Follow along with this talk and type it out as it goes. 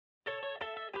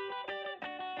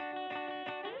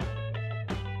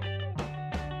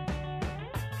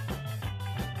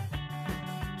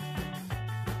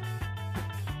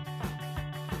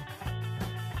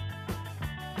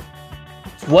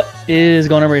What is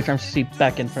going on, everybody? Time to see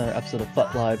back in for another episode of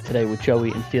FUT Live today with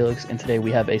Joey and Felix, and today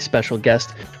we have a special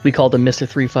guest. We called him Mr.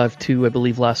 352, I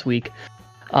believe, last week.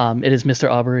 It is Mr.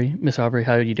 Aubrey. Mr. Aubrey,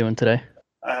 how are you doing today?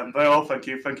 Very well, thank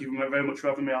you. Thank you very much for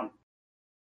having me on.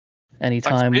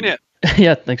 Anytime. Thanks for being here.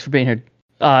 Yeah, thanks for being here.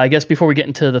 I guess before we get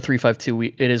into the 352,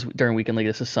 it is during Weekend League.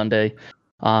 This is Sunday.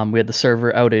 We had the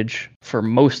server outage for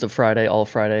most of Friday, all of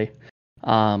Friday.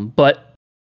 But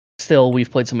still, we've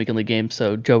played some Weekend League games.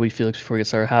 So, Joey, Felix, before we get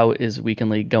started, how is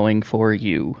Weekend League going for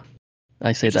you?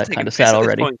 I say that kind of sad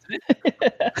already.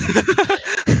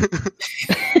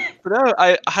 But no,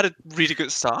 I had a really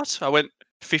good start. I went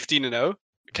 15-0.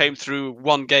 Came through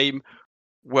one game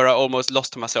where I almost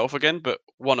lost to myself again, but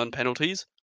won on penalties.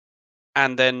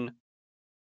 And then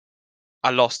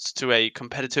I lost to a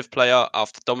competitive player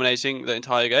after dominating the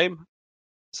entire game.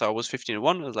 So I was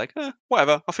 15-1. I was like,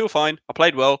 whatever. I feel fine. I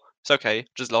played well. It's okay.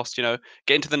 Just lost, Get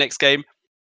into the next game.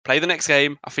 Play the next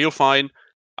game. I feel fine.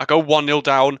 I go 1-0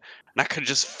 down, and I could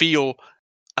just feel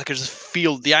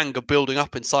the anger building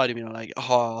up inside of me. I'm like,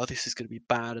 oh, this is going to be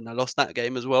bad. And I lost that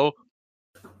game as well.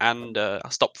 And I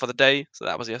stopped for the day. So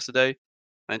that was yesterday.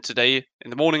 And today,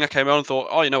 in the morning, I came out and thought,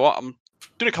 oh, you know what? I'm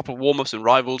doing a couple of warm-ups and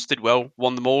rivals. Did well.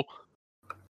 Won them all.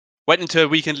 Went into a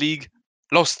Weekend League.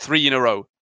 Lost 3 in a row.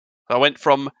 So I went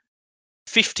from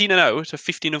 15-0 to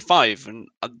 15-5. And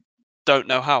I don't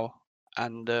know how.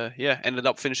 And ended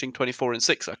up finishing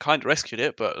 24-6. I kind of rescued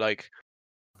it, but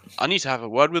I need to have a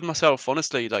word with myself,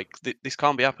 honestly. This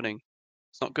can't be happening.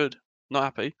 It's not good. Not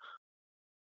happy.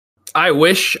 I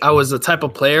wish I was the type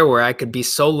of player where I could be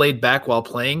so laid back while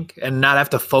playing and not have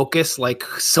to focus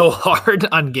so hard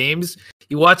on games.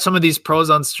 You watch some of these pros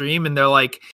on stream and they're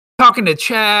talking to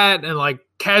chat and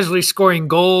casually scoring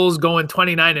goals, going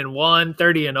 29-1,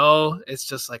 30-0. It's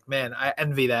just man, I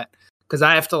envy that. Because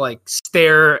I have to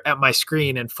stare at my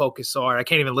screen and focus so hard. I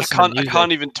can't even listen to music. I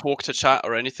can't even talk to chat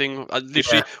or anything. I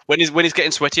literally, when he's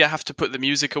getting sweaty, I have to put the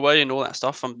music away and all that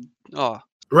stuff.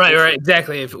 Right,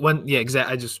 exactly.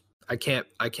 I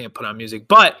can't put on music.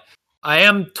 But I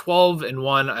am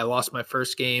 12-1. I lost my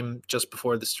first game just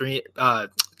before the stream,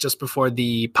 just before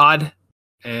the pod.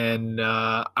 And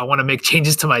I want to make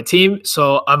changes to my team,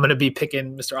 so I'm going to be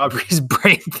picking Mr. Aubrey's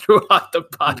brain throughout the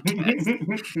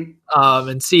podcast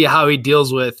and see how he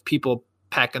deals with people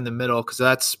pack in the middle, because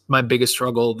that's my biggest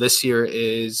struggle this year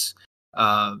is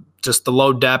just the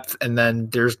low depth, and then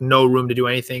there's no room to do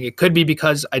anything. It could be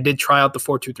because I did try out the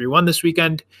 4-2-3-1 this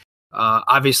weekend.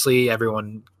 Obviously,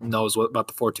 everyone knows about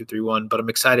the 4-2-3-1, but I'm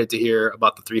excited to hear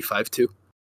about the 3-5-2.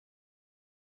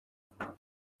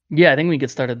 Yeah, I think we can get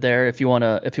started there. If you want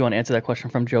to answer that question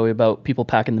from Joey about people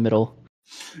packing the middle.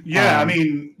 Yeah, I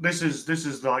mean, this is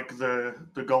the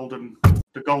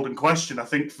golden question. I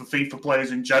think for FIFA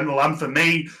players in general, and for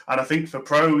me, and I think for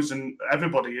pros and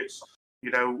everybody, it's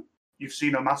you've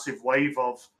seen a massive wave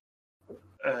of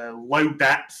low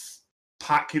depth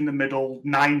pack in the middle,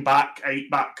 9 back,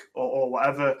 8 back, or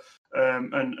whatever.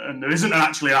 And there isn't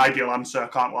actually an ideal answer, I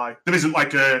can't lie. There isn't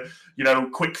a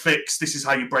quick fix, this is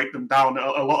how you break them down.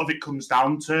 A lot of it comes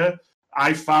down to,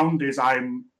 I found, is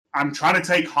I'm trying to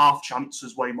take half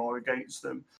chances way more against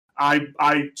them.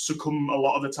 I succumb a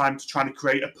lot of the time to trying to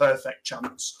create a perfect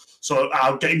chance. So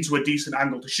I'll get into a decent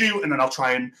angle to shoot, and then I'll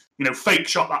try and fake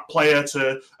shot that player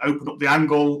to open up the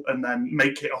angle and then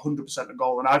make it 100% a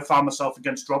goal. And I've found myself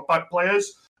against drop back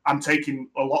players, I'm taking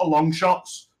a lot of long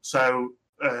shots. So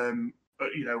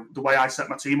the way I set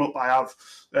my team up, I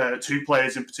have 2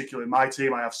 players in particular in my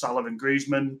team. I have Salah and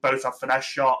Griezmann. Both have finesse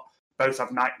shot. Both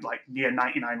have near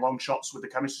 99 long shots with the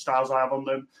chemistry styles I have on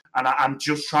them. And I'm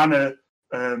just trying to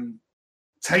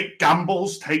take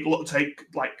gambles, take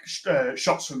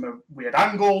shots from a weird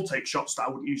angle, take shots that I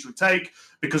wouldn't usually take.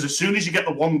 Because as soon as you get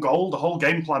the one goal, the whole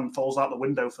game plan falls out the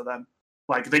window for them.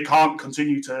 They can't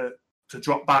continue to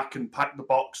drop back and pack the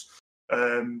box.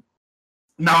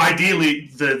 Now, ideally,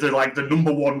 the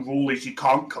number one rule is you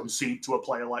can't concede to a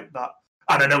player like that.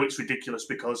 And I know it's ridiculous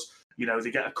because,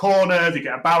 they get a corner, they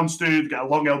get a bounce through, they get a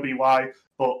long LBY.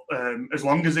 But as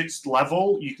long as it's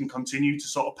level, you can continue to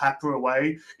sort of pepper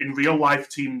away. In real life,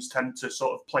 teams tend to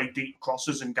sort of play deep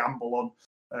crosses and gamble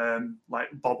on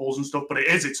bobbles and stuff. But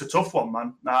it's a tough one,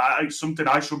 man. It's something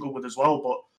I struggle with as well.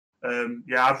 But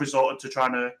I've resorted to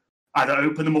trying to either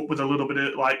open them up with a little bit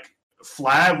of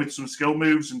flair with some skill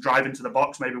moves and drive into the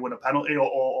box, maybe win a penalty,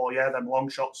 or them long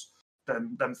shots,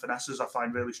 them finesses I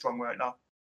find really strong right now.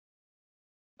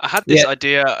 I had this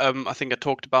idea, I think I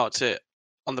talked about it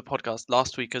on the podcast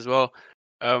last week as well,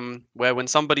 where when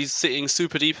somebody's sitting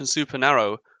super deep and super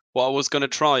narrow, what I was going to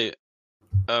try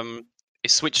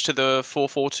is switch to the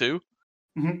 4-4-2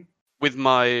 with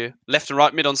my left and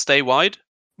right mid on stay wide,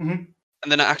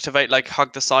 and then I activate like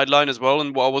hug the sideline as well.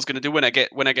 And what I was going to do when I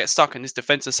get stuck and this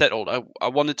defense is settled, I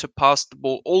wanted to pass the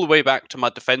ball all the way back to my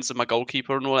defense and my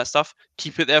goalkeeper and all that stuff.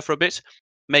 Keep it there for a bit,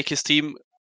 make his team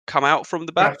come out from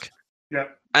the back, Yeah.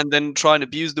 and then try and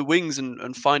abuse the wings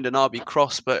and find an RB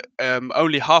cross. But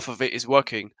only half of it is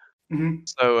working. Hmm.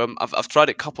 So I've tried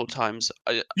it a couple of times.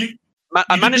 I You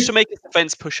managed did- to make his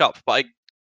defense push up, but I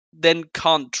then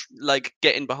can't like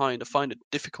get in behind. I find it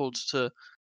difficult to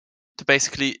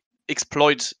basically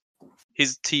exploit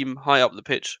his team high up the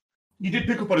pitch. You did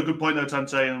pick up on a good point though,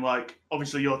 Tante, and like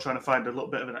obviously you're trying to find a little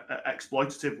bit of an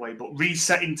exploitative way, but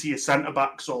resetting to your centre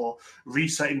backs or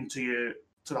resetting to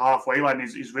the halfway line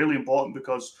is really important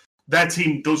because their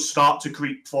team does start to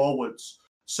creep forwards.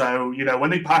 So, you know, when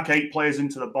they pack 8 players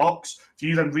into the box, if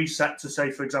you then reset to,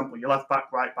 say, for example, your left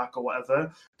back, right back, or whatever,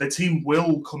 the team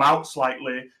will come out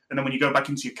slightly. And then when you go back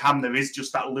into your cam, there is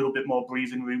just that little bit more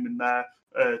breathing room in there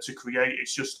to create.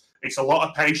 It's a lot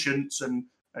of patience and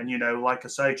you know, like I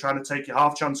say, trying to take your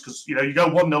half chance because, you know, you go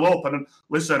 1-0 up and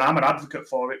listen, I'm an advocate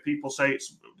for it. People say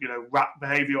it's, you know, rat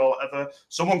behaviour or whatever.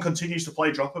 Someone continues to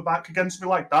play dropper back against me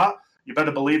like that. You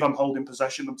better believe I'm holding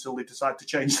possession until they decide to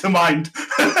change their mind.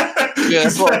 Yeah,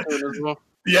 that's what I'm doing as well.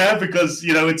 Yeah, because,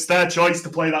 you know, it's their choice to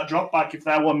play that drop back. If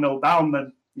they're 1-0 down,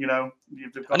 then, you know,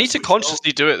 I need to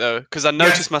consciously do it though, because I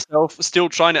notice myself still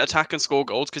trying to attack and score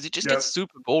goals because it just gets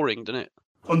super boring, doesn't it?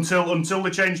 Until they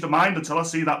change their mind, until I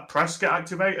see that press get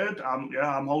activated,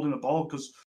 I'm holding the ball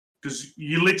because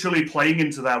you're literally playing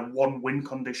into their 1-win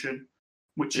condition,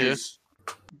 which is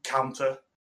counter.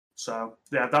 So,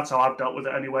 yeah, that's how I've dealt with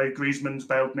it anyway. Griezmann's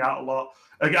bailed me out a lot.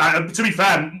 To be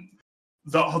fair,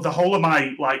 the whole of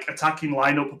my like attacking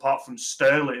lineup, apart from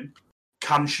Sterling,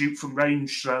 can shoot from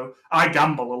range. So I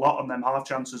gamble a lot on them half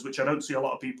chances, which I don't see a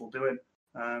lot of people doing.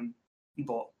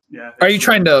 But yeah. Are you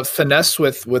trying to finesse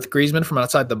with Griezmann from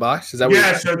outside the box? Is that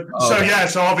what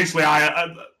So obviously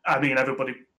I mean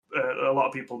everybody, a lot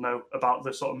of people know about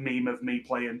the sort of meme of me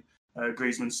playing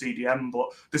Griezmann CDM, but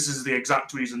this is the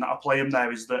exact reason that I play him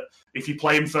there is that if you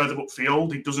play him further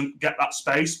upfield, he doesn't get that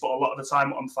space. But a lot of the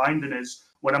time, what I'm finding is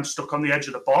when I'm stuck on the edge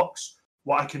of the box,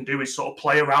 what I can do is sort of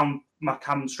play around my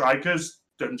cam strikers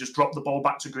and just drop the ball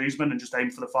back to Griezmann and just aim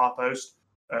for the far post.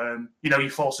 You know, you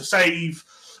force a save,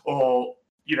 or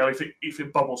you know, if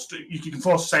it bubbles through, you can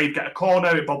force a save, get a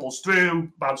corner, it bubbles through,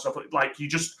 bad stuff. Like you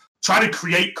just try to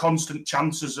create constant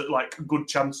chances, like good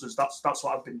chances. That's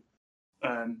what I've been.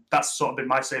 That's sort of been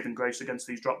my saving grace against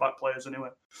these drop back players, anyway.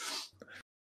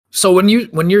 So when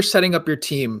you're setting up your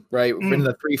team, right, in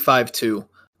the 3-5-2,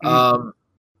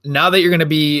 now that you're going to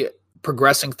be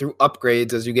progressing through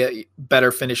upgrades as you get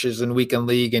better finishes in weekend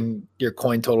league and your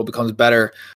coin total becomes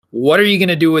better, what are you going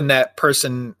to do in that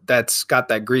person that's got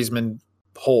that Griezmann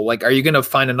hole? Like, are you going to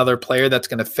find another player that's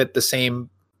going to fit the same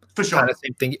kind of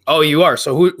same thing? Oh, you are.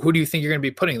 So who do you think you're going to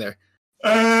be putting there?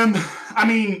 I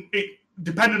mean, it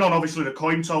depending on obviously the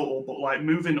coin total, but like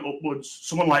moving upwards,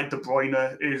 someone like De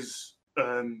Bruyne is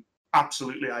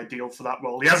absolutely ideal for that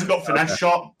role. He hasn't got finesse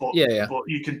shot, but but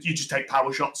you just take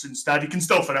power shots instead. You can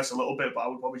still finesse a little bit, but I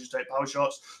would probably just take power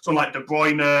shots. So like De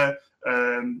Bruyne,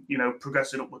 you know,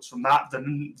 progressing upwards from that.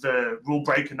 The rule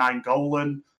breaker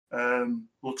Nainggolan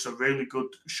looks a really good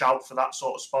shout for that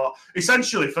sort of spot.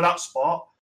 Essentially, for that spot,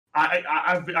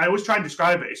 I always try and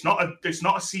describe it. It's not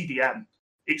a CDM.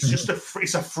 It's just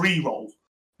it's a free roll.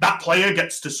 That player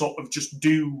gets to sort of just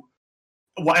do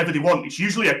whatever they want. It's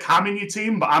usually a cam in your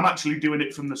team, but I'm actually doing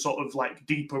it from the sort of like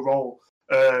deeper role.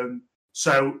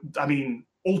 So I mean,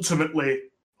 ultimately,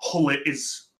 Hullet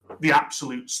is the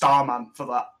absolute star man for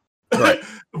that. Right.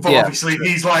 But obviously,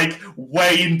 he's like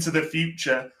way into the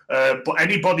future. But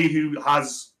anybody who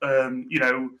has you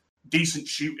know, decent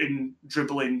shooting,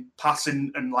 dribbling,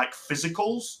 passing, and like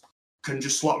physicals can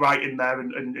just slot right in there,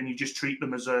 and you just treat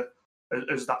them as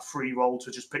that free role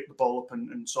to just pick the ball up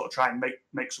and sort of try and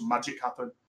make some magic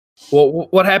happen. Well,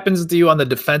 what happens to you on the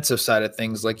defensive side of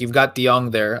things? Like you've got De Jong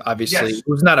there, obviously,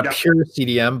 who's not a pure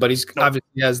CDM, but he's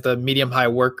obviously has the medium-high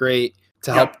work rate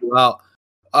to help you out.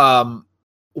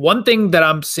 One thing that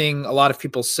I'm seeing a lot of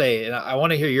people say, and I want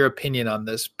to hear your opinion on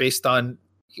this, based on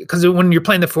because when you're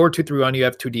playing the 4-2-3-1, you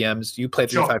have 2 DMs. You play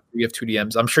 3-5-2, you have 2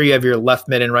 DMs. I'm sure you have your left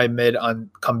mid and right mid on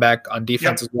comeback on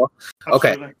defense as well.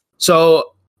 Absolutely. Okay,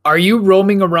 so are you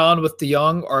roaming around with De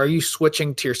Jong, or are you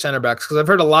switching to your center backs? Because I've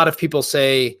heard a lot of people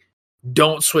say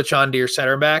don't switch on to your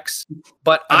center backs,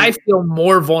 but I feel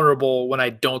more vulnerable when I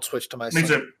don't switch to my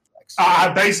center backs. I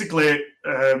basically,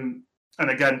 and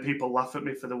again, people laugh at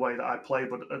me for the way that I play,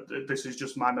 but this is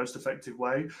just my most effective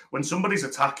way. When somebody's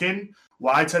attacking,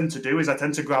 what I tend to do is I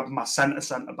tend to grab my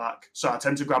centre back. So I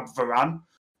tend to grab Varane,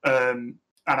 and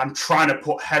I'm trying to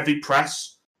put heavy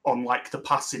press on like the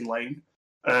passing lane.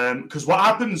 Because what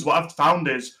I've found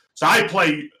is, so I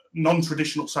play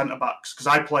non-traditional centre backs because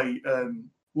I play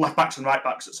left backs and right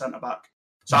backs at centre back.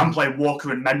 So I'm playing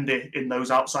Walker and Mendy in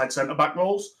those outside centre back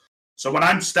roles. So when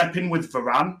I'm stepping with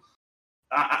Varane,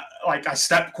 I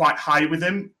step quite high with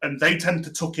him, and they tend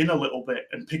to tuck in a little bit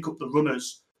and pick up the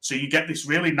runners. So you get this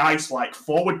really nice like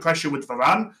forward pressure with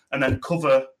Varane, and then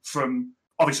cover from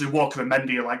obviously Walker and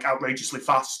Mendy are like outrageously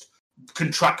fast,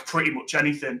 can track pretty much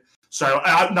anything. So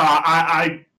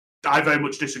I very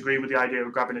much disagree with the idea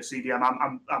of grabbing a CDM.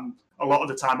 I'm a lot of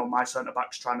the time on my centre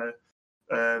backs trying to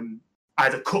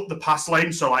either cut the pass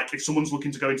lane. So like if someone's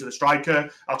looking to go into the striker,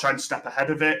 I'll try and step ahead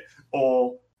of it,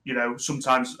 or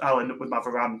sometimes I'll end up with my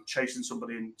Varane chasing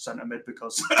somebody in centre mid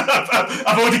because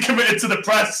I've already committed to the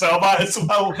press, so I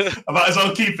might as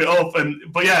well keep it up.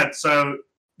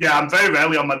 I'm very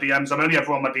rarely on my DMs. I'm only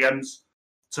ever on my DMs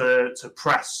to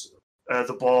press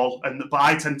the ball, but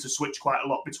I tend to switch quite a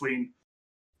lot between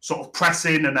sort of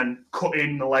pressing and then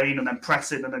cutting the lane, and then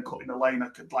pressing and then cutting the lane. I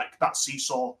could like that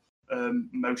seesaw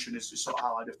motion is sort of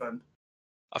how I defend.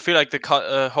 I feel like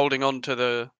the holding on to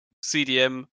the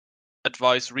CDM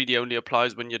advice really only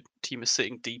applies when your team is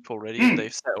sitting deep already and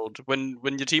they've settled. When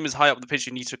your team is high up the pitch,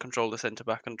 you need to control the centre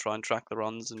back and try and track the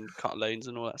runs and cut lanes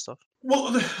and all that stuff. Well,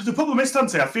 the problem is,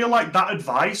 Tante, I feel like that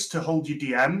advice to hold your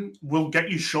DM will get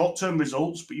you short-term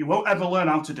results, but you won't ever learn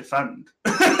how to defend.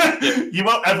 You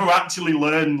won't ever actually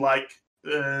learn like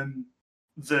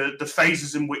the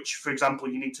phases in which, for example,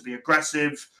 you need to be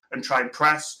aggressive and try and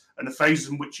press, and the phases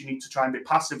in which you need to try and be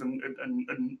passive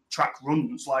and track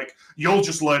runs. Like, you'll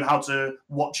just learn how to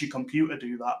watch your computer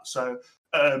do that. So,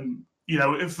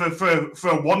 if for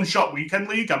a one-shot weekend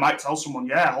league, I might tell someone,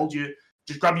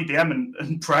 just grab your DM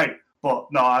and pray. But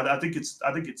no, I think it's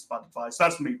bad advice.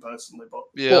 That's me personally. But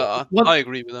yeah, I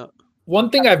agree with that. One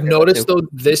thing I've noticed though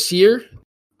this year,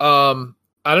 I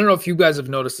don't know if you guys have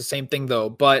noticed the same thing though,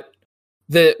 but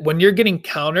when you're getting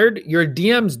countered, your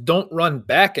DMs don't run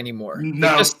back anymore.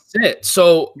 No. They just sit.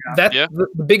 So the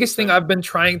biggest thing I've been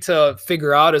trying to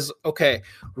figure out is, okay,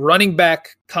 running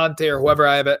back Conte or whoever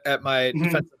I have at my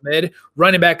defensive mid,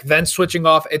 running back, then switching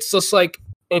off. It's just like,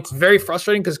 it's very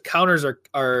frustrating because counters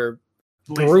are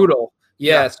brutal.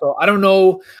 Yeah, so I don't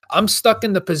know. I'm stuck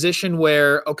in the position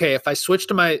where, okay, if I switch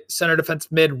to my center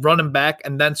defensive mid, run him back,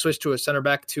 and then switch to a center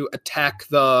back to attack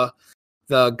the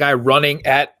guy running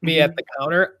at me at the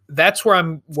counter, that's where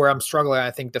I'm struggling,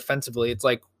 I think, defensively. It's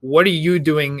like, what are you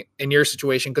doing in your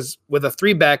situation? Because with a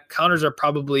 3-back, counters are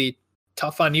probably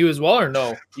tough on you as well, or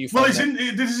no? This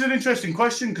is an interesting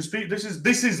question, because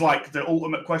this is like the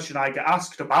ultimate question I get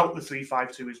asked about the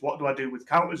 3-5-2 is, what do I do with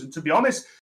counters? And to be honest,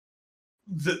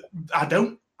 I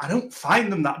don't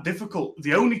find them that difficult.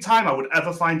 The only time I would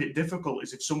ever find it difficult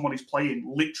is if someone is playing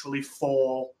literally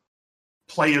 4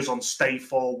 players on stay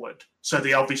forward, so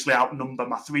they obviously outnumber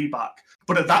my 3-back.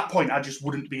 But at that point, I just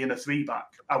wouldn't be in a 3-back.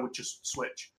 I would just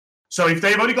switch. So if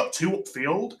they've only got 2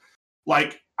 upfield,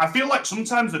 like, I feel like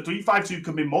sometimes the 3-5-2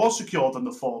 can be more secure than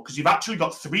the 4, because you've actually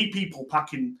got 3 people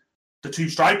packing the 2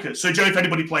 strikers. So, Joe, if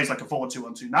anybody plays like a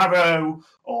 4-2-1-2 narrow,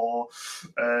 or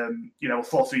a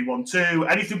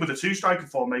 4-3-1-2, anything with a 2-striker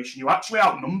formation, you actually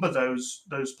outnumber those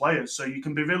players. So you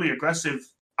can be really aggressive.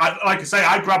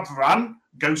 I grab Varane,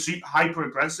 go hyper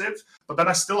aggressive, but then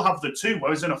I still have the 2.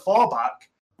 Whereas in a 4-back,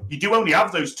 you do only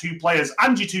have those 2 players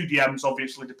and your 2 DMs,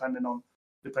 obviously, depending on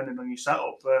your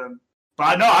setup. But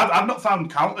I know I've not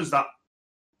found counters that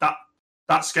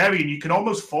scary, and you can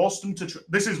almost force them to.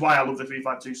 This is why I love the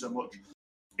 3-5-2 so much.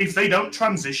 If they don't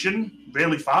transition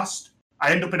really fast,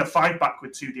 I end up in a 5-back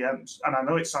with 2 DMs, and I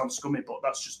know it sounds scummy, but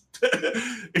that's just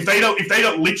if they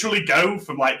don't literally go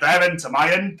from like their end to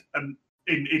my end and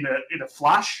in a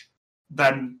flash,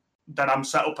 then I'm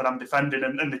set up and I'm defending,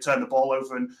 and they turn the ball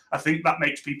over, and I think that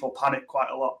makes people panic quite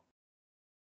a lot.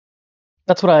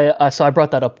 That's what I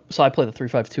brought that up. So I play the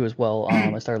 3-5-2 as well.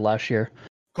 I started last year.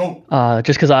 Cool.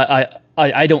 Just because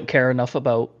I don't care enough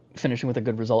about finishing with a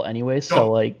good result anyways.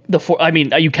 So like the 4, I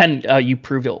mean, you can you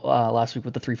proved it last week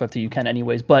with the 3-5-2. You can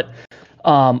anyways, but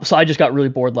so I just got really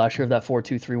bored last year of that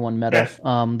 4-2-3-1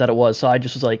 meta that it was. So I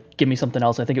just was like, give me something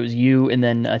else. I think it was you, and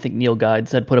then I think Neil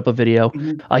Guides had put up a video.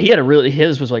 He had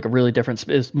his was like a really different.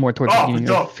 Is more towards the beginning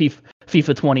of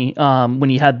FIFA 20 when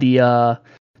he had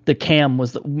the cam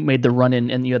made the run in,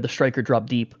 and you had the striker drop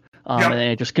deep. And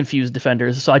it just confused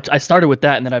defenders. So I started with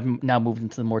that, and then I've now moved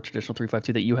into the more traditional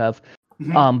 3-5-2 that you have.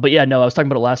 But yeah, no, I was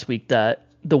talking about it last week, that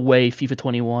the way FIFA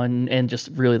 21 and just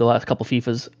really the last couple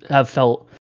FIFAs have felt,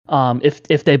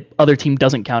 if the other team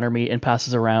doesn't counter me and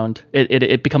passes around,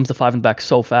 it becomes the 5-back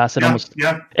so fast. And almost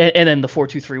and then the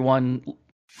 4-2-3-1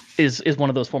 is one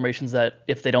of those formations that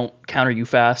if they don't counter you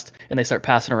fast and they start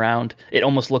passing around, it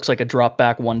almost looks like a drop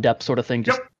back one depth sort of thing.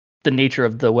 Just the nature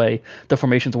of the way the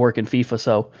formations work in FIFA.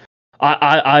 So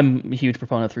I'm a huge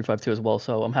proponent of 3-5-2 as well.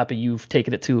 So I'm happy you've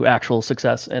taken it to actual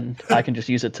success, and I can just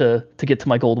use it to get to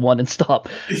my gold 1 and stop.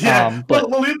 Yeah. Well,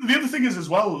 the other thing is as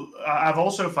well, I've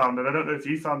also found, and I don't know if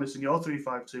you found this in your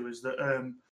 3-5-2, is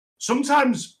that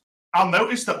sometimes I'll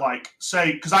notice that, like,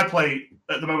 say, because I play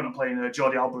at the moment, I'm playing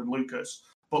Jordi Alba and Lucas,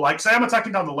 but like, say I'm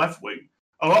attacking down the left wing,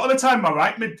 a lot of the time my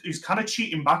right mid is kind of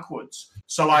cheating backwards.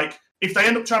 So like, if they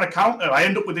end up trying to counter, I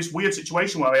end up with this weird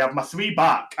situation where I have my 3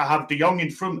 back, I have De Jong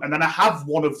in front, and then I have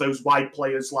one of those wide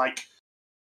players like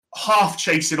half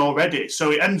chasing already. So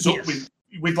it ends up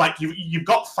with like you've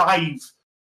got 5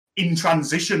 in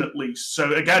transition at least.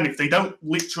 So again, if they don't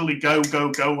literally go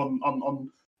on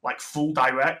like full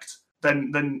direct,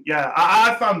 then yeah,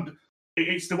 I found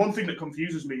it's the one thing that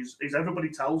confuses me is everybody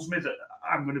tells me that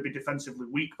I'm going to be defensively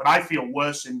weak, but I feel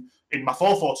worse in my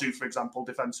 4-4-2, for example,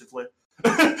 defensively.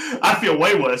 I feel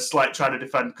way worse like trying to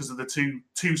defend because of the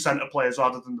two centre players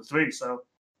rather than the 3. So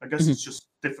I guess it's just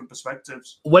different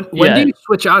perspectives. When do you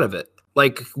switch out of it?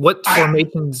 Like, what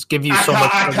formations give you so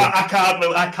much?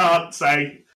 I can't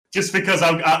say. Just because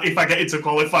if I get into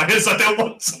qualifiers, I don't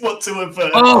want to have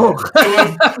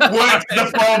worked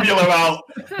the formula out.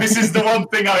 This is the one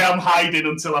thing I am hiding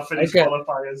until I finish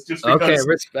qualifiers. Just because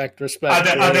respect.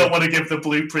 I don't want to give the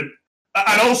blueprint.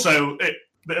 And also,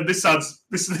 this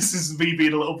is me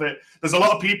being a little bit. There's a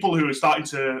lot of people who are starting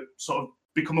to sort of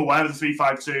become aware of the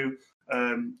 3-5-2.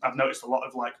 I've noticed a lot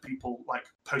of like people like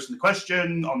posting the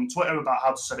question on Twitter about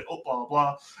how to set it up, blah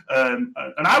blah. And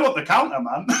I want the counter,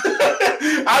 man.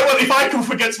 If I come up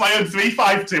against my own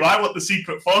 3-5-2, I want the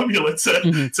secret formula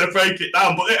to break it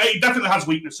down. But it definitely has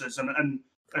weaknesses, and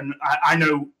I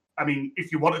know. I mean,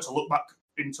 if you wanted to look back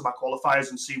into my qualifiers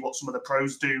and see what some of the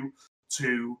pros do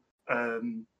to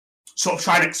sort of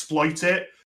try and exploit it,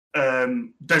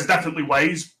 there's definitely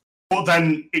ways. But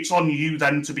then it's on you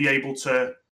then to be able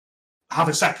to have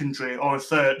a secondary or a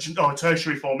third or a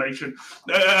tertiary formation.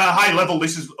 At a high level,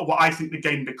 this is what I think the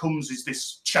game becomes, is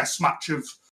this chess match of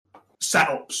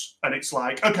setups. And it's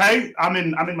like, okay, I'm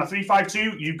in my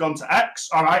 3-5-2, you've gone to X.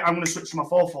 All right, I'm going to switch to my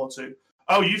 4-4-2.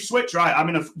 Oh, you've switched, right.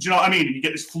 Do you know what I mean? And you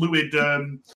get this fluid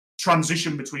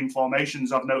transition between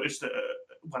formations. I've noticed that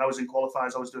when I was in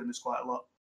qualifiers, I was doing this quite a lot.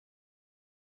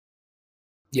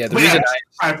 Yeah, the reason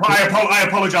I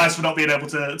apologize for not being able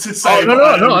to say. Oh,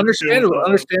 no,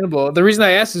 understandable. The reason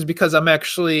I asked is because I'm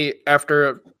actually,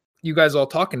 after you guys all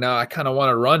talking now, I kind of want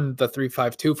to run the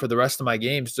 3-5-2 for the rest of my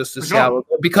games just to see how,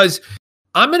 because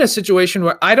I'm in a situation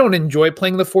where I don't enjoy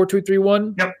playing the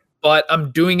 4-2-3-1. Yep. But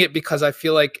I'm doing it because I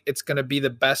feel like it's going to be the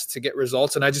best to get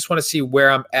results, and I just want to see where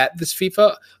I'm at this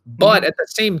FIFA. But at the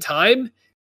same time,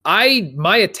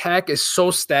 my attack is so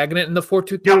stagnant in the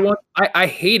 4-2-3-1. I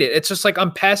hate it. It's just like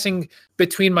I'm passing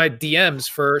between my DMs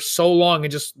for so long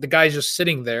and just the guy's just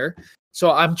sitting there.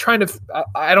 So I'm trying to.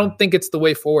 I don't think it's the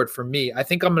way forward for me. I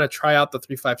think I'm going to try out the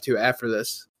 3-5-2 after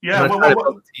this. Yeah,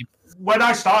 when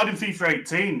I started in FIFA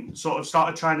 18, sort of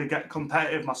started trying to get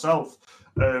competitive myself.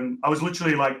 I was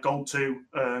literally like gold 2,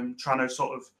 trying to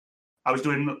sort of.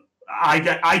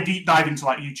 I deep dive into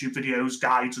like YouTube videos,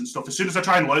 guides and stuff. As soon as I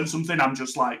try and learn something, I'm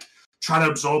just like trying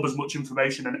to absorb as much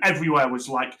information, and everywhere was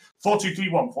like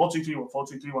 4-2-3-1, 4-2-3-1,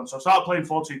 4-2-3-1. So I started playing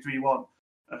 4-2-3-1,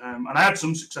 and I had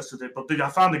some success with it, but I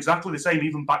found exactly the same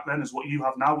even back then as what you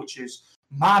have now, which is,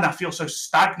 man, I feel so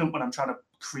stagnant when I'm trying to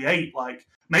create. Like,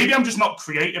 maybe I'm just not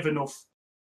creative enough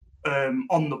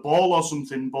on the ball or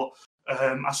something, but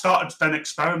I started then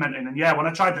experimenting, and when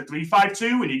I tried the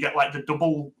 3-5-2 and you get like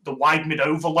the wide mid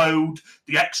overload,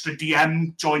 the extra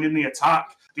DM joining the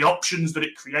attack, the options that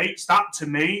it creates, that to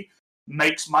me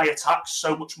makes my attack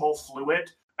so much more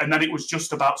fluid. And then it was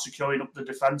just about securing up the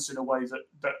defense in a way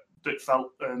that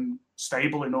felt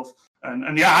stable enough.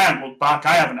 And I haven't looked back.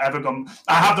 I haven't ever gone.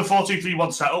 I have the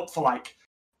 4-2-3-1 set up for like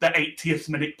the 80th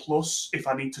minute plus if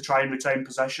I need to try and retain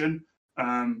possession.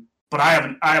 But I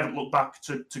haven't looked back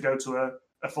to go to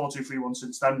a 4-2-3-1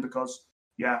 since then, because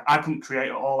I couldn't create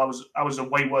at all. I was a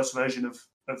way worse version of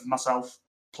myself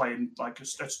playing like a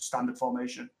standard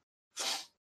formation.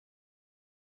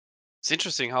 It's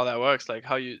interesting how that works. Like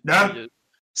how you're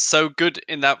so good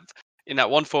in that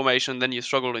one formation, then you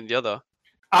struggle in the other.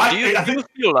 Do you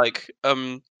feel like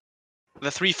the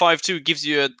 3-5-2 gives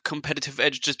you a competitive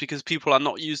edge just because people are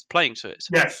not used playing to it?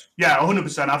 Yes,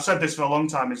 100%. I've said this for a long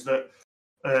time. Is that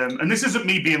and this isn't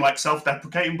me being like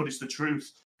self-deprecating, but it's the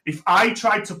truth. If I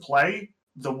tried to play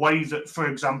the way that, for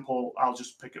example, I'll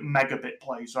just pick Megabit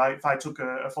plays, right? If I took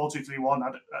a 4-2-3-1,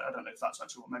 I don't know if that's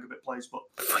actually what Megabit plays, but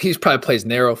he probably plays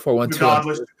narrow 4-1-2.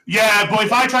 Regardless, yeah. But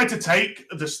if I tried to take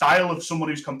the style of someone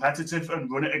who's competitive and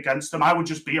run it against them, I would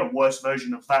just be a worse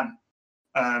version of them.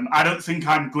 I don't think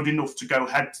I'm good enough to go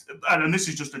head, and this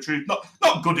is just the truth.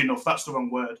 Not good enough. That's the wrong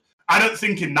word. I don't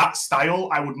think in that style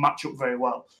I would match up very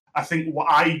well. I think what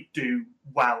I do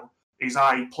well is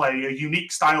I play a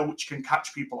unique style which can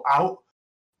catch people out.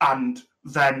 And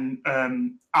then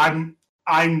I'm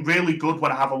really good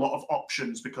when I have a lot of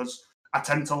options because I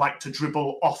tend to like to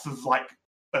dribble off of like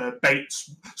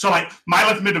baits. So like my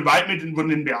left mid and right mid and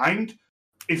running behind,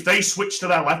 if they switch to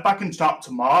their left back and start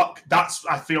to mark, that's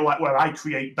I feel like where I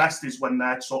create best is when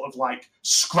they're sort of like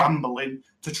scrambling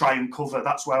to try and cover.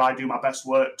 That's where I do my best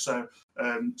work. So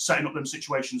setting up them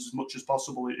situations as much as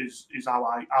possible is how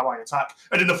I attack.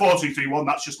 And in the 4-2-3-1,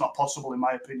 that's just not possible in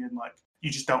my opinion. Like, you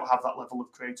just don't have that level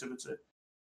of creativity.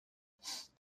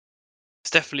 It's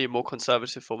definitely a more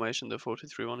conservative formation, the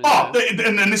 4-2-3-1.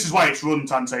 And this is why it's run,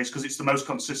 Tantes, because it's the most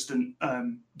consistent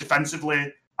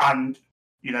defensively. And,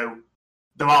 you know,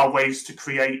 there are ways to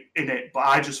create in it, but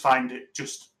I just find it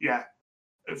just,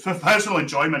 for personal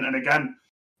enjoyment. And again,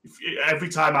 every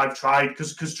time I've tried,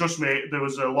 because trust me, there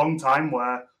was a long time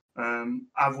where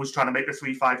I was trying to make the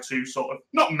 3-5-2 sort of,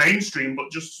 not mainstream,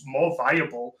 but just more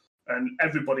viable. And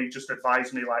everybody just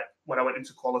advised me, like, when I went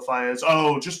into qualifiers,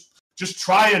 just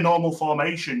try a normal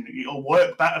formation. It'll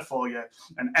work better for you.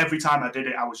 And every time I did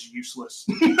it, I was useless.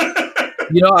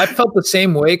 I felt the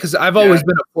same way because I've always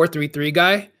been a 4-3-3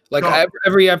 guy. Like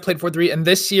every year I played 4-3, and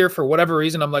this year for whatever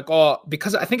reason I'm like,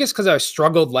 because I think it's because I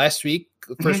struggled last week,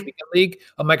 first weekend league.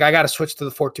 I'm like, I got to switch to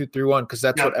the 4-2-3-1 because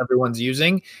that's what everyone's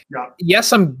using. Yeah.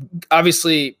 Yes, I'm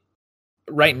obviously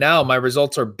right now my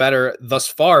results are better thus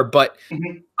far, but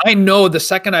I know the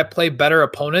second I play better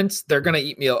opponents, they're gonna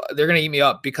eat me. They're gonna eat me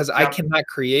up because I cannot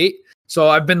create. So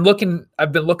I've been looking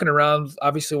around.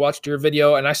 Obviously, watched your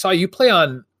video, and I saw you play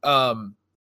on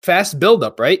fast build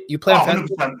up, right? You play on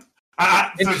fast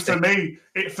 100%.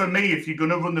 For me, if you're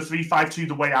going to run the 3-5-2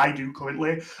 the way I do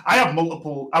currently, I have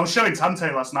multiple. I was showing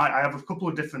Tante last night. I have a couple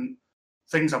of different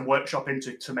things I'm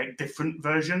workshopping to make different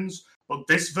versions. But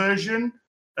this version,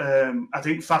 I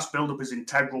think fast build-up is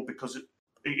integral because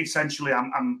essentially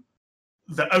I'm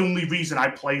the only reason I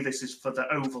play this is for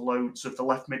the overloads of the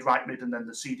left mid, right mid, and then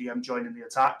the CDM joining the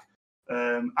attack.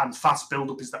 And fast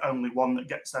build-up is the only one that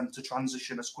gets them to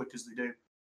transition as quick as they do.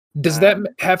 Does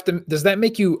that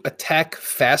make you attack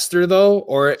faster though?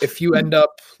 Or if you end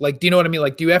up like, do you know what I mean?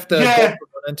 Like, do you have to go from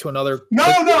one into another? No,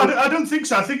 I don't think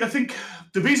so. I think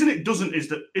the reason it doesn't is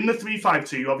that in the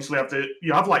 3-5-2, you obviously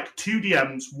have like 2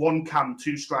 DMs, 1 cam,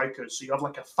 2 strikers. So you have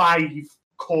like a 5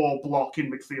 core block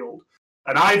in midfield.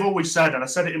 And I've always said, and I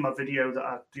said it in my video that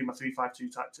I do my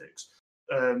 3-5-2 tactics,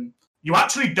 you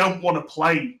actually don't want to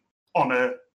play on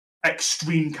a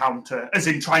extreme counter, as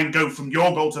in try and go from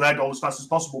your goal to their goal as fast as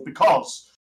possible, because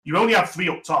you only have 3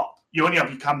 up top. You only have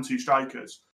your cam 2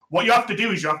 strikers. What you have to do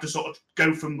is you have to sort of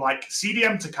go from like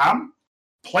CDM to cam,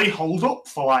 play hold up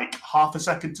for like half a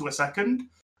second to a second,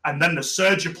 and then the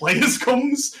surge of players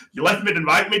comes, your left mid and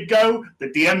right mid go, the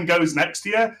DM goes next to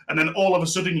you, and then all of a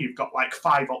sudden you've got like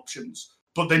 5 options.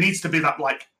 But there needs to be that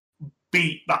like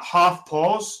beat, that half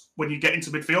pause when you get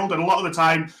into midfield. And a lot of the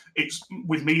time, it's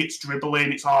with me, it's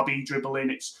dribbling, it's RB dribbling,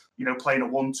 it's, you know, playing a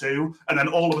 1-2, and then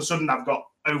all of a sudden I've got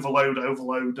overload,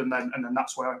 and then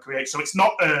that's where I create. So it's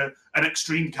not an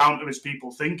extreme counter as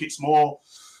people think. It's more,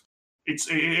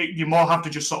 you more have to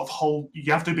just sort of hold.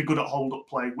 You have to be good at hold up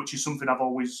play, which is something I've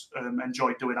always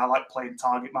enjoyed doing. I like playing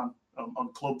target man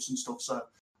on clubs and stuff. So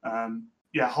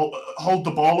hold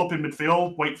the ball up in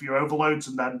midfield, wait for your overloads,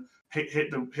 and then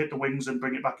hit the wings and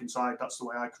bring it back inside. That's the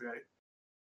way I create.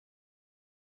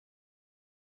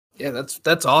 Yeah,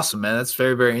 that's awesome, man. That's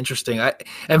very, very interesting.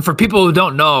 And for people who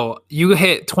don't know, you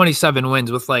hit 27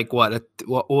 wins with like what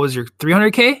was your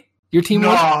 300K? Your team?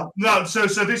 No. So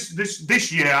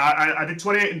this year I did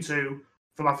 28-2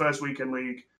 for my first weekend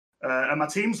league, and my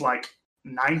team's like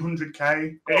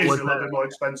 900K. It is a little bit more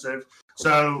expensive.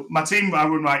 So my team I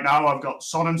run right now, I've got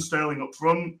Son and Sterling up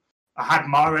front. I had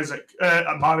Mahrez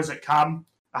at cam.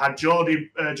 I had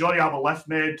Jordi Alba left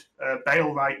mid,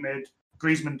 Bale right mid,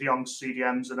 Griezmann, De Jong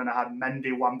CDMs, and then I had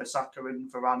Mendy, Wan-Bissaka,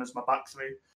 and Varane as my back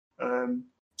 3.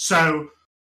 So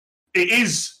it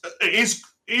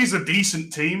is a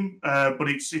decent team, but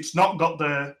it's not got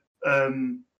the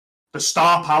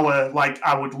star power like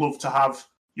I would love to have.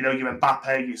 You know, your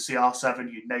Mbappe, your CR7,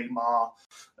 your Neymar,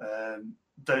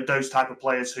 those type of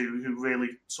players who really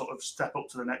sort of step up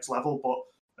to the next level. But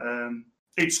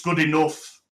it's good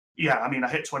enough yeah, I mean, I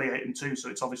hit 28 and 2, so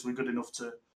it's obviously good enough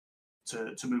to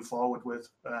move forward with.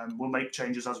 We'll make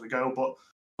changes as we go,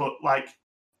 but like,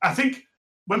 I think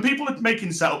when people are making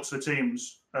setups for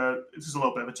teams, this is a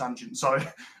little bit of a tangent, sorry.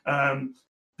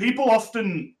 People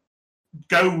often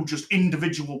go just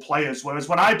individual players, whereas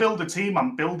when I build a team,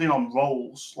 I'm building on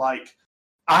roles. Like,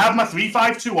 I have my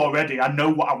 3-5-2 already. I know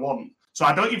what I want, so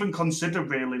I don't even consider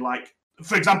really like.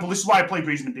 For example, this is why I play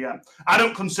Griezmann DM. I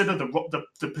don't consider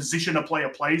the position a player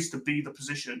plays to be the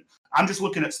position. I'm just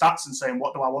looking at stats and saying,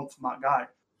 what do I want from that guy?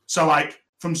 So, like,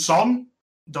 from Son,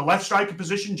 the left striker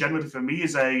position generally for me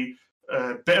is a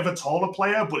bit of a taller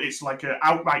player, but it's like an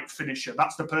outright finisher.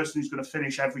 That's the person who's going to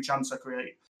finish every chance I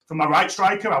create. For my right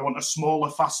striker, I want a smaller,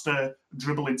 faster,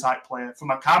 dribbling type player. For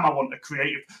my cam, I want a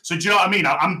creative. So do you know what I mean?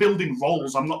 I'm building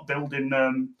roles. I'm not building.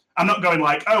 I'm not going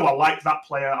like, oh, I like that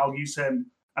player, I'll use him.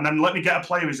 And then let me get a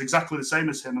player who's exactly the same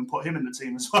as him and put him in the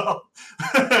team as well.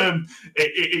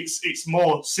 It's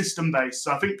more system based.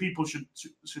 So I think people should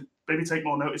maybe take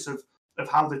more notice of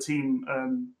how the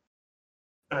team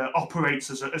operates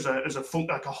as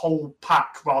like a whole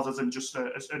pack rather than just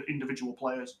as individual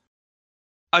players.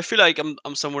 I feel like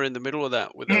I'm somewhere in the middle of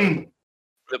that with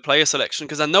the player selection,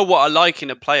 because I know what I like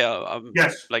in a player.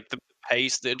 Yes. Like the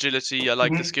pace, the agility. I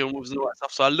like the skill moves and all that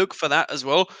stuff. So I look for that as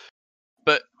well.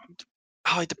 But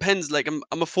it depends. Like I'm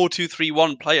a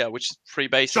 4-2-3-1 player, which is pretty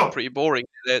basic, pretty boring.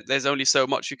 There's only so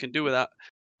much you can do with that.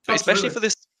 But especially for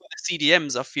the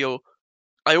CDMs, I feel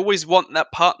I always want that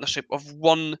partnership of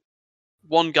one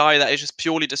guy that is just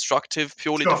purely destructive,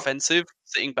 purely defensive,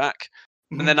 sitting back,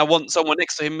 and then I want someone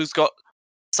next to him who's got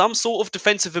some sort of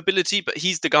defensive ability, but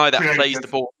he's the guy that plays the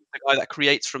ball, the guy that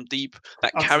creates from deep,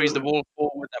 that carries the ball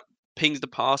forward, that pings the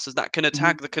passes, that can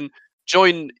attack, that can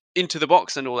join into the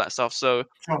box and all that stuff. So,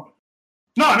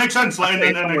 no, it makes sense. Like, and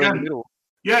again,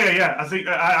 yeah.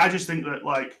 I just think that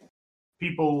like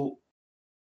people,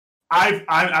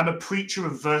 I'm a preacher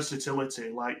of versatility.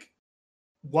 Like,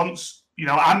 once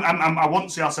I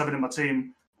want CR7 in my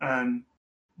team.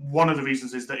 One of the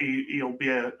reasons is that he'll be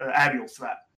an aerial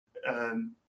threat.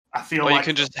 I feel like you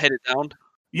can just head it down.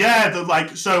 Yeah,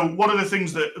 so one of the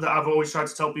things that I've always tried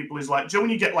to tell people is like, do you know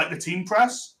when you get like the team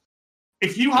press?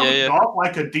 If you haven't got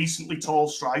like a decently tall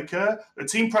striker, the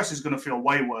team press is going to feel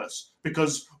way worse,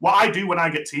 because what I do when I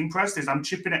get team pressed is I'm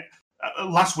chipping it.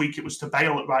 Last week it was to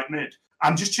Bale at right mid.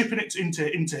 I'm just chipping it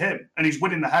into him, and he's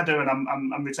winning the header, and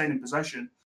I'm retaining possession.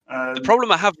 The problem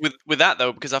I have with that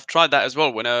though, because I've tried that as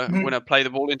well when I play the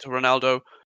ball into Ronaldo,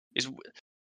 is,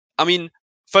 I mean,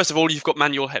 first of all, you've got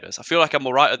manual headers. I feel like I'm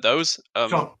all right at those.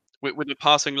 With the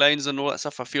passing lanes and all that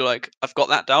stuff, I feel like I've got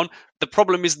that down. The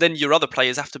problem is then your other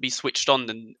players have to be switched on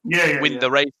and win the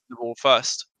race of the ball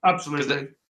first. Absolutely.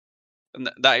 And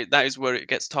that is where it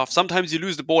gets tough. Sometimes you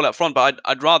lose the ball up front, but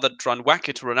I'd rather try and whack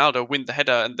it to Ronaldo, win the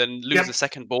header, and then lose the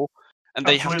second ball, and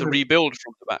they have to rebuild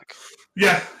from the back.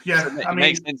 Yeah. So it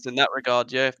makes sense in that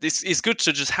regard. Yeah, it's good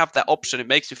to just have that option. It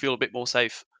makes you feel a bit more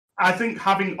safe. I think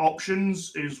having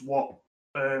options is what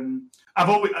I've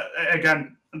always.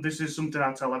 Again, this is something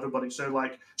I tell everybody. So,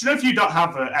 like, do you know if you don't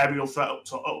have an aerial threat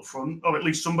up front, or at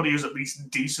least somebody who's at least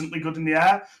decently good in the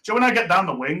air? Do you know when I get down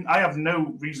the wing, I have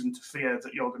no reason to fear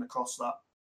that you're going to cross that.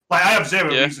 Like, I have zero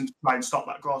reason to try and stop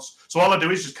that cross. So all I do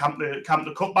is just camp the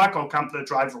cutback or camp the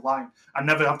drive the line. I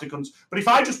never have to. But if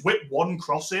I just whip one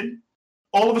cross in,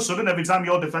 all of a sudden, every time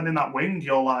you're defending that wing,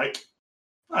 you're like,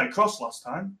 I crossed last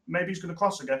time. Maybe he's going to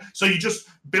cross again. So you're just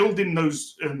building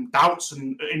those doubts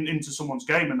into someone's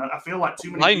game. And I feel like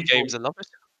too many line games, I love it.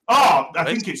 I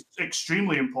think it's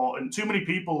extremely important. Too many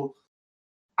people.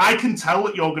 I can tell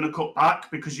that you're going to cut back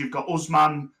because you've got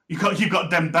Usman, you've got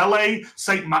Dembele,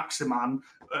 Saint Maximan,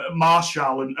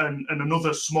 Martial, and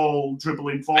another small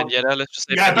dribbling forward. Ben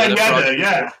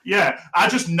Yedder, yeah. I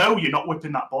just know you're not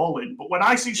whipping that ball in. But when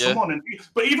I see someone,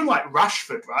 but even like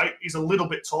Rashford, right, he's a little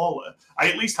bit taller. I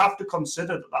at least have to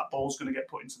consider that ball's going to get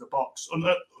put into the box. And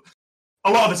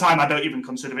a lot of the time, I don't even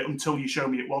consider it until you show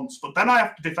me it once. But then I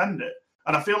have to defend it.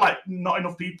 And I feel like not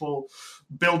enough people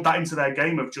build that into their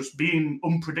game of just being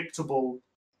unpredictable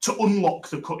to unlock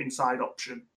the cut inside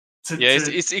option.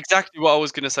 It's exactly what I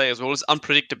was going to say as well. It's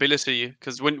unpredictability,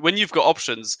 because when you've got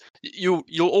options, you'll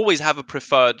always have a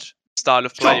preferred style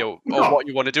of play or what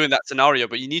you want to do in that scenario,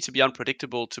 but you need to be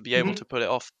unpredictable to be able to put it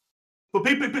off. But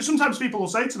sometimes people will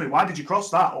say to me, "Why did you cross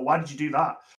that?" or "Why did you do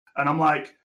that?" And I'm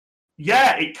like,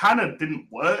 "Yeah, it kind of didn't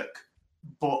work,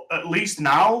 but at least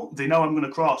now they know I'm going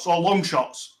to cross." Or long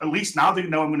shots, at least now they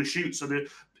know I'm going to shoot. So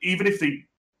even if they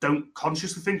don't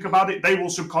consciously think about it, they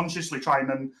will subconsciously try and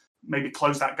then maybe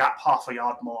close that gap half a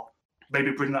yard more, maybe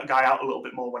bring that guy out a little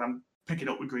bit more when I'm picking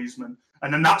up with Griezmann.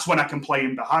 And then that's when I can play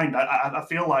in behind. I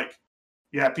feel like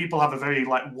yeah, people have a very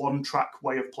like one-track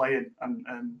way of playing, and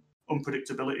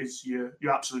unpredictability is your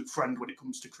absolute friend when it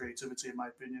comes to creativity, in my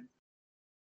opinion.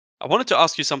 I wanted to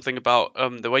ask you something about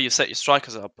the way you set your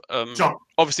strikers up. Sure.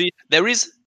 Obviously, there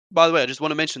is. By the way, I just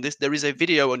want to mention this. There is a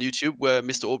video on YouTube where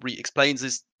Mr. Aubrey explains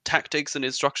his tactics and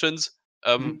instructions.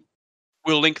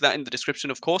 We'll link that in the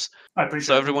description, of course, I appreciate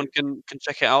so it. everyone can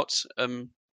check it out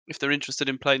if they're interested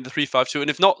in playing the 3-5-2, and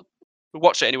if not,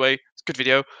 watch it anyway. It's a good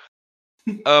video.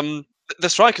 The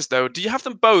strikers, though, do you have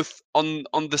them both on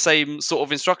the same sort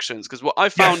of instructions? Because what I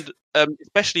found,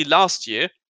 especially last year,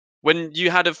 when you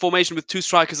had a formation with 2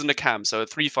 strikers and a cam, so a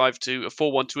 3-5-2, a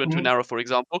 4-1-2, and 2 narrow, for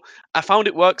example, I found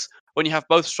it works when you have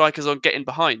both strikers on getting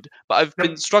behind. But I've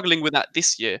been struggling with that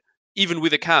this year, even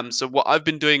with a cam. So what I've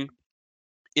been doing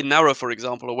in narrow, for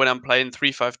example, or when I'm playing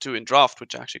 3-5-2 in draft,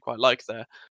 which I actually quite like there,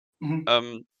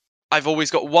 I've always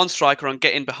got one striker on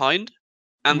getting behind,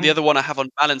 and the other one I have on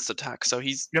balanced attack. So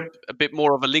he's a bit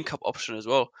more of a link-up option as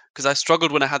well. Because I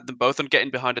struggled when I had them both on getting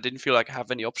behind. I didn't feel like I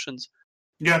have any options.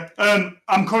 Yeah,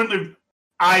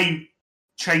 I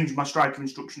change my striker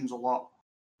instructions a lot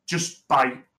just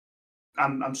by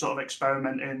I'm sort of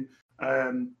experimenting.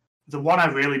 The one I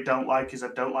really don't like is I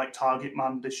don't like target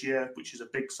man this year, which is a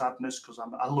big sadness because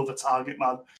I love a target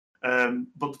man.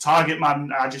 But the target man,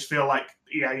 I just feel like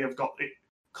EA have got it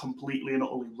completely and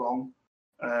utterly wrong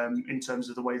in terms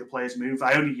of the way the players move.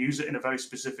 I only use it in a very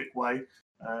specific way.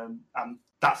 And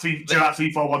that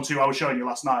 3-4-1-2 I was showing you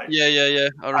last night. Yeah.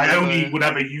 I only would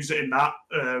ever use it in that.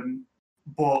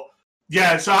 But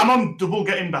yeah, so I'm on double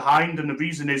getting behind, and the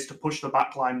reason is to push the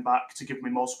back line back to give me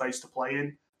more space to play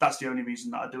in. That's the only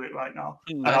reason that I do it right now.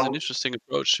 That's an interesting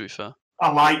approach, to be fair. I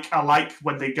like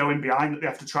when they go in behind that they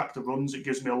have to track the runs. It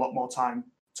gives me a lot more time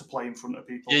to play in front of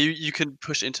people. Yeah, you can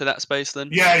push into that space then.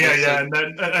 Yeah.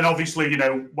 And obviously,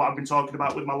 what I've been talking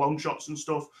about with my long shots and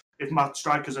stuff. If my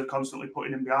strikers are constantly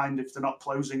putting in behind, if they're not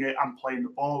closing it, I'm playing the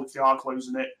ball. If they are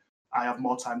closing it, I have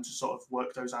more time to sort of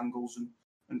work those angles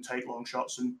and take long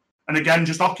shots. And again,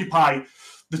 just occupy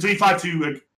the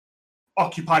 3-5-2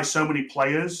 occupies so many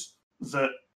players that,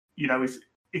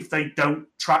 if they don't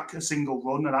track a single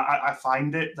run and I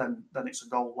find it, then it's a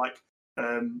goal. Like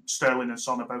Sterling and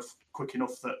Son are both quick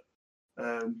enough that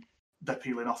they're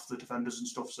peeling off the defenders and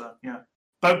stuff. So yeah,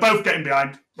 both getting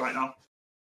behind right now.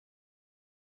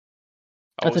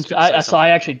 That's interesting. So I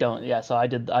actually don't. Yeah, so I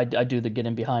do the get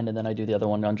in behind, and then I do the other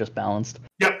one on just balanced.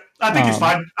 Yep, I think it's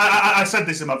fine. I said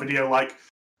this in my video. Like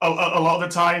a lot of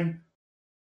the time,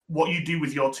 what you do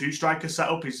with your 2 striker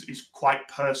setup is quite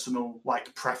personal,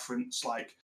 like preference.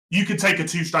 Like you could take a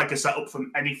 2 striker setup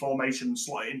from any formation and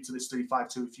slot it into this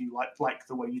 3-5-2 if you like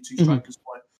the way you 2 strikers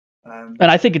play. And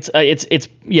I think it's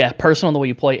personal the way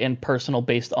you play and personal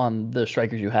based on the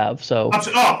strikers you have. So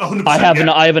 100%, I have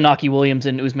Inaki Williams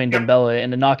and Ousmane Dembele,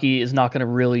 and Inaki is not going to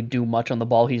really do much on the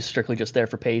ball. He's strictly just there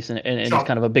for pace, and he's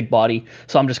kind of a big body.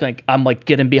 So I'm like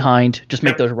get him behind, just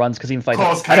make those runs, because even if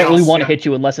I don't really want to hit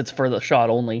you unless it's for the shot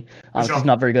only. He's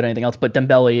not very good at anything else. But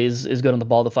Dembele is good on the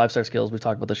ball. The 5-star skills we've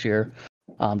talked about this year,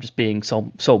 just being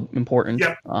so important.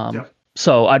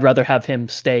 So I'd rather have him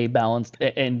stay balanced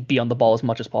and be on the ball as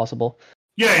much as possible.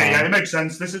 Yeah, it makes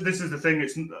sense. This is the thing.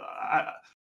 It's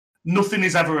nothing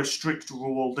is ever a strict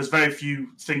rule. There's very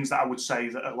few things that I would say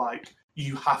that are like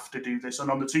you have to do this.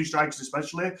 And on the 2 strikers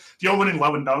especially, if you're running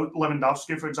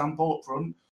Lewandowski, for example, up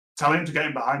front, telling him to get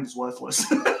him behind is worthless.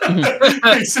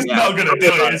 It's just not going to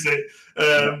do it, is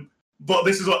it? But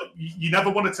this is what you never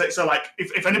want to take. So like,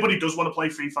 if anybody does want to play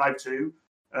 3-5-2.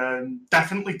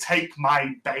 Definitely take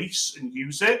my base and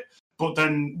use it, but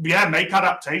then make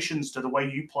adaptations to the way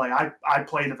you play. I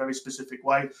play in a very specific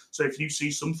way, so if you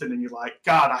see something and you're like,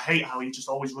 God, I hate how he just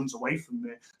always runs away from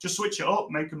me, just switch it up,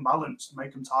 make him balanced,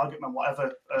 make him target man,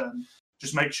 whatever.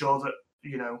 Just make sure that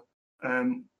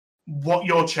what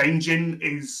you're changing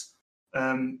is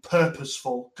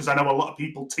purposeful, because I know a lot of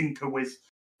people tinker with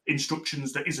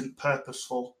instructions that isn't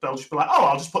purposeful. They'll just be like,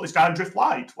 I'll just put this guy on drift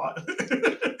wide.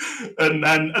 and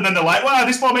then they're like, well,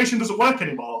 this formation doesn't work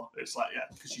anymore. It's like,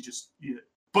 because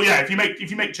but yeah, if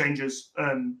you make changes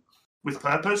with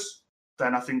purpose,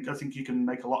 then I think you can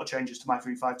make a lot of changes to my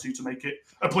 3-5-2 to make it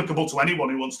applicable to anyone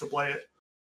who wants to play it.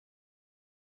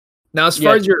 Now, as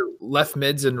far as your left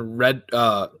mid and right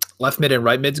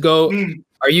mids go,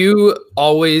 are you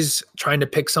always trying to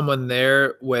pick someone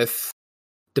there with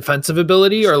defensive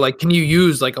ability, or like can you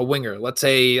use like a winger, let's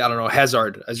say, I don't know,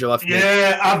 Hazard as your left mid?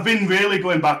 I've been really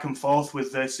going back and forth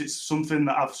with this. It's something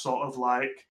that I've sort of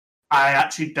like, I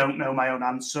actually don't know my own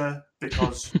answer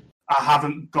because I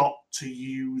haven't got to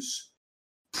use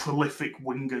prolific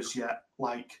wingers yet.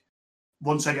 Like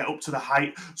once I get up to the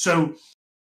height, so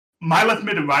my left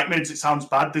mid and right mids, it sounds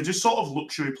bad. They're just sort of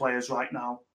luxury players right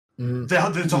now.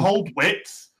 They're to hold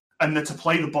width and they're to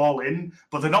play the ball in,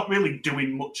 but they're not really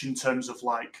doing much in terms of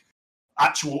like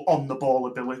actual on the ball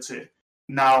ability.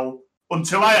 Now,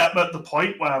 until I am at the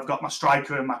point where I've got my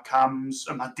striker and my cams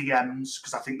and my DMs,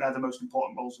 because I think they're the most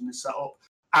important roles in this setup,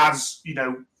 as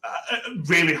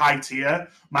really high tier,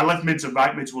 my left mids and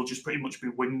right mids will just pretty much be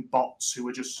wing bots who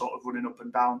are just sort of running up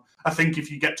and down. I think if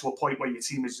you get to a point where your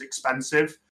team is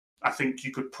expensive, I think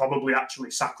you could probably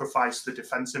actually sacrifice the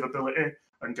defensive ability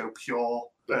and go pure.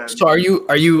 So are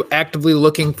you actively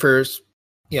looking for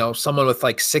someone with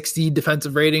like 60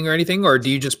 defensive rating or anything, or do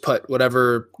you just put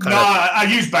whatever kind of... I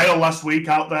used Bale last week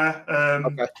out there.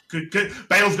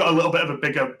 Bale's got a little bit of a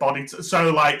bigger body,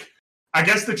 so like I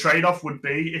guess the trade-off would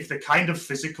be if they're kind of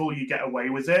physical, you get away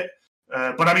with it.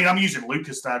 But I mean, I'm using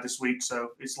Lucas there this week, so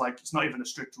it's like it's not even a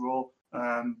strict rule.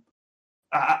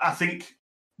 I think,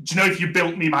 do you know, if you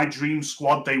built me my dream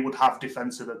squad, they would have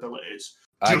defensive abilities,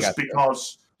 just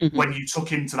because when you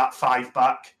took into that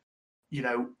 5-back,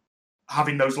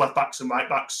 having those left backs and right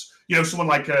backs, someone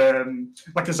like a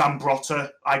Zambrotta,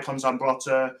 Icon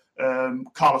Zambrotta,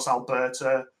 Carlos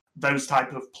Alberta, those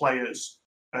type of players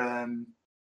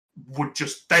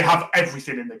they have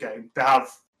everything in the game. They have,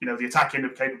 the attacking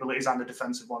capabilities and the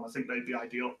defensive one. I think they'd be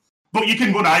ideal. But you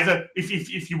can run either.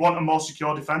 If you want a more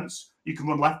secure defense, you can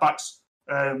run left backs.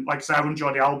 Like I say, I run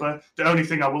Jordi Alba. The only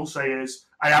thing I will say is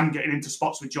I am getting into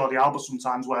spots with Jordi Alba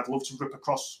sometimes where I'd love to rip a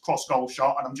cross goal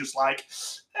shot, and I'm just like,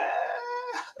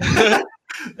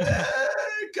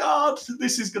 God,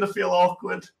 this is going to feel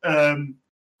awkward.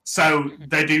 So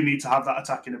they do need to have that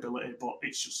attacking ability, but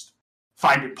it's just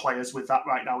finding players with that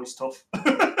right now is tough.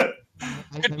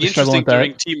 It could be interesting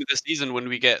during Team of the Season when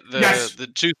we get the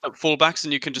juiced up fullbacks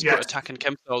and you can just put attack and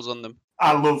chem styles on them.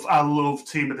 I love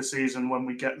Team of the Season when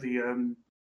we get the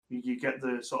you get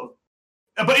the sort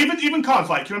of, but even cards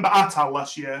like, you remember Atal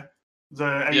last year,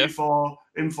 the 84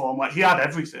 inform, like he had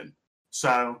everything.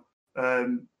 So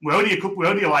we're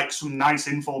only like some nice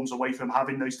informs away from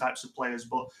having those types of players,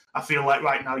 but I feel like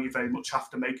right now you very much have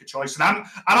to make a choice. And I'm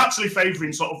actually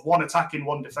favouring sort of one attacking,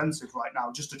 one defensive right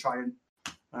now, just to try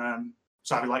and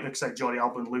like I said, Jordi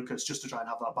Alba and Lucas, just to try and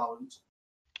have that balance.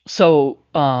 So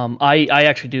I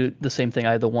actually do the same thing.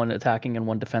 I have the one attacking and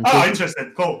one defensive. Oh,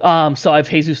 interesting. Cool. So I have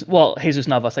Jesus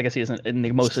Navas. I guess he isn't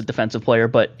the most defensive player,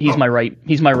 but he's my right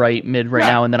mid right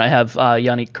now. And then I have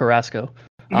Yannick Carrasco.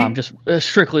 Just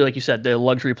strictly, like you said, the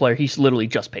luxury player. He's literally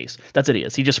just pace. That's what he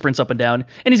is. He just sprints up and down,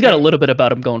 and he's got a little bit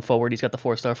about him going forward. He's got the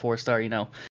 4-star.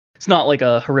 It's not like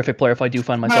a horrific player. If I do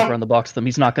find myself around the box with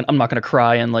him, I'm not gonna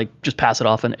cry and like just pass it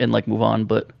off and like move on.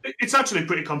 But it's actually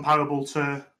pretty comparable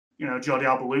to Jordi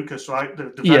Alba, Lucas, right?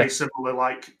 The very similar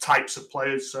like types of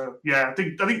players. So yeah, I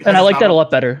think. And I like that a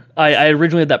lot better. I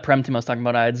originally had that Prem team I was talking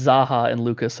about. I had Zaha and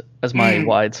Lucas as my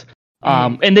wides,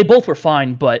 and they both were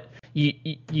fine, but.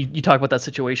 You talk about that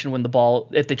situation when the ball,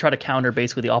 if they try to counter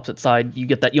basically the opposite side, you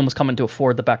get that you almost come into a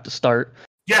forward the back to start.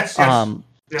 Yes.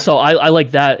 So I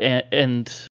like that, and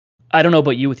I don't know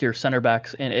about you with your center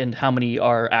backs and how many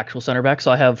are actual center backs.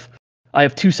 So I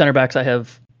have two center backs. I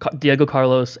have Diego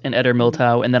Carlos and Eder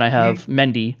Militao, and then I have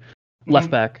Mendy left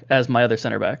back as my other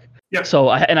center back. Yep. So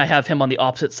I have him on the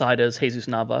opposite side as Jesus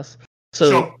Navas.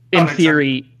 So in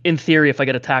theory, if I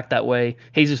get attacked that way,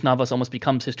 Jesus Navas almost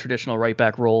becomes his traditional right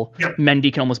back role. Yep.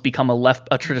 Mendy can almost become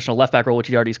a traditional left back role, which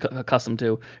he already is accustomed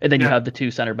to. And then you have the two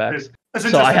center backs.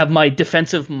 So I have my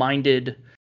defensive-minded,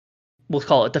 we'll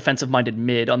call it defensive-minded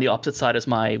mid on the opposite side as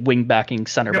my wing backing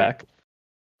center back.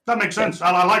 That makes sense.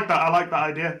 I like that. I like that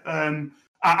idea.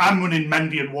 I'm running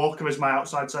Mendy and Walker as my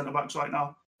outside centre backs right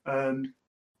now.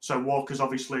 So Walker's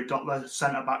obviously got the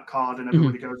centre back card, and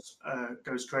everybody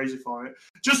goes crazy for it.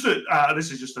 Just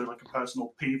this is just like a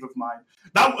personal peeve of mine.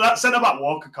 That centre back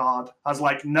Walker card has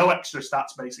like no extra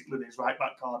stats basically than his right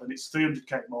back card, and it's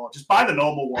 300k more. Just buy the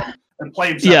normal one and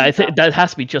play him. Yeah, I think that has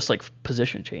to be just like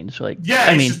position change. Like,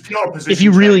 I mean, just pure position if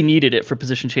you change. really needed it for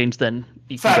position change, then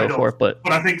you can go for it. But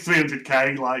I think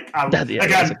 300k, like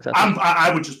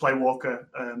I would just play Walker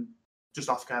just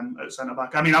off chem at centre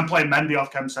back. I mean, I'm playing Mendy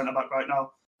off chem centre back right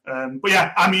now. But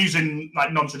yeah, I'm using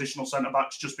like non-traditional centre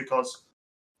backs just because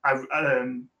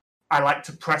I like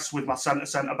to press with my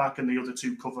centre back and the other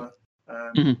two cover.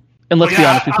 And let's be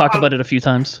honest, we've talked about it a few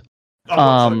times.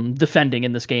 Defending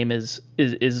in this game is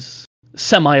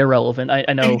semi-irrelevant.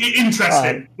 I know.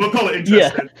 Interesting. We'll call it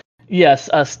interesting. Yeah.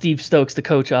 Yes. Steve Stokes, the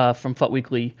coach from FUT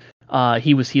Weekly,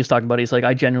 he was talking about it. He's like,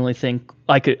 I genuinely think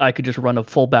I could just run a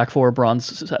full back four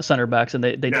bronze center backs, and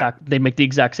they make the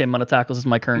exact same amount of tackles as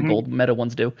my current gold meta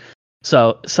ones do.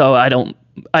 So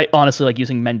I honestly like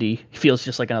using Mendy. He feels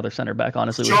just like another center back,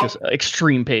 honestly, with just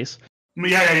extreme pace.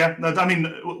 Yeah. No, I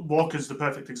mean, Walker's the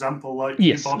perfect example. Like,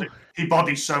 yes. he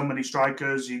bodies so many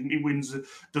strikers. He wins,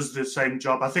 does the same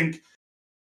job. I think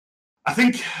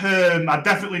I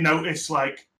definitely noticed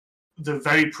like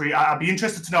I'd be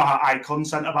interested to know how icon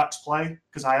centre backs play,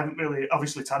 because I haven't really.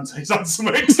 Obviously, Tante's had some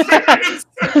experience,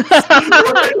 but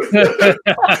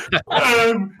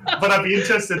I'd be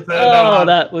interested to know.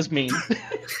 That was mean.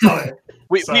 Sorry.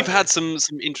 We've had some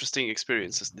interesting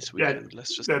experiences this weekend.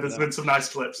 Yeah, there's been some nice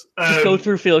clips. Just go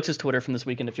through Felix's Twitter from this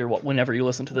weekend whenever you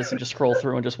listen to this, and just scroll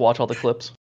through and just watch all the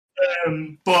clips.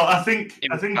 But I think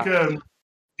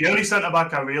the only centre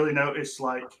back I really noticed,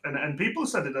 like, and people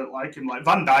said they don't like him, like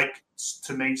Van Dijk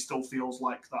to me still feels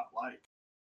like that. Like,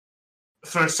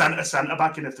 for a centre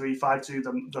back in a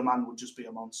 3-5-2, the man would just be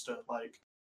a monster. Like,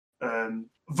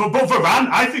 but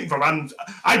Varane,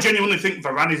 I genuinely think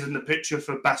Varane is in the picture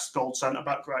for best gold centre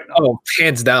back right now. Oh,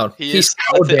 hands down. He's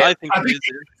I think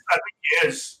he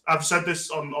is. I've said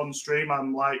this on stream.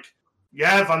 I'm like,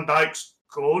 yeah, Van Dijk's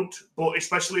good, but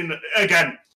especially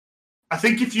again, I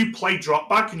think if you play drop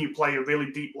back and you play a really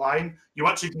deep line, you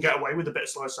actually can get away with a bit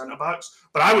slower centre backs.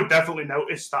 But I would definitely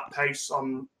notice that pace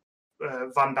on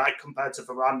Van Dijk compared to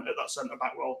Varane at that centre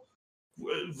back role.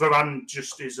 Varane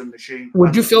just is a machine.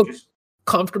 Would you feel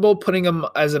comfortable putting him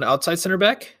as an outside center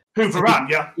back? Who, Varane?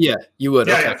 Yeah. Yeah, you would.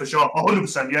 Yeah, for sure.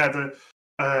 100%. Yeah.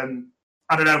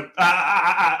 I don't know.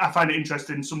 I find it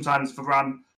interesting sometimes.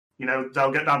 Varane,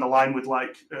 they'll get down the line with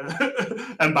like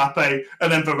Mbappe,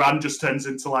 and then Varane just turns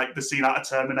into like the scene out of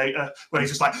Terminator, where he's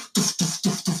just like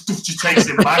just takes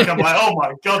him back. I'm like, oh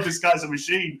my god, this guy's a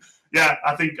machine. Yeah,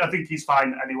 I think he's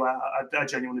fine anywhere. I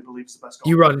genuinely believe he's the best goal.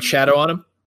 You run shadow on him?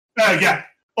 Yeah.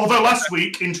 Although last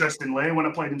week, interestingly, when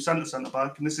I played him centre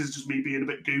back, and this is just me being a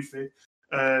bit goofy,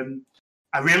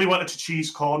 I really wanted to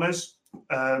cheese corners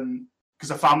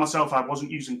because I found myself I wasn't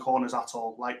using corners at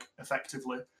all, like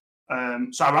effectively.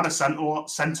 So I ran a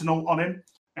sentinel on him,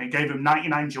 and it gave him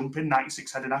 99 jumping,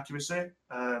 96 heading accuracy,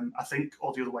 I think,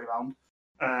 or the other way around.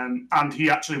 And he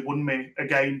actually won me a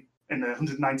game in the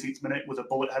 119th minute with a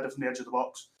bullet header from the edge of the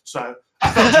box. So I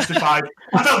felt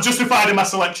justified in my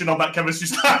selection on that chemistry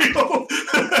style.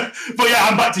 But yeah,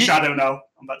 I'm back to Shadow now.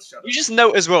 You just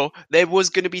note as well, there was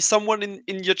going to be someone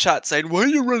in your chat saying, "Why are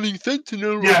you running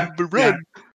Sentinel?" Yeah.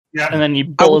 And then you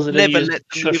balls it in. Never let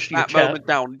them live that moment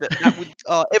down. That would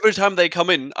every time they come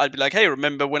in, I'd be like, "Hey,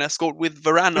 remember when I scored with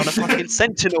Varane on a fucking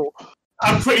Sentinel?"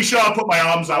 I'm pretty sure I put my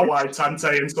arms out wide, Tante,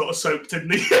 and sort of soaked in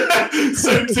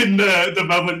the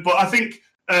moment. But I think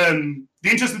the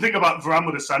interesting thing about Varane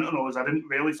with a Sentinel is I didn't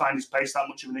really find his pace that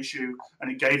much of an issue,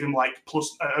 and it gave him like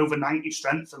plus over 90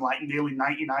 strength and like nearly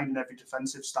 99 in every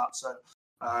defensive stat. So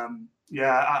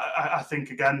I think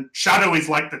again, Shadow is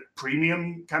like the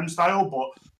premium chem style, but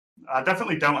I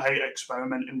definitely don't hate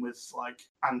experimenting with like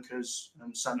anchors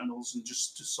and sentinels and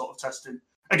just sort of testing.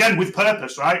 Again, with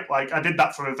purpose, right? Like, I did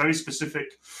that for a very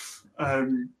specific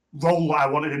role that I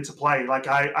wanted him to play. Like,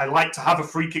 I like to have a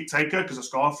free kick taker because I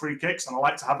score free kicks, and I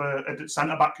like to have a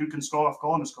centre-back who can score off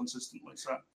corners consistently.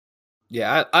 So,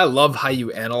 yeah, I love how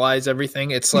you analyze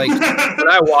everything. It's like, when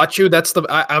I watch you,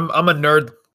 I'm a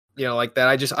nerd, like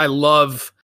that. I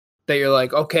love that you're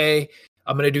like, okay,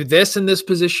 I'm going to do this in this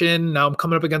position. Now I'm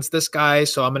coming up against this guy,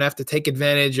 so I'm going to have to take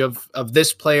advantage of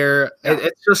this player. Yeah.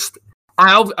 It's just...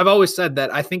 I've always said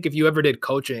that I think if you ever did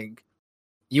coaching,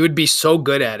 you would be so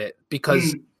good at it,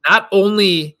 because not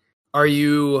only are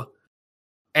you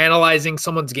analyzing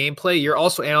someone's gameplay, you're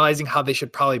also analyzing how they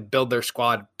should probably build their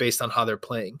squad based on how they're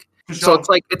playing. Sure. So it's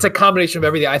like, it's a combination of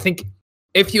everything. I think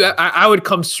if I would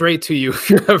come straight to you if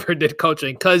you ever did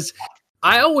coaching, because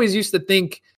I always used to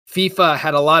think FIFA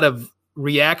had a lot of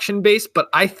reaction based, but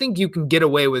I think you can get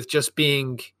away with just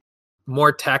being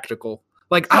more tactical.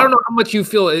 Like, I don't know how much you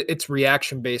feel it's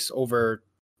reaction-based over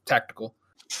tactical.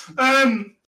 I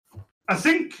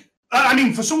think,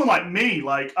 for someone like me,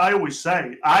 like I always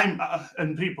say,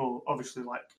 and people obviously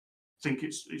like think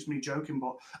it's me joking,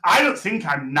 but I don't think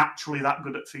I'm naturally that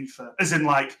good at FIFA. As in,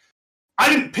 like, I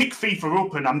didn't pick FIFA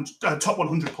up and I'm a top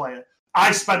 100 player.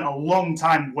 I spent a long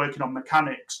time working on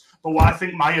mechanics, but what I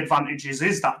think my advantage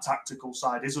is that tactical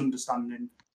side, is understanding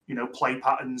play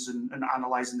patterns and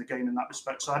analysing the game in that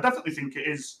respect. So I definitely think it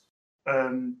is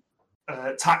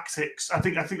tactics. I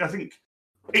think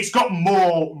it's got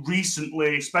more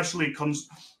recently, especially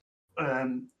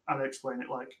I'll explain it,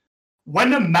 like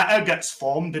when a meta gets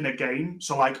formed in a game.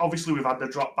 So like obviously we've had the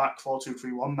drop back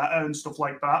 4-2-3-1 meta and stuff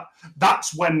like that.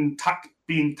 That's when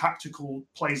being tactical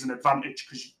plays an advantage,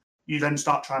 because you then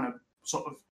start trying to sort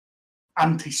of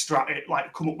anti-strat it,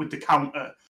 like come up with the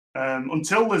counter.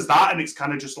 Until there's that, and it's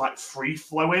kind of just like free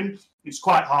flowing, it's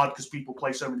quite hard because people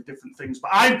play so many different things.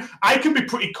 But I can be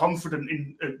pretty confident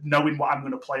in knowing what I'm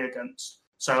going to play against,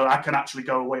 so I can actually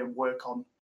go away and work on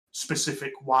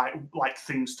specific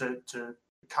things to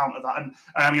counter that. And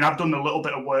I mean, I've done a little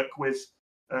bit of work with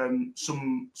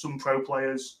some pro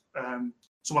players.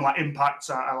 Someone like Impact,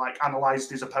 I like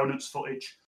analysed his opponent's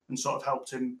footage and sort of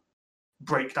helped him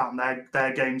break down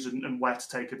their games and where to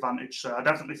take advantage. So I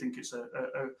definitely think it's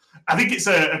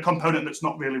a component that's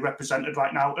not really represented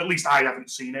right now. At least I haven't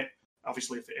seen it.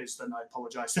 Obviously, if it is, then I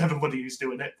apologise to everybody who's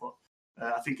doing it. But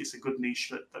I think it's a good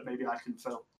niche that maybe I can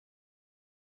fill.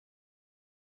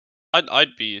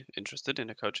 I'd be interested in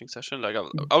a coaching session. Like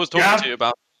I was talking to you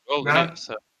about.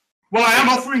 Well, I am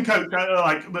offering coach.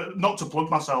 Not to plug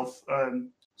myself.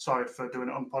 Sorry for doing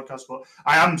it on the podcast, but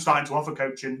I am starting to offer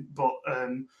coaching. But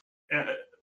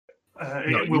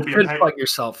it will be. Plug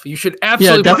yourself. You should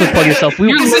absolutely definitely plug yourself.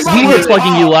 We were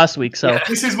plugging you last week, so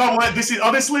this is my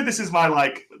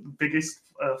like biggest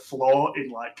flaw in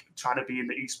like trying to be in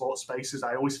the esports space. Is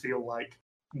I always feel like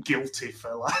guilty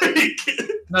for like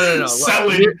no.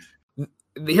 selling.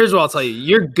 Here's what I'll tell you.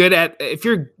 You're good at, if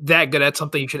you're that good at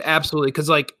something, you should absolutely, because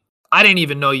like I didn't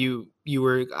even know you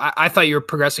were, I thought you were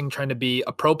progressing trying to be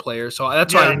a pro player. So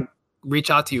that's why I didn't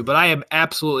reach out to you, but I am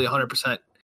absolutely 100%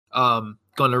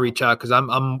 going to reach out because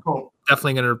I'm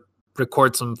definitely going to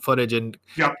record some footage and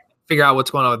figure out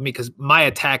what's going on with me because my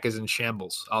attack is in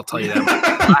shambles. I'll tell you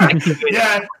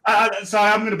that. So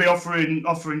I'm going to be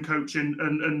offering coaching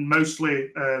and mostly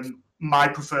my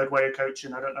preferred way of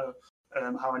coaching. I don't know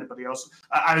how anybody else.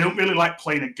 I don't really like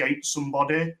playing against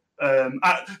somebody.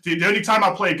 The only time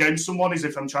I play against someone is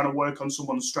if I'm trying to work on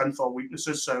someone's strength or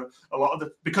weaknesses. So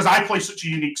because I play such a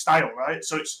unique style, right?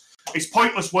 So it's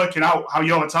pointless working out how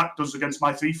your attack does against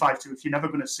my 3-5-2 if you're never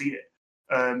going to see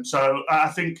it. So I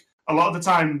think a lot of the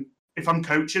time, if I'm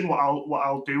coaching, what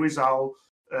I'll do is I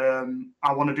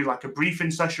want to do like a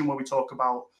briefing session where we talk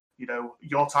about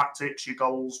your tactics, your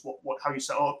goals, how you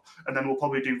set up, and then we'll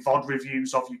probably do VOD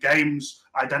reviews of your games,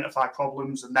 identify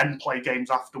problems, and then play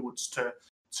games afterwards to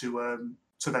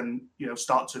then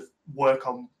start to work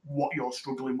on what you're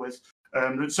struggling with.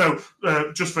 So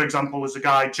just for example, there's a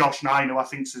guy Josh Nine who I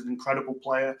think is an incredible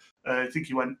player. I think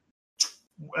he went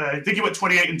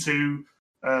 28-2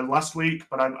 last week,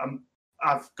 but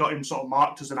I've got him sort of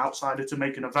marked as an outsider to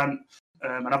make an event.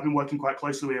 And I've been working quite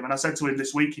closely with him. And I said to him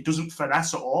this week, he doesn't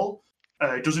finesse at all.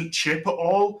 He doesn't chip at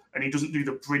all. And he doesn't do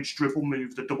the bridge dribble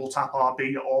move, the double tap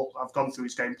RB at all. I've gone through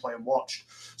his gameplay and watched.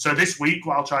 So this week,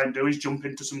 what I'll try and do is jump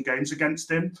into some games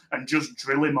against him and just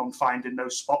drill him on finding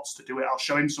those spots to do it. I'll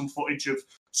show him some footage of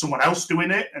someone else doing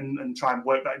it and try and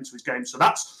work that into his game. So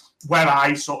that's where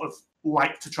I sort of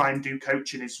like to try and do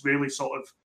coaching, is really sort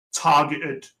of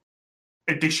targeted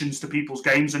additions to people's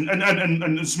games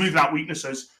and smooth out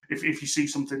weaknesses. If you see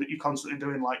something that you're constantly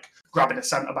doing, like grabbing a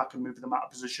centre back and moving them out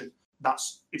of position,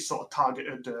 it's sort of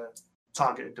targeted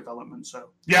development. So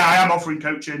yeah, I am offering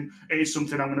coaching. It is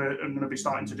something I'm gonna be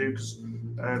starting to do because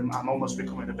I'm almost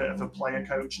becoming a bit of a player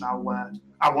coach now, where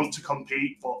I want to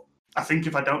compete, but I think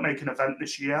if I don't make an event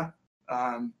this year,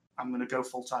 I'm gonna go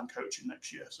full-time coaching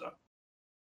next year. So.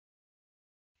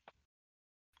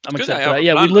 I'm excited for that.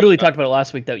 Yeah, we literally talked about it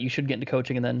last week that you should get into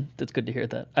coaching, and then it's good to hear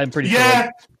that. I'm pretty sure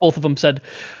like, both of them said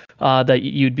that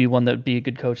you'd be one that would be a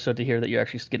good coach. So to hear that you're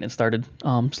actually getting it started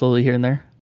slowly here and there.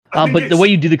 But the way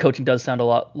you do the coaching does sound a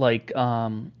lot like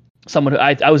someone who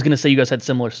I was going to say you guys had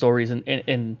similar stories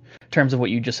in terms of what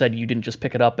you just said. You didn't just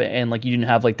pick it up and like you didn't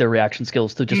have like their reaction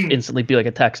skills to just instantly be like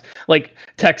a Tex. Like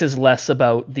Tex is less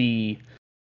about the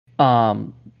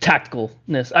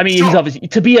tacticalness. I mean, he's obviously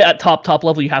to be at top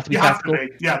level, you have to be tactical.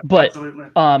 But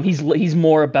absolutely. He's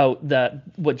more about that.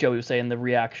 What Joey was saying, the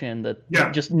reaction,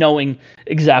 just knowing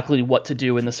exactly what to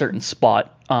do in a certain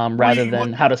spot, rather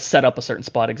than how to set up a certain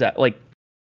spot. Exactly. Like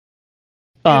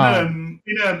in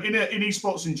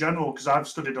esports in general, because I've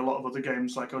studied a lot of other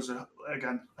games. Like I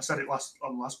said it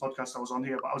on the last podcast I was on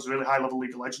here, but I was a really high level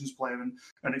League of Legends player,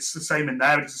 and it's the same in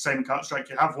there. It's the same in Counter-Strike.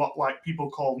 You have what like people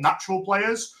call natural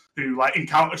players, who like in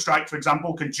Counter-Strike, for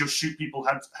example, can just shoot people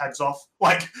heads off.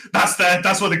 Like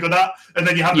that's what they're good at. And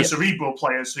then you have the cerebral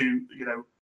players who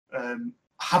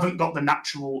haven't got the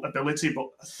natural ability but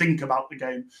think about the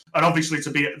game. And obviously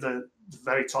to be at the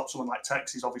very top, someone like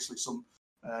Tex is obviously some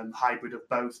hybrid of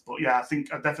both. But yeah,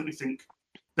 I definitely think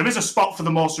there is a spot for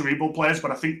the more cerebral players,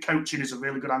 but I think coaching is a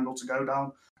really good angle to go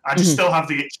down. I just still have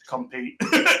the itch to compete.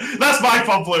 That's my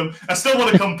problem. I still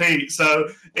want to compete. So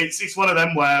it's one of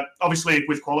them where obviously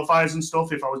with qualifiers and stuff,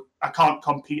 I can't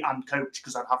compete and coach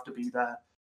because I'd have to be there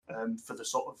for the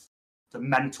sort of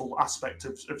mental aspect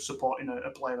of supporting a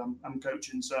player I'm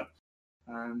coaching. So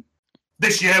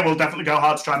this year we'll definitely go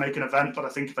hard to try and make an event, but I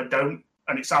think if I don't,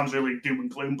 and it sounds really doom and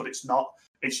gloom, but it's not.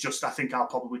 It's just I think I'll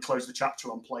probably close the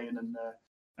chapter on playing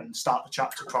and start the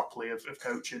chapter properly of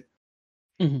coaching.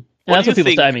 Mm-hmm. That's what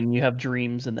people say. I mean, you have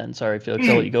dreams, and then sorry, Felix,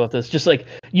 I'll let you go with this. Just like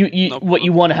you what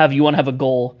you want to have a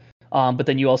goal, but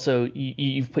then you also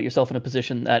you've put yourself in a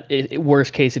position that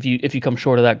worst case, if you come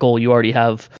short of that goal, you already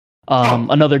have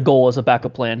another goal as a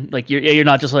backup plan. Like you're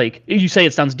not just like you say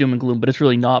it sounds doom and gloom, but it's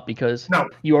really not because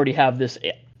you already have this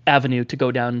avenue to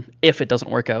go down if it doesn't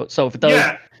work out. So if it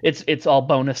does, it's all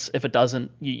bonus. If it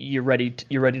doesn't, you're ready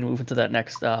to move into that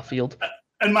next field.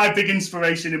 And my big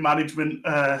inspiration in management,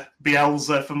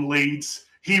 Bielsa from Leeds,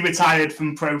 he retired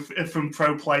from pro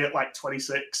play at like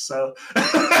 26. So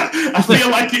I feel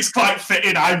like it's quite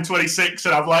fitting. I'm 26,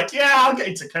 and I'm like, yeah, I'll get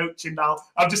into coaching now.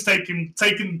 I'm just taking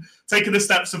the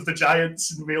steps of the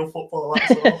giants in real football.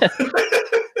 That's all.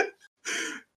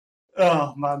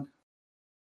 Oh man.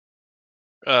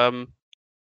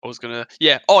 I was gonna,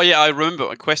 I remember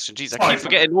my question. Jeez, I keep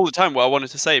forgetting all the time what I wanted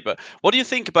to say. But what do you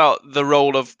think about the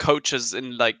role of coaches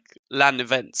in like LAN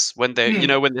events when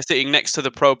they're, when they're sitting next to the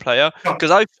pro player?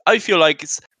 Because I feel like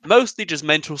it's mostly just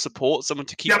mental support, someone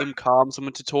to keep them calm,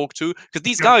 someone to talk to. Because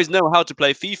these guys know how to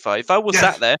play FIFA. If I was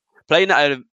sat there playing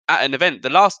at an event, the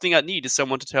last thing I need is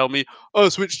someone to tell me, "Oh,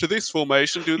 switch to this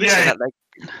formation, do this and that." Like,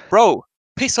 bro,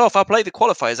 piss off! I played the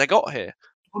qualifiers. I got here.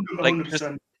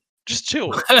 100%. Just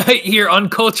chill. You're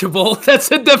uncoachable. That's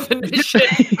a definition.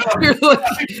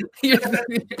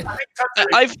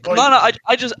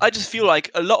 I just feel like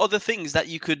a lot of the things that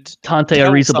you could Tante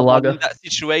Arrizabalaga in that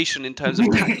situation in terms of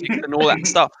tactics and all that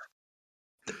stuff,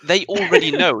 they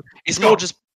already know. It's more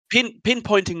just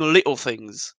pinpointing little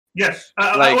things. Yes.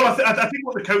 I think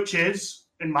what the coach is,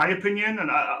 in my opinion, and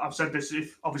I've said this,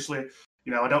 if obviously,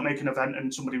 I don't make an event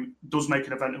and somebody does make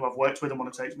an event who I've worked with and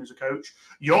want to take me as a coach,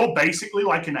 you're basically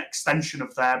like an extension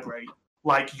of their brain.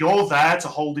 Like, you're there to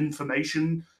hold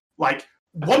information. Like,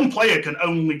 one player can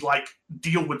only,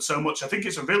 deal with so much. I think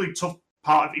it's a really tough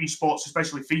part of esports,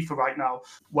 especially FIFA right now,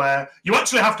 where you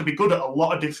actually have to be good at a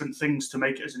lot of different things to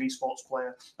make it as an esports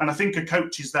player. And I think a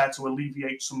coach is there to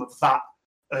alleviate some of that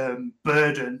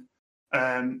burden.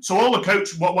 So all a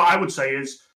coach, what I would say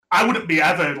is, I wouldn't be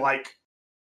ever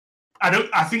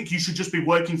I think you should just be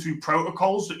working through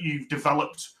protocols that you've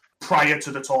developed prior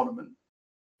to the tournament.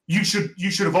 You should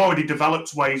have already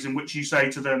developed ways in which you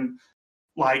say to them,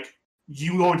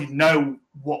 you already know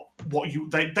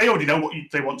they already know what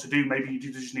they want to do. Maybe you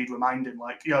just need reminding,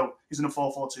 he's in a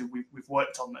 4-4-2. We've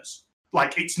worked on this.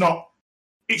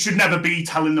 It should never be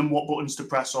telling them what buttons to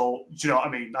press, or do you know what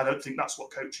I mean? I don't think that's what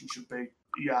coaching should be.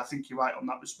 Yeah, I think you're right on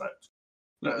that respect.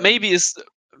 Maybe it's,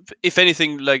 if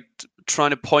anything,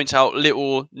 trying to point out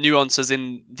little nuances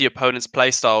in the opponent's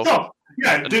playstyle. Oh,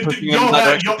 yeah,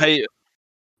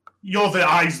 you're the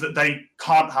eyes that they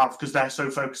can't have because they're so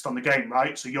focused on the game,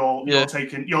 right? So you're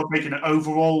taking an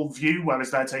overall view, whereas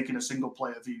they're taking a single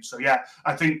player view. So yeah,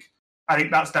 I think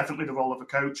that's definitely the role of a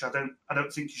coach. I don't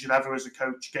think you should ever, as a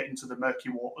coach, get into the murky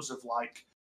waters of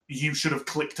you should have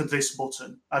clicked this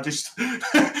button. I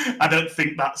don't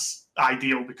think that's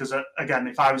ideal, because again,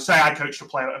 if I would say I coached a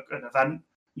player at an event,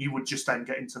 you would just then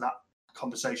get into that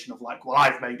conversation of well,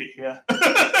 I've made it here,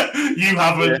 you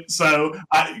haven't. Yeah. So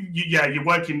you're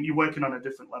working on a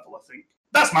different level. I think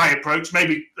that's my approach.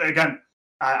 Maybe again,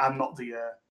 I'm not the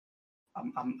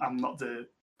I'm not the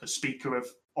speaker of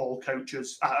all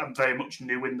coaches. I'm very much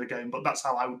new in the game, but that's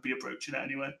how I would be approaching it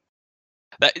anyway.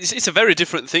 It's a very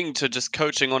different thing to just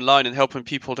coaching online and helping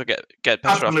people to get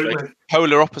better. Absolutely.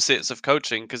 Polar opposites of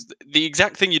coaching, because the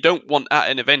exact thing you don't want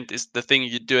at an event is the thing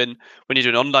you're doing when you're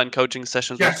doing online coaching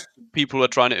sessions with people who are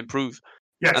trying to improve,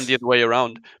 and the other way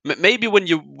around. Maybe when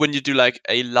you do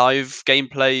a live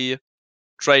gameplay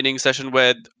training session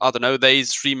where, I don't know, they're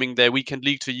streaming their weekend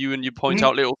league to you and you point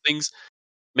out little things,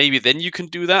 maybe then you can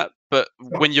do that. But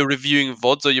when you're reviewing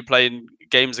VODs or you're playing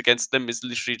games against them, it's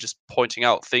literally just pointing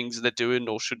out things they're doing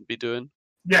or shouldn't be doing.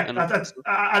 Yeah,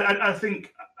 I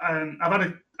think I've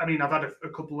had a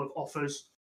couple of offers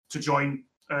to join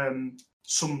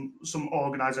some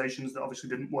organisations that obviously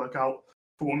didn't work out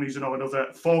for one reason or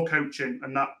another for coaching,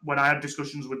 and that when I had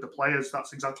discussions with the players,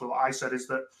 that's exactly what I said, is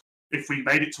that if we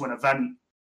made it to an event,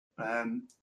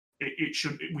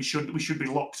 we should be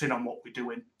locked in on what we're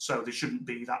doing. So there shouldn't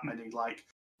be that many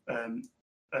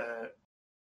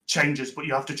changes, but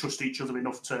you have to trust each other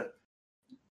enough that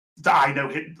I know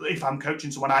if I'm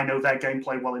coaching someone, I know their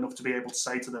gameplay well enough to be able to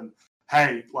say to them,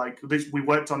 hey, this, we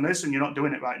worked on this and you're not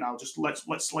doing it right now. Just let's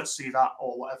see that,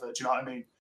 or whatever. Do you know what I mean?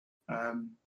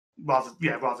 Rather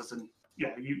than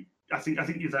I think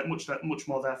you're much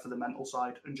more there for the mental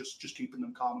side and just keeping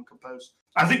them calm and composed.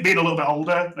 I think being a little bit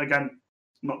older, again,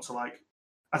 not to like,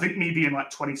 I think me being like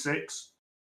 26,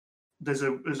 there's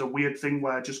a weird thing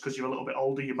where just because you're a little bit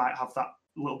older, you might have that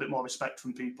little bit more respect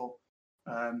from people.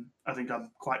 I think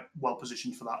I'm quite well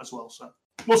positioned for that as well. So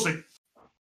we'll see.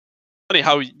 Funny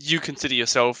how you consider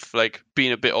yourself like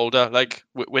being a bit older. Like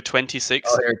we're 26.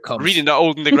 Oh, here it comes. Really not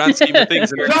old in the grand scheme of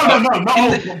things. No, not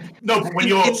old. No, but when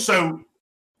you're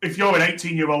if you're an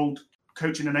 18-year-old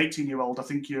coaching an 18-year-old, I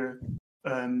think you're.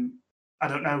 I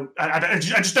don't know. I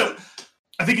just don't.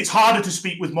 I think it's harder to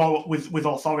speak with more with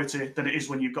authority than it is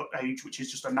when you've got age, which is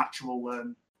just a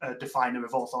natural definer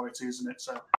of authority, isn't it?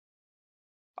 So.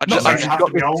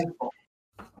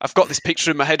 I've got this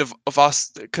picture in my head of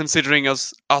us considering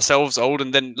ourselves old,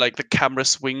 and then like the camera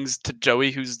swings to Joey,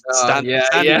 who's standing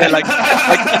there like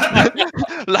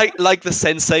the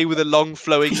sensei with a long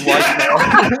flowing white hair.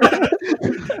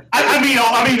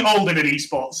 I mean, old in an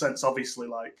esports sense, obviously.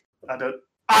 Like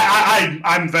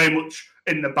I'm very much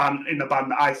in the band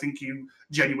that I think you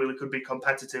genuinely could be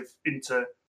competitive into,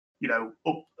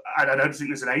 up. I don't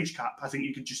think there's an age cap. I think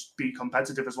you could just be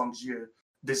competitive as long as your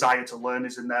desire to learn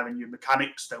is in there and your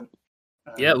mechanics don't.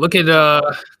 Look at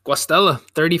Guastella,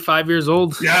 35 years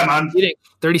old. Yeah, man.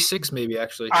 36 maybe,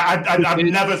 actually.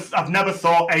 I've never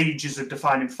thought age is a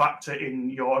defining factor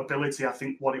in your ability. I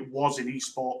think what it was in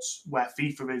esports, where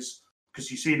FIFA is,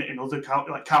 because you've seen it in other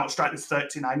Counter-Strike, there's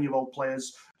 39-year-old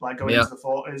players like going into the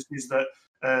 40s, is that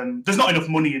there's not enough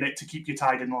money in it to keep you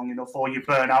tied in long enough, or you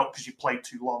burn out because you played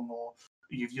too long, or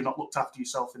you're not looked after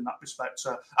yourself in that respect.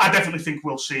 So I definitely think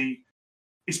we'll see,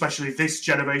 especially this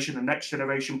generation and next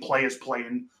generation, players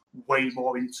playing way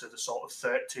more into the sort of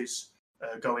 30s,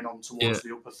 going on towards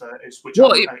the upper 30s. Which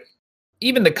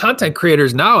even the content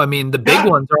creators now, I mean, the big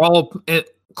ones are all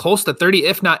close to 30,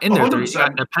 if not in their 30s.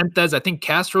 Nepenthes, I think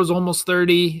Castro's almost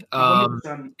 30.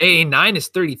 AA9 is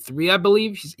 33, I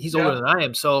believe. He's older than I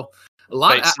am. So a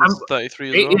lot. Bateson's 33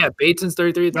 as well. Yeah, Bateson's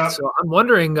 33. Yeah. So I'm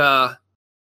wondering.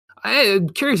 I'm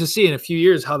curious to see in a few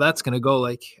years how that's going to go.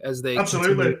 Like as they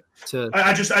absolutely.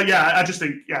 I just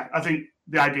think I think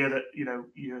the idea that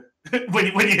you when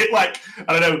you hit like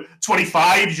I don't know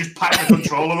 25, you just pack the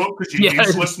controller up because you're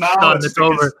useless now. It's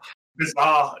over.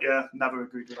 Bizarre. Yeah, never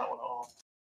agreed with that one at all.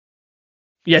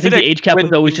 Yeah, I think the age cap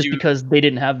was always just because they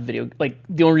didn't have video. Like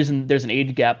the only reason there's an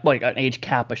age gap, like an age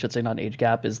cap, I should say, not an age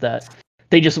gap, is that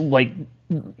they just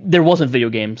there wasn't video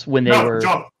games when they were.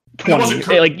 John.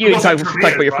 20, like you talk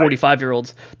about your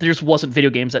 45-year-olds, there just wasn't video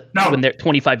games when they're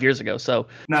 25 years ago, so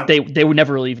they were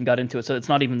never really even got into it. So it's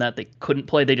not even that they couldn't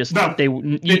play; they just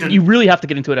you really have to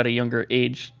get into it at a younger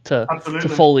age to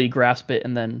fully grasp it,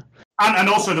 and then and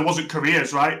also there wasn't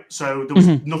careers, right? So there was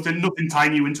nothing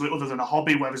tying you into it other than a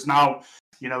hobby. Whereas now,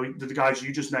 the guys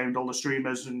you just named, all the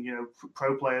streamers and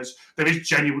pro players, there is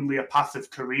genuinely a path of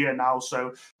career now.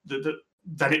 So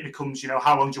then it becomes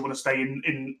how long do you want to stay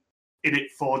in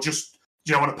it for? Just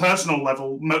on a personal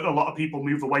level, a lot of people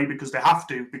move away because they have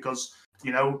to, because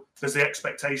there's the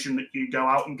expectation that you go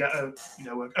out and get a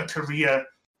career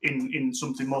in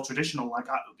something more traditional like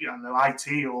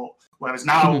IT, or whereas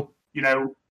now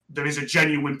there is a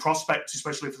genuine prospect,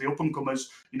 especially for the up and comers.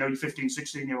 Your 15,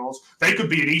 16-year-olds, they could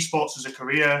be in esports as a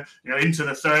career, into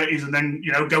the 30s, and then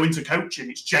go into coaching.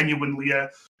 It's genuinely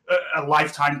a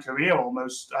lifetime career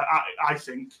almost. I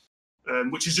think,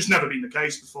 which has just never been the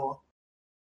case before.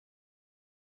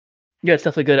 Yeah, it's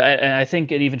definitely good. I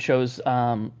think it even shows.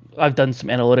 I've done some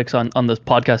analytics on this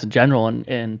podcast in general,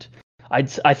 and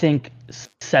I think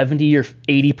 70 or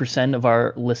 80% of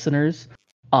our listeners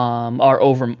are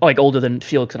older than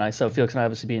Felix and I. So Felix and I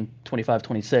obviously being 25,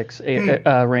 26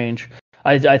 range.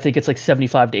 I think it's like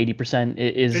 75 to 80%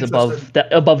 is above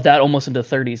that, almost into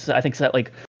 30s. I think that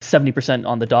like 70%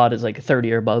 on the dot is like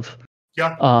 30 or above.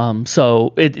 Yeah.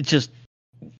 So it just.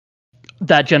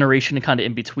 That generation kind of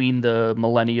in between the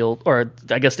millennial, or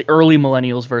I guess the early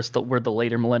millennials versus the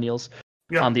later millennials.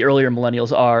 Yeah. The earlier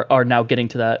millennials are now getting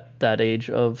to that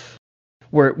age of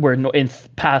where in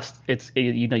past it's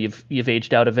you've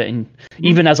aged out of it, and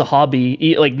even as a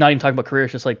hobby, like not even talking about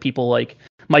careers, just like people like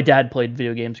my dad played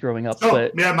video games growing up,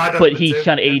 but he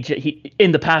kind of aged.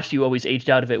 In the past, you always aged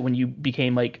out of it. When you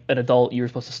became like an adult, you were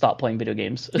supposed to stop playing video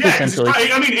games. Yeah, essentially.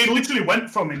 I mean, it literally went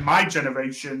from, in my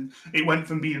generation, it went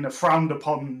from being a frowned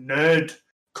upon nerd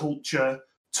culture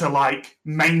to like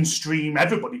mainstream.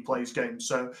 Everybody plays games,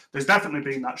 so there's definitely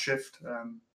been that shift.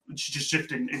 Just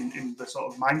shift in the sort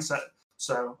of mindset.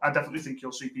 So I definitely think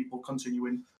you'll see people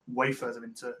continuing way further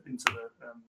into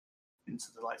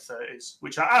the like 30s,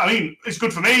 which I mean, it's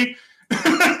good for me.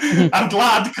 I'm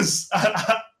glad, because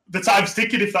the time's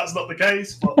ticking if that's not the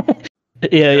case. But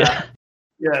Yeah.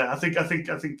 Yeah, I think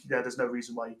yeah, there's no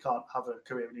reason why you can't have a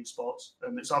career in esports,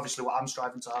 and it's obviously what I'm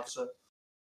striving to have. So,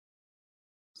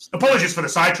 apologies for the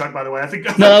sidetrack, by the way. I think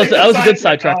no, that was a good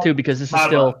sidetrack too, because this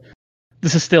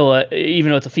is still even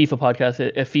though it's a FIFA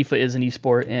podcast, FIFA is an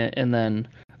esport, and then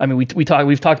I mean we've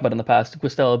talked about in the past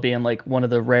Quistela being like one of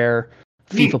the rare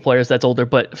FIFA players that's older,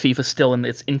 but FIFA's still in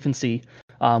its infancy.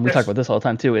 We talk about this all the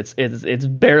time too. It's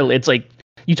barely, it's like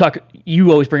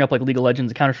you always bring up like League of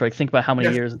Legends and Counter-Strike. Think about how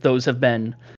many years those have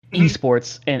been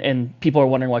esports, and people are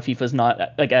wondering why FIFA is not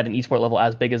like at an esport level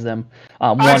as big as them.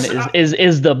 One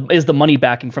is the money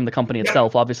backing from the company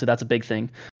itself. Obviously, that's a big thing.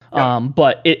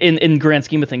 But in grand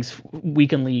scheme of things,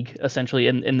 Weekend League essentially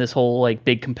in this whole like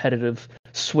big competitive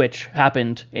switch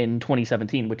happened in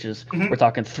 2017, which is we're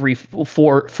talking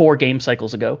 4 game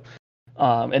cycles ago,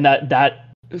 and that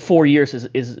 4 years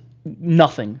is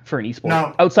nothing for an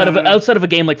esport outside of a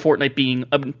game like Fortnite being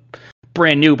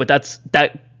brand new, but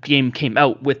that game came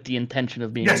out with the intention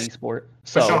of being an esport,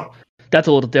 so that's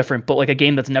a little different. But like a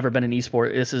game that's never been an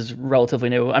esport, this is relatively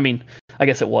new. I mean, I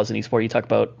guess it was an esport. You talk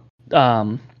about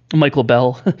Michael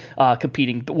Bell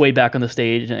competing way back on the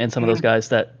stage, and some of those guys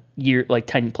that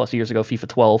 10 plus years ago, FIFA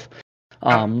 12.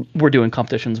 We're doing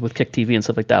competitions with Kick TV and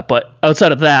stuff like that, but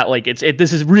outside of that, like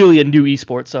this is really a new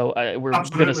esport, so we're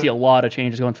going to see a lot of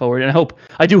changes going forward, and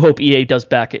I do hope EA does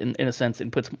back it in a sense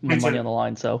and puts more money on the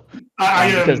line. So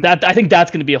because I think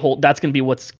that's going to be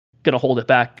what's going to hold it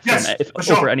back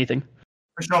over anything.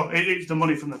 For sure, it's the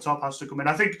money from the top has to come in.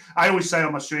 I think I always say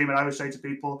on my stream, and I always say to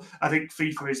people, I think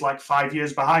FIFA is like 5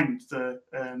 years behind the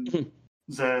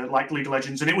like League of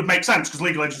Legends, and it would make sense because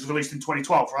League of Legends was released in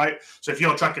 2012, right? So if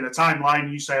you're tracking a timeline,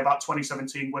 you say about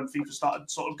 2017 when FIFA started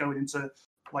sort of going into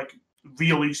like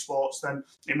real esports, then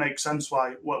it makes sense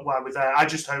why we're there. I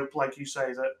just hope, like you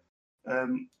say, that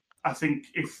I think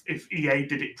if EA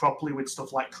did it properly with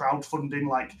stuff like crowdfunding,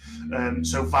 like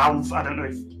so Valve, I don't know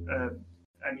if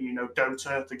any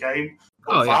Dota the game,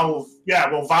 Valve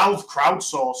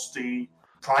crowdsourced the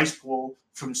prize pool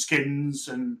from skins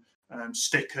and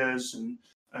stickers and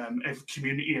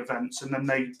community events, and then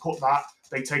they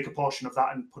take a portion of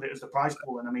that and put it as the prize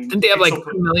pool. And I mean, didn't they have like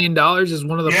 $2 million as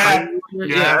one of the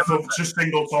for just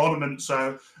single tournament.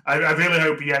 So I really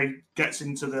hope EA gets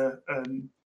into the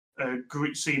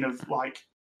group scene of like,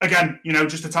 again,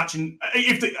 just attaching.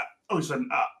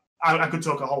 I could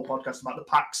talk a whole podcast about the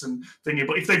packs and thingy,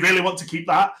 but if they really want to keep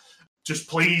that, just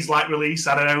please release,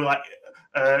 I don't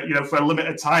know, for a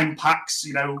limited time packs,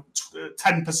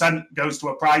 10% goes to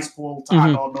a prize pool to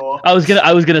add on. Or I was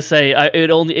gonna say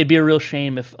it'd be a real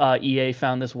shame if EA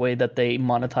found this way that they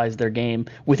monetize their game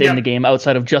within the game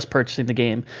outside of just purchasing the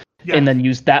game, and then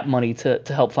use that money to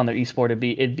help fund their esport.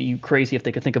 It'd be crazy if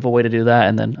they could think of a way to do that.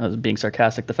 And then I was being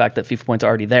sarcastic, the fact that FIFA points are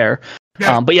already there.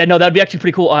 But yeah, no, that'd be actually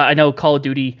pretty cool. I know Call of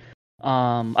Duty.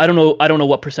 I don't know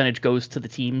what percentage goes to the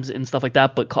teams and stuff like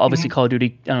that, but obviously Call of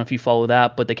Duty, I don't know if you follow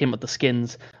that, but they came up with the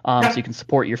skins, so you can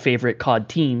support your favorite COD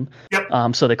team.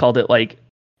 So they called it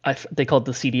they called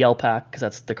it the CDL pack because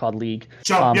that's the COD League.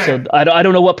 So I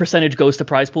don't know what percentage goes to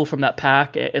prize pool from that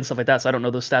pack and stuff like that, so I don't know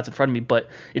those stats in front of me, but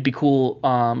it'd be cool.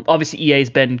 Obviously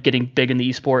EA's been getting big in the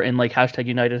esport, and like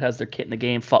 #United has their kit in the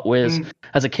game, FUTWiz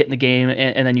has a kit in the game,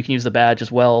 and then you can use the badge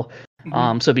as well.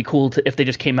 So it'd be cool if they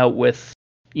just came out with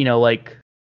like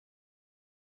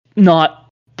not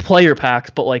player packs,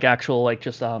 but like actual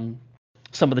just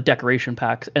some of the decoration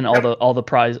packs, and all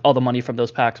the money from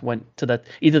those packs went to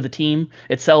either the team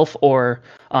itself or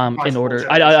in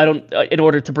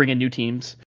order to bring in new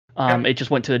teams. It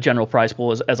just went to the general prize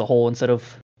pool as a whole instead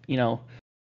of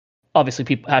obviously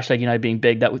people #United being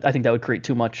big. I think that would create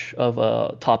too much of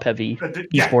a top heavy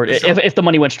esport if the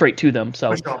money went straight to them.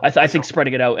 So I think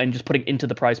spreading it out and just putting it into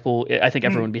the prize pool, I think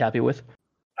everyone would be happy with.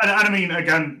 And I mean,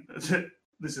 again,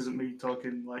 this isn't me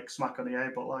talking like smack on EA,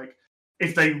 but like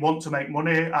if they want to make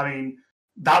money, I mean,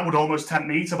 that would almost tempt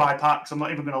me to buy packs. I'm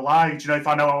not even going to lie. If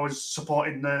I know I was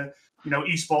supporting the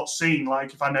esports scene,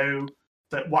 like if I know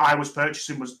that what I was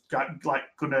purchasing was like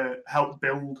going to help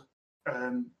build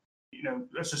a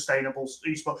sustainable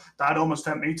esport, that'd almost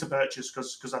tempt me to purchase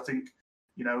because I think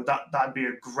that'd be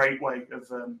a great way of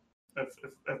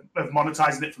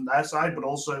monetizing it from their side, but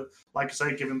also, like I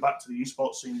say, giving back to the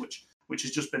esports scene, which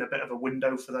has just been a bit of a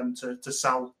window for them to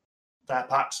sell their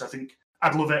packs. I think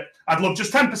I'd love it. I'd love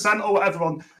just 10% or whatever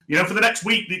on, for the next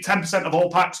week, the 10% of all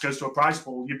packs goes to a prize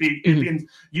pool.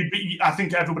 I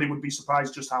think everybody would be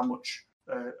surprised just how much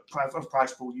of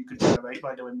prize pool you could generate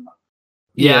by doing that.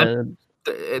 Yeah.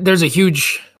 There's a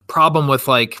huge problem with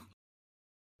a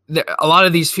lot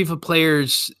of these FIFA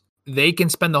players. They can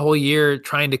spend the whole year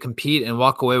trying to compete and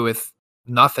walk away with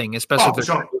nothing, especially if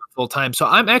they're full time. So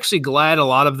I'm actually glad a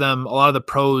lot of the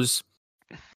pros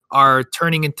are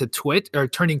turning to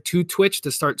Twitch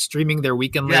to start streaming their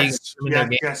weekend league.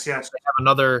 Yes. They have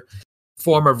another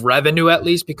form of revenue at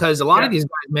least, because a lot of these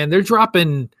guys, man, they're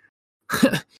dropping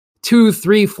 $2,000,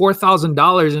 $3,000,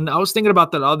 $4,000. And I was thinking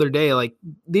about that the other day. Like,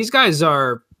 these guys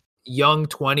are young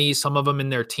 20s, some of them in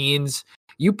their teens.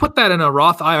 You put that in a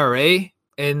Roth IRA,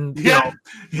 and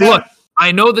look,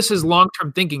 I know this is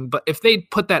long-term thinking, but if they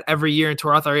put that every year into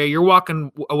a Roth IRA, you're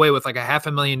walking away with like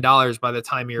 $500,000 by the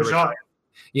time you're retired.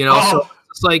 So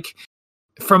it's like,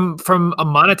 from a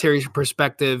monetary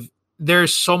perspective,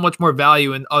 there's so much more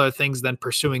value in other things than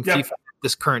pursuing FIFA at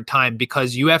this current time,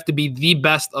 because you have to be the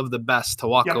best of the best to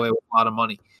walk away with a lot of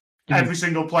money. Every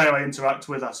single player I interact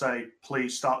with, I say,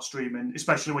 please start streaming,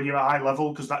 especially when you're at high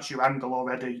level, because that's your angle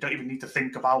already. You don't even need to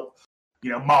think about,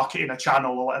 marketing a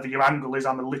channel or whatever. Your angle is,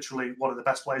 I'm literally one of the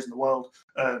best players in the world.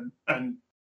 And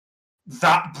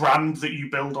that brand that you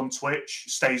build on Twitch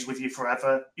stays with you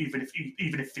forever, even if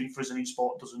FIFA as an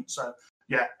esport doesn't. So,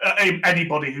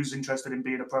 anybody who's interested in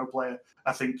being a pro player,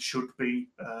 I think, should be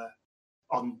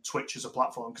on Twitch as a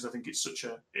platform, because I think it's such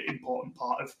an important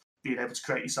part of being able to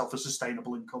create yourself a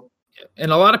sustainable income.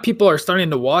 And a lot of people are starting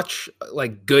to watch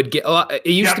like good it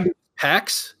used to be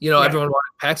packs, everyone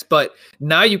wanted packs, but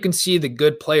now you can see the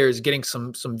good players getting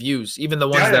some views. Even the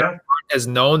ones that aren't as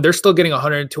known, they're still getting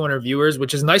 100 and 200 viewers,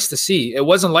 which is nice to see. It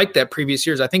wasn't like that previous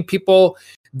years. I think people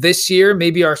this year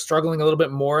maybe are struggling a little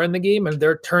bit more in the game, and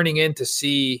they're turning in to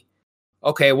see,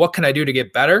 okay, what can I do to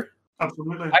get better?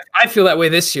 Absolutely. I feel that way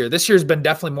this year. This year's been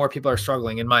definitely more people are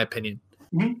struggling, in my opinion.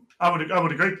 Mm-hmm. I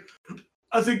would agree.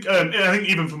 I think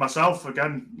even for myself,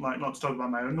 again, like, not to talk about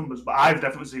my own numbers, but I've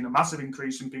definitely seen a massive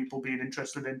increase in people being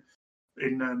interested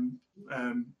in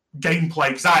gameplay,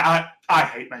 because I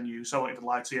hate menus, so I won't even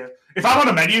lie to you. If I'm on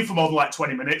a menu for more than like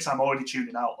 20 minutes, I'm already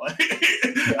tuning out.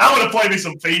 I want to play me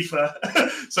some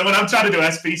FIFA. So when I'm trying to do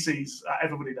SBCs,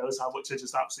 everybody knows how much I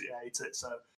just absolutely hate it.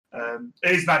 So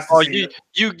it is nice to see.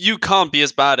 You can't be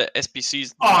as bad at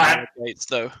SBCs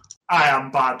though. I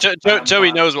am bad.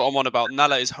 Joey knows what I'm on about.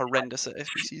 Nala is horrendous at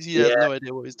SBCs. He has no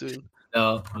idea what he's doing.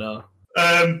 No.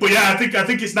 But yeah, I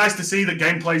think it's nice to see that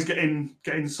gameplay's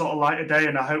getting sort of light of day,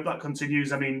 and I hope that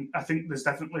continues. I mean, I think there's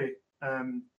definitely,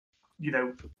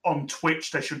 on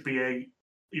Twitch there should be a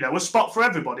spot for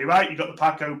everybody, right? You've got the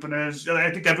pack openers. I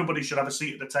think everybody should have a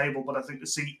seat at the table, but I think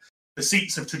the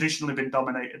seats have traditionally been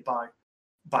dominated by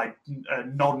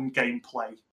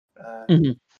non-gameplay.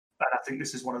 And I think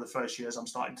this is one of the first years I'm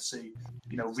starting to see,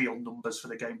 real numbers for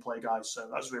the gameplay guys. So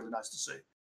that's really nice to see.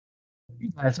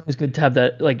 It's always good to have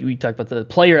that. Like we talked about the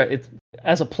player.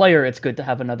 As a player, it's good to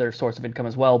have another source of income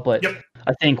as well. But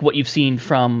I think what you've seen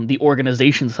from the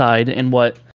organization side and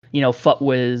what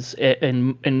FUTWiz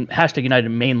and Hashtag United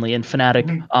mainly and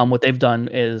Fnatic, what they've done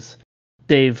is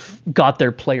they've got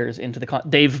their players into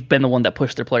they've been the one that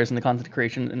pushed their players into content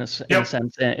creation in a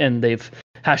sense, and they've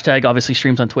Hashtag obviously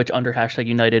streams on Twitch under Hashtag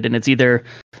United, and it's either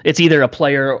a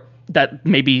player that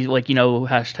maybe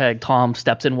Hashtag Tom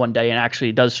steps in one day and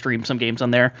actually does stream some games on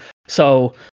there.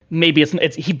 So maybe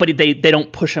but they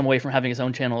don't push him away from having his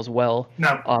own channel as well.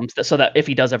 No. So that if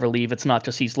he does ever leave, it's not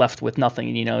just he's left with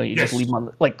nothing. You just leave him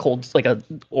on like cold, like a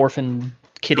orphan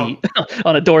kitty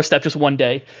on a doorstep just one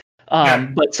day.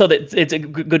 But so that it's a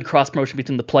good cross promotion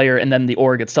between the player and then the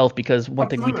org itself, because one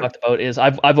thing we talked about is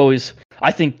I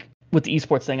think with the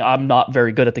esports thing, I'm not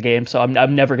very good at the game, so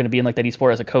I'm never going to be in like that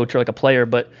esport as a coach or like a player.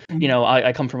 But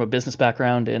I come from a business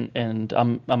background and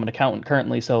I'm an accountant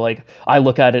currently, so like I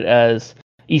look at it as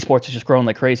esports is just growing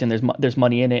like crazy, and there's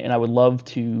money in it, and I would love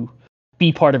to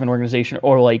be part of an organization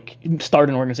or like start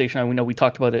an organization. I know we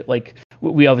talked about it, like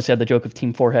we obviously had the joke of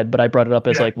Team Forehead, but I brought it up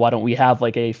as like, why don't we have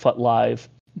like a FUT Live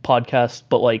podcast,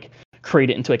 but like create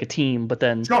it into like a team, but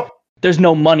then there's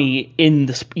no money in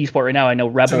the esport right now. I know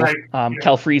Rebel,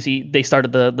 Calfreezy, they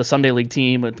started the Sunday League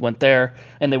team, went there,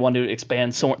 and they wanted to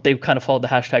expand. So they kind of followed the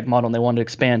hashtag model, and they wanted to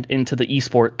expand into the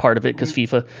esport part of it, because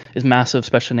FIFA is massive,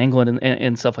 especially in England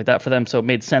and stuff like that for them. So it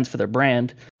made sense for their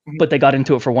brand. But they got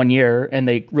into it for 1 year, and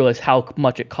they realized how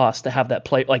much it costs to have that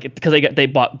play, like because they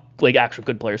bought like actual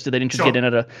good players, so they didn't just get in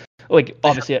at a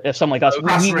obviously if someone like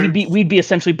us, we'd be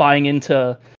essentially buying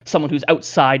into someone who's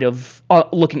outside of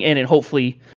looking in, and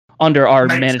hopefully under our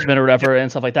management or whatever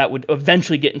and stuff like that would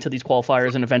eventually get into these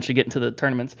qualifiers and eventually get into the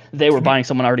tournaments. They were buying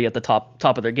someone already at the top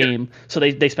of their game, so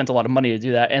they spent a lot of money to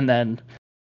do that, and then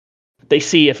they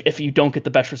see if you don't get the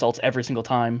best results every single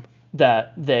time,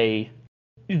 that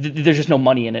there's just no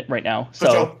money in it right now.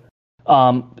 So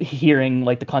hearing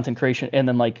like the content creation, and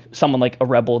then like someone like a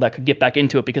Rebel that could get back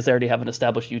into it because they already have an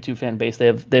established YouTube fan base. They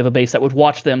have a base that would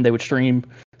watch them. They would stream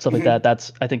stuff like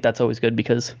that. I think that's always good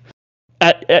because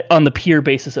on the pure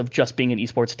basis of just being an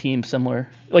esports team, similar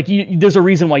like there's a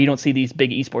reason why you don't see these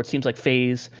big esports teams like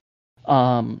FaZe,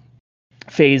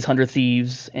 100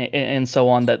 Thieves, and so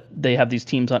on, that they have these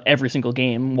teams on every single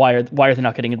game. Why are they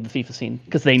not getting into the FIFA scene?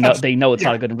 Because they know it's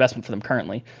not a good investment for them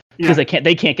currently, because they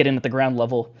can't get in at the ground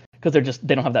level because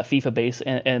they don't have that FIFA base,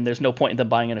 and there's no point in them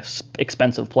buying an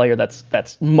expensive player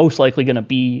that's most likely going to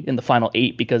be in the final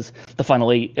 8, because the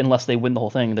final 8, unless they win the whole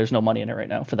thing, there's no money in it right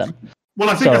now for them. Well,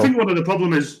 I think one of the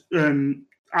problem is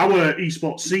our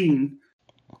esports scene.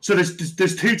 So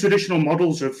there's two traditional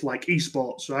models of like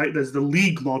esports, right? There's the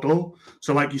league model.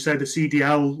 So like you said, the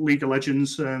CDL, League of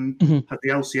Legends, have the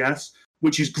LCS,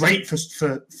 which is great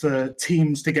for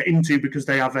teams to get into because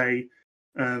they have a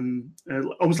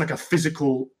almost like a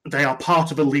physical. They are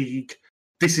part of a league.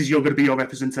 This is going to be your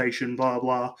representation, blah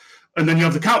blah. And then you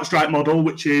have the Counter-Strike model,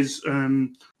 which is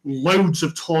loads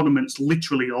of tournaments,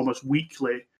 literally almost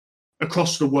weekly,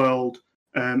 across the world.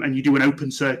 And you do an open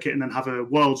circuit and then have a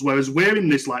Worlds, whereas we're in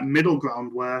this like middle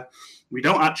ground where we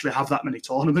don't actually have that many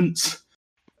tournaments.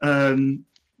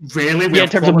 Really, in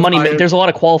terms of money, there's a lot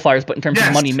of qualifiers, but in terms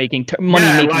of money making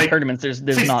like tournaments, there's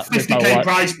not 50K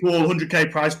prize pool,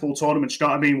 100K prize pool tournaments. You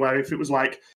know what I mean? Where if it was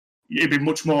like, it'd be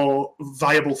much more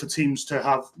viable for teams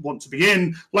to want to be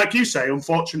in. Like you say,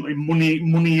 unfortunately,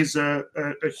 money is a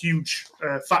huge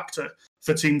factor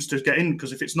for teams to get in,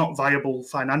 because if it's not viable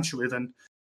financially, then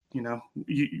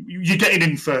you're getting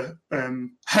in for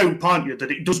hope, aren't you,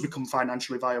 that it does become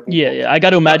financially viable? Yeah. I got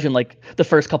to imagine like the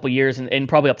first couple of years, and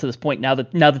probably up to this point, now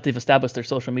that they've established their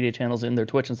social media channels and their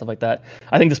Twitch and stuff like that,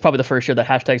 I think this is probably the first year that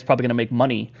hashtag's probably going to make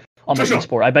money on the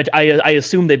esport. I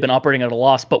assume they've been operating at a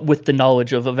loss, but with the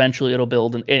knowledge of eventually it'll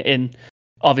build, and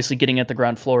obviously getting at the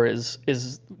ground floor is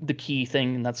the key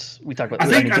thing, and that's we talk about.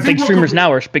 The big streamers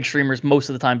now are big streamers most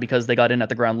of the time because they got in at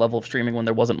the ground level of streaming when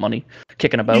there wasn't money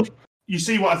kicking about. You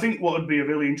see, what would be a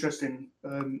really interesting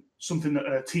something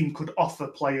that a team could offer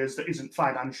players that isn't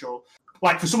financial.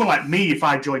 Like for someone like me, if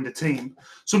I joined a team,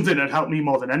 something that helped me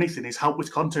more than anything is help with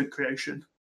content creation.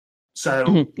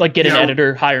 So, like get an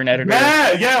editor, hire an editor.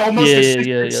 Almost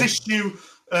assist you,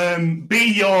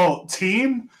 be your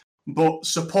team, but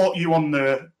support you on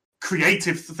the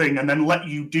creative thing, and then let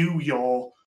you do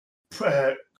your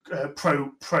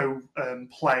pro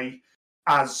play.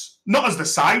 As not as the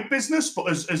side business, but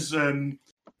as we're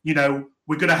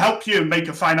going to help you make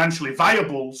a financially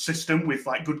viable system with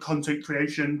like good content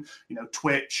creation,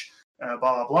 Twitch, blah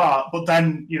blah blah. But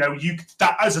then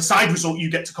that as a side result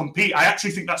you get to compete. I actually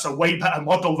think that's a way better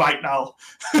model right now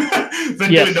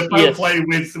than doing the pro play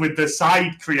with the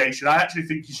side creation. I actually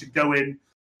think you should go in,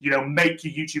 make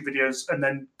your YouTube videos and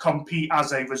then compete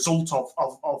as a result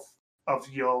of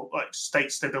your like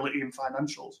state stability and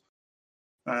financials.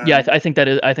 I think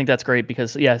that's great,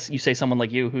 because yes, you say someone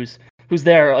like you who's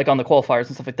there like on the qualifiers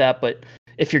and stuff like that, but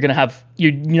if you're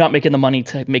not making the money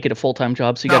to make it a full-time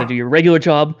job, so you got to do your regular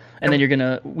job, and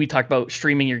then we talked about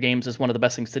streaming your games as one of the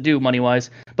best things to do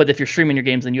money-wise, but if you're streaming your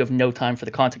games, then you have no time for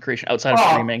the content creation outside of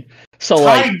streaming. So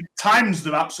time's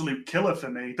the absolute killer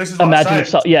for me. This is what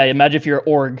imagine if your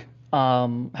org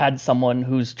had someone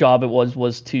whose job it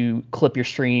was to clip your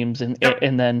streams and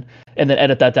then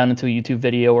edit that down into a YouTube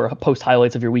video, or post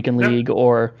highlights of your weekend league,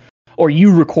 or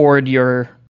you record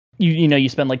you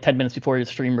spend like 10 minutes before your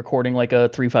stream recording like a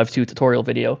 352 tutorial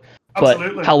video.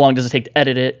 Absolutely. But how long does it take to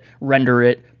edit it, render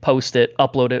it, post it,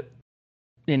 upload it,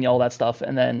 and all that stuff?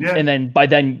 And then by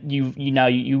then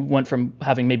you went from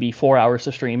having maybe 4 hours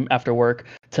to stream after work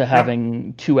to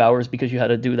having 2 hours because you had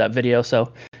to do that video.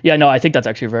 So I think that's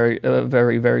actually a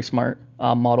very, very smart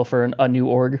model for a new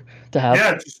org to have.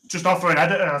 Yeah, just offer an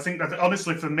editor. I think that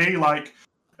honestly for me, like,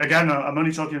 again, I'm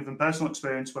only talking from personal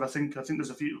experience, but I think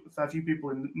there's a fair few people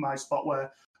in my spot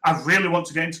where I really want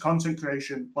to get into content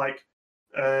creation. Like,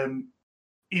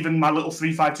 even my little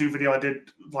 352 video I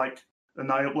did, like,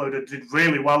 and I uploaded, did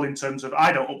really well in terms of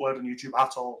I don't upload on YouTube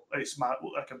at all. It's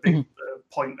a big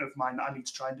point of mine that I need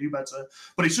to try and do better.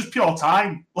 But it's just pure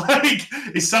time. Like,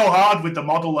 it's so hard with the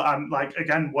model that I'm like,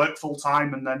 again, work full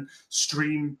time and then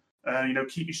stream.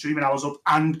 Keep your streaming hours up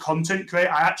and content create.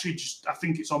 I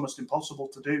think it's almost impossible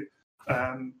to do.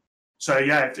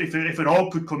 If an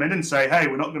org could come in and say, hey,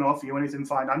 we're not going to offer you anything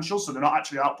financial, so they're not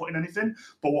actually outputting anything,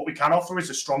 but what we can offer is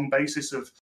a strong basis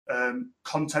of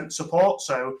content support.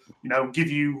 So, give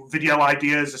you video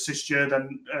ideas, assist you,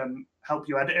 then help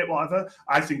you edit it, whatever.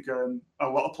 I think a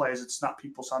lot of players would snap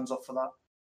people's hands off for that.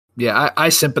 Yeah, I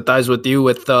sympathize with you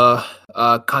with the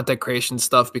content creation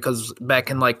stuff, because back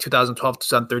in like 2012,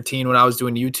 2013, when I was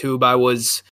doing YouTube, I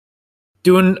was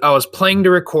playing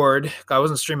to record. I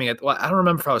wasn't streaming it. Well, I don't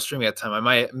remember if I was streaming at the time.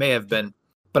 I may have been,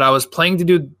 but I was planning to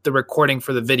do the recording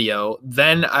for the video.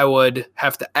 Then I would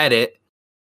have to edit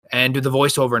and do the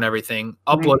voiceover and everything,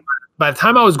 upload. By the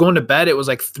time I was going to bed, it was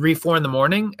like 3, 4 in the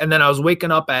morning. And then I was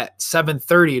waking up at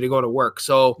 7:30 to go to work.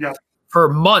 So for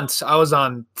months, I was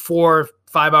on 4,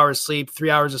 5 hours sleep, 3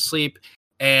 hours of sleep.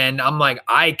 And I'm like,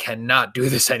 I cannot do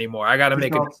this anymore. I got to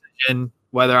make a decision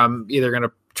whether I'm either going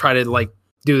to try to like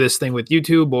do this thing with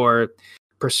YouTube or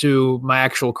pursue my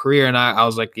actual career. And I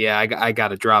was like, yeah, I got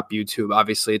to drop YouTube.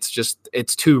 Obviously,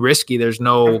 it's too risky. There's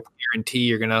no guarantee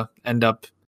you're going to end up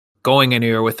going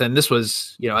anywhere with it. And this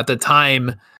was, at the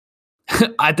time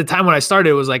when I started,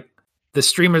 it was like the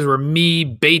streamers were me,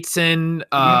 Bateson,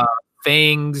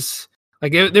 Fangs.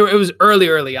 Like it was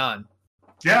early on.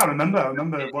 Yeah, I remember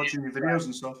watching your videos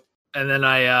and stuff. And then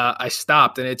I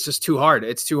stopped, and it's just too hard.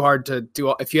 It's too hard to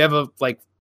do. If you have a like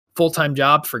full-time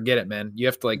job, forget it, man. You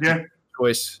have to make a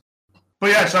choice. But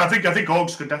yeah, so I think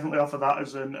Orgs could definitely offer that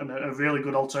as a really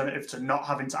good alternative to not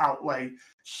having to outlay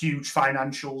huge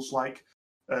financials, like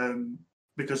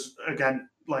because again,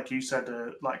 like you said,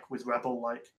 like with Rebel,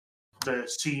 like the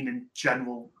scene in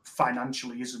general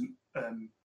financially isn't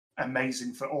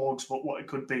amazing for Orgs, but what it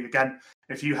could be, again,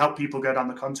 if you help people go down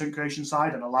the content creation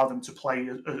side and allow them to play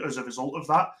as a result of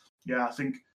that, I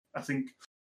think,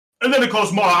 and then of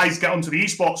course more eyes get onto the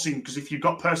esports scene, because if you've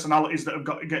got personalities that have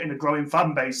got getting a growing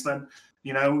fan base, then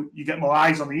you get more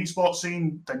eyes on the esports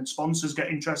scene, then sponsors get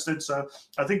interested. So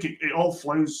I think it all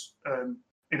flows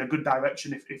in a good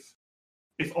direction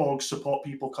if Orgs support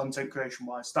people content creation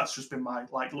wise. That's just been my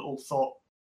like little thought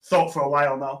for a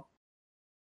while now.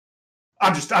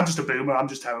 I'm just a boomer. I'm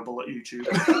just terrible at YouTube.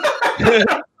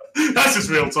 That's just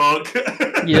real talk.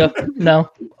 Yeah. No,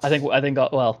 I think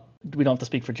well, we don't have to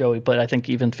speak for Joey, but I think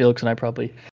even Felix and I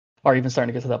probably are even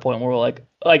starting to get to that point where we're like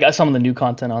some of the new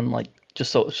content on like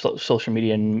just social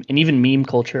media and even meme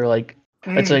culture, like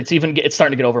it's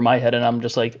starting to get over my head, and I'm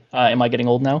just like, am I getting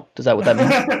old now? Is that what that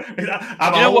means?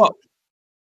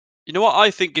 You know what I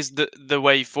think is the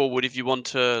way forward if you want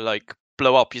to like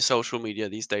blow up your social media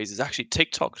these days is actually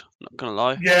TikTok. I'm not gonna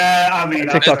lie. Yeah, I mean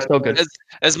TikTok's so good.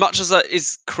 As much as that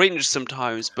is cringe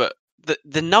sometimes, but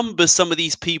the numbers some of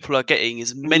these people are getting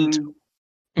is mental.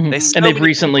 And they've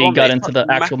recently got into the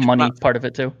actual money part of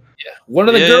it too. Yeah, one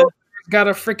of the girls got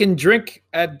a freaking drink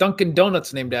at Dunkin'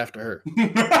 Donuts named after her.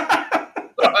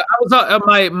 I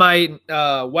was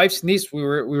my wife's niece. We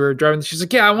were driving. She's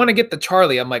like, "Yeah, I want to get the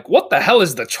Charlie." I'm like, "What the hell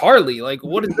is the Charlie? Like,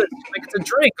 what is it?" Like, it's a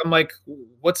drink. I'm like,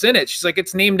 "What's in it?" She's like,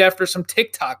 "It's named after some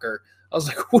TikToker." I was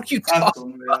like, "What are you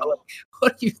talking about? Like,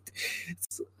 what are you?"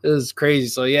 It was crazy.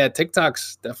 So yeah,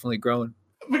 TikTok's definitely growing.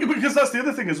 Because that's the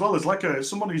other thing as well. Is like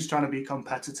someone who's trying to be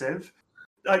competitive.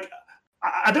 Like,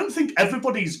 I don't think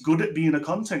everybody's good at being a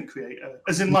content creator.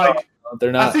 As in, like, no,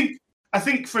 they're not. I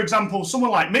think, for example,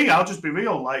 someone like me, I'll just be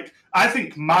real. Like, I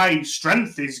think my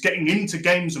strength is getting into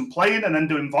games and playing and then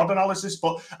doing VOD analysis.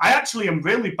 But I actually am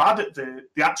really bad at the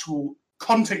actual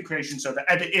content creation. So the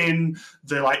editing,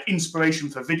 the like inspiration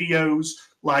for videos.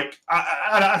 Like,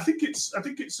 I think it's a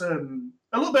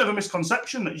little bit of a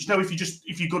misconception that if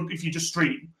you just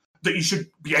stream, that you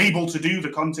should be able to do the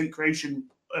content creation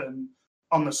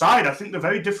on the side. I think they're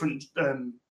very different. They're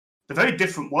very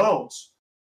different worlds.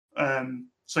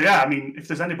 So yeah, I mean, if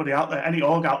there's anybody out there, any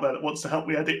org out there that wants to help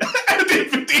me edit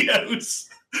videos,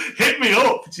 hit me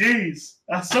up. Jeez,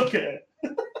 I suck at it.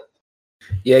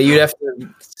 Yeah, you'd have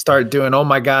to start doing. Oh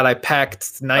my God, I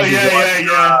packed 90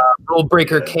 Rule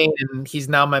Breaker Kane, and he's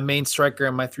now my main striker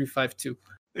in my 3-5-2.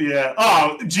 Yeah.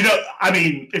 Oh, do you know? I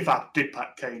mean, if I did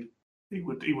pack Kane, he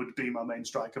would be my main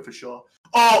striker for sure.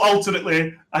 Or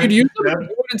alternately, you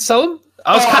wouldn't sell him?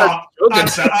 I was kind of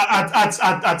joking.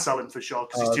 I'd sell him for sure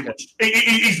because he's too much.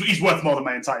 He's worth more than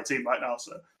my entire team right now.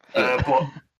 So, but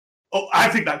I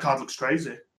think that card looks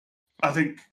crazy. I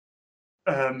think.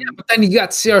 But then you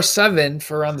got CR7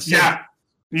 for around the same.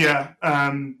 Yeah.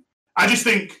 I just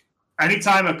think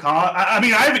anytime a card. I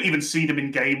mean, I haven't even seen him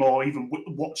in game or even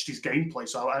watched his gameplay,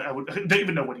 so I don't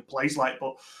even know what he plays like.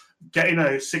 But getting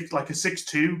a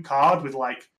 6/2 card with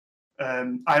like.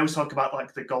 I always talk about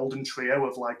like the golden trio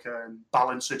of like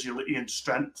balance, agility, and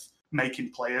strength,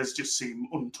 making players just seem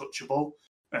untouchable.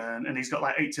 And he's got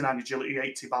like 89 agility,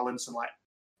 80 balance, and like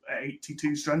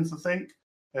 82 strength. I think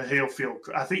he'll feel.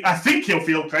 I think he'll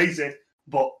feel crazy.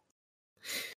 But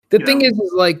the thing is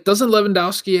like, doesn't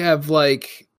Lewandowski have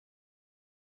like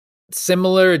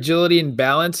similar agility and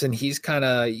balance, and he's kind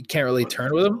of you can't really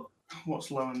turn with him? What's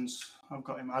Lowen's? I've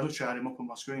got him. I just tried him up on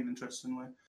my screen. Interestingly,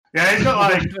 yeah, he's got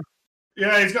like.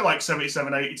 Yeah, he's got like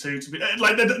 77, 82 to be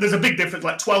like. There's a big difference.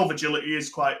 Like 12 agility is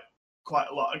quite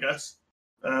a lot, I guess.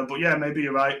 But yeah, maybe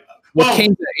you're right. Well,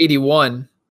 Kane's at 81.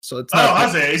 So it's Oh, not.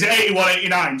 has it? Is it 81,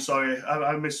 89? Sorry,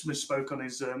 I misspoke on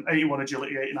his 81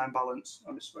 agility, 89 balance.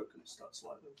 I misspoke on his stats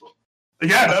slightly. But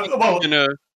yeah, well,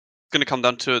 Gonna come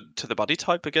down to the body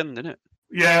type again, isn't it?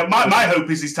 yeah. My hope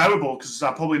is he's terrible because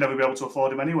I'll probably never be able to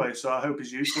afford him anyway. So I hope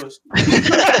he's useless.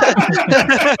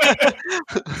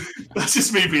 That's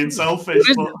just me being selfish. What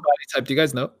is But, his body type? Do you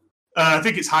guys know? I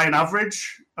think it's high and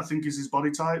average. I think is his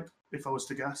body type, if I was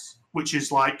to guess, which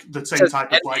is like the same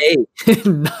type of like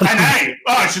NA.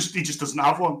 Oh, he just doesn't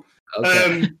have one.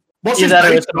 Okay. What's Is his that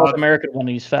base a North American one?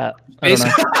 He's fat. I don't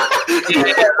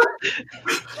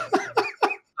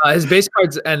know. His base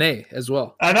card's NA as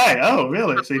well. NA? Oh,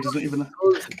 really? So he doesn't even.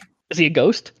 Is he a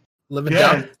ghost? Lewandowski.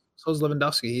 Yeah. So is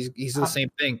Lewandowski. He's the same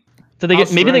thing. Did they get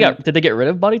did they get rid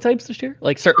of body types this year?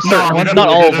 Like certain No, ones, they not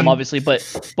all of didn't. them, obviously, but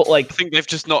like I think they've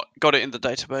just not got it in the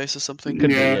database or something.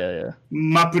 could Yeah. be, yeah.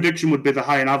 My prediction would be the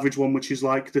high and average one, which is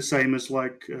like the same as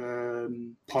like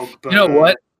Pogba. You know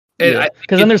what?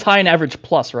 Because then there's high and average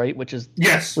plus, right? Which is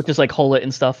Yes. like Hullet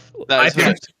and stuff. That is I think-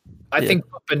 correct. I think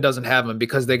Footman doesn't have him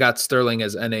because they got Sterling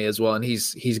as NA as well, and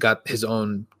he's got his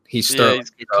own. He's Yeah, Sterling.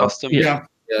 he's custom. Yeah.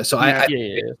 Yeah, so Yeah. I Yeah, think yeah,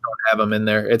 they just don't have him in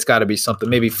there. It's got to be something.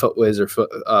 Maybe Footwiz or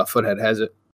Foothead has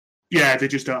it. Yeah, they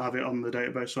just don't have it on the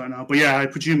database right now. But yeah, I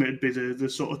presume it'd be the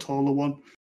sort of taller one,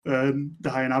 the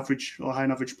high and average or high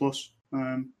and average plus,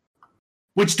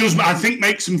 which does I think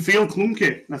makes him feel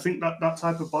clunky. I think that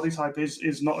type of body type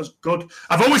is not as good.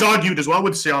 I've always argued as well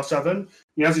with CR7.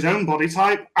 He has his own body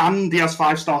type and he has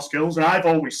 5-star skills. And I've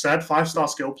always said 5-star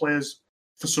skill players,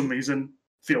 for some reason,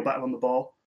 feel better on the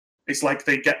ball. It's like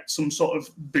they get some sort of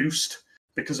boost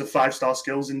because of 5-star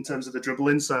skills in terms of the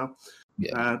dribbling. So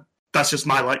that's just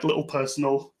my like little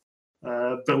personal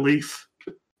belief.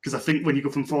 Because I think when you go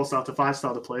from 4-star to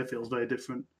 5-star, the player feels very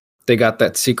different. They got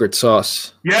that secret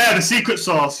sauce. Yeah, the secret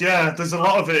sauce. Yeah, there's a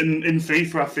lot of it in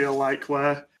FIFA, I feel like,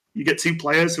 where you get two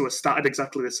players who are statted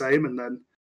exactly the same and then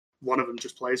one of them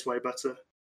just plays way better.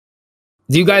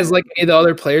 Do you guys like any of the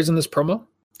other players in this promo?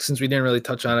 Since we didn't really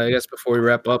touch on it, I guess, before we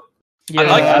wrap up. Yeah,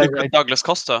 I like Douglas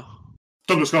Costa.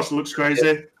 Douglas Costa looks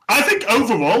crazy. I think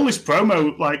overall this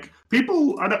promo, like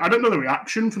people, I don't know the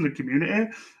reaction from the community.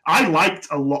 I liked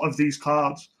a lot of these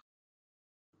cards.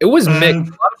 It was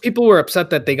mixed. A lot of people were upset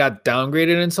that they got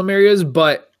downgraded in some areas,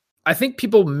 but I think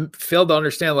people failed to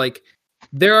understand, like,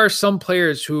 there are some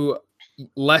players who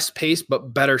less pace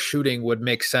but better shooting would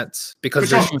make sense because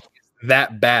they're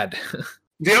that bad.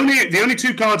 The only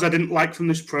two cards I didn't like from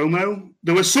this promo,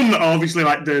 there were some that are obviously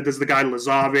like there's the guy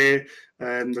Lazare,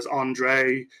 there's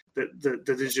Andre, that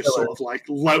is just sort of like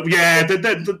low. Yeah,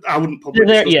 I wouldn't probably.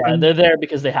 They're there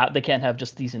because they can't have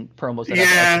just decent promos.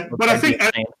 But I think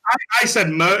I said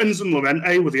Mertens and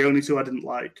Llorente were the only two I didn't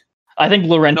like. I think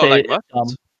Llorente. No,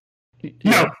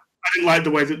 I didn't like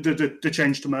the way that the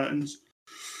change to Mertens.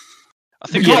 I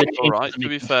think he looks all right, to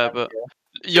be fair, but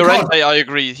Llorente, I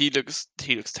agree. He looks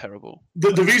terrible.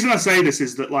 The reason I say this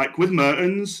is that, like, with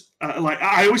Mertens, like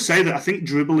I always say that I think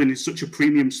dribbling is such a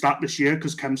premium stat this year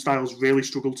because Chem Styles really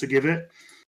struggled to give it.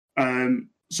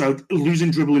 So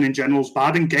losing dribbling in general is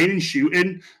bad, and gaining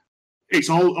shooting, it's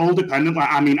all dependent.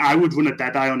 Like, I mean, I would run a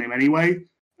dead eye on him anyway.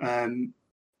 And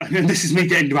this is me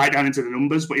getting right down into the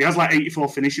numbers, but he has like 84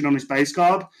 finishing on his base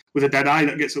card with a dead eye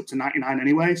that gets up to 99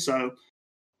 anyway. So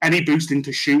any boost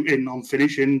into shooting on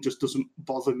finishing just doesn't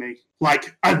bother me.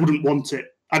 Like, I wouldn't want it.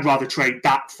 I'd rather trade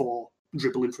that for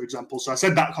dribbling, for example. So I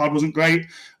said that card wasn't great.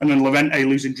 And then Llorente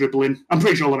losing dribbling. I'm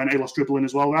pretty sure Llorente lost dribbling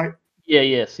as well, right? Yeah,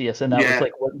 yes. And that was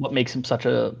like what makes him such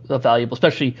a valuable,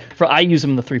 especially I use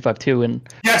him in the 3-5-2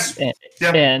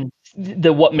 and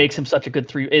what makes him such a good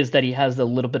 3 is that he has the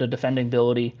little bit of defending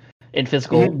ability in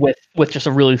physical with just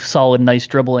a really solid, nice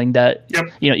dribbling that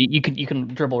you can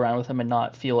dribble around with him and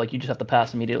not feel like you just have to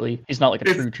pass immediately. He's not like a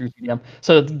true CDM.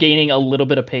 So gaining a little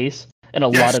bit of pace and a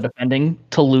lot of defending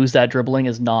to lose that dribbling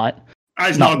is not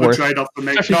a good trade-off for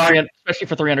me. Especially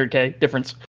for 300k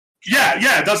difference.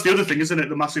 Yeah, that's the other thing, isn't it?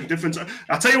 The massive difference.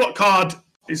 I'll tell you what card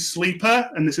is sleeper,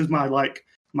 and this is my do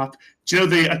you know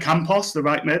the Acampos, the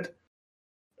right mid?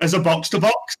 As a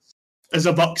box-to-box,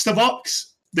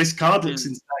 this card looks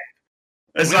insane.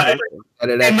 It's like,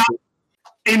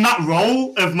 in that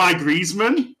role of my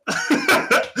Griezmann,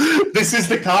 this is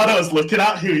the card I was looking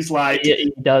at, who is like... Yeah,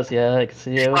 he does, yeah. I can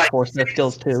see it. Like 4-star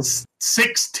skills, too.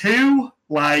 6'2",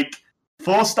 like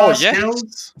 4-star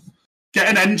skills. Get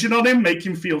an engine on him, make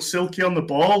him feel silky on the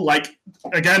ball. Like,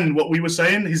 again, what we were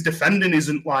saying, his defending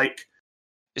isn't like...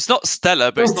 It's not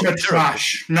stellar, but it's not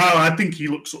trash. No, I think he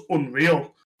looks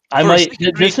unreal.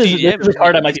 This is a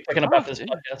card I might be picking up after this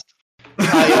podcast.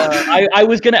 I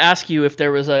was going to ask you if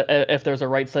there was a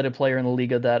right-sided player in the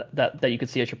Liga that you could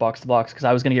see at your box-to-box, because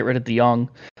I was going to get rid of De Jong.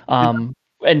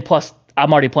 and plus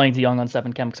I'm already playing DeYoung on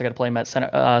 7 chem because I got to play him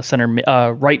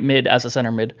at right mid as a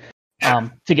center mid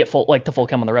to get full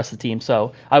chem on the rest of the team.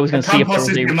 So I was going to see if there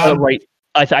was a right.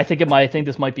 I think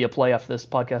this might be a play after this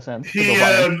podcast ends.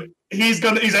 He's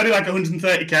only like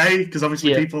 130k because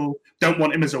obviously people don't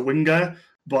want him as a winger,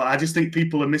 but I just think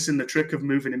people are missing the trick of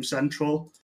moving him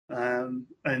central and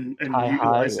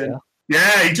utilizing.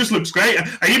 Yeah, he just looks great.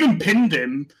 I even pinned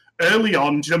him early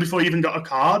on, before he even got a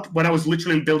card, when I was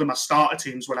literally building my starter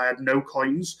teams when I had no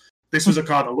coins. This was a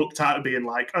card I looked at being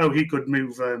like, oh, he could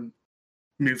move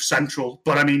central.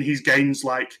 But I mean, he's gains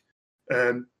like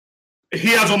he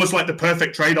has almost like the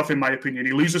perfect trade-off in my opinion.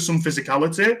 He loses some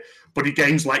physicality, but he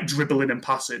gains like dribbling and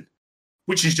passing,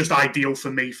 which is just ideal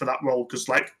for me for that role because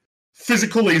like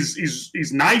physical is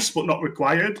nice but not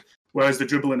required. Whereas the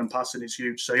dribbling and passing is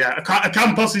huge. So yeah,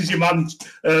 Ocampos is your man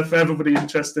for everybody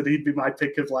interested. He'd be my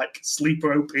pick of like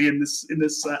sleeper OP in this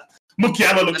set.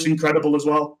 Mukiela looks incredible as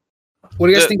well. What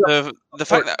do you guys think? The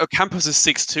fact that Ocampos is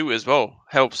 6'2" as well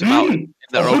helps him out in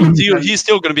that role. He's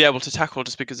still going to be able to tackle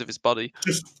just because of his body.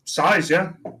 Just size,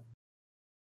 yeah.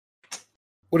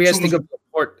 What do you guys think of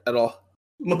Laporte at all?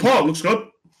 Laporte looks good.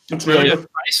 Looks really good.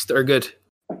 Priced or good?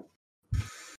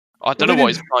 I don't know what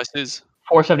his price is.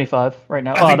 475 right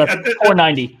now. That's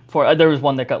 490. There was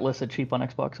one that got listed cheap on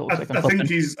Xbox. So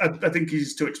I think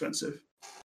he's too expensive.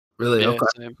 Really? Yeah, okay.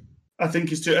 Same. I think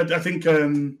he's too. I think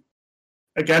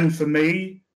again for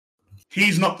me,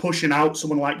 he's not pushing out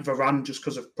someone like Varane just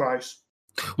because of price.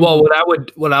 Well,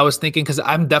 what I was thinking, because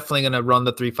I'm definitely going to run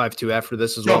the 3-5-2 after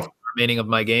this as well for the remaining of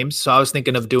my games. So I was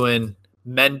thinking of doing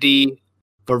Mendy,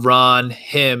 Varane,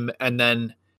 him, and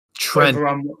then Trent.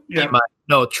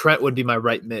 Trent would be my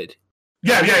right mid.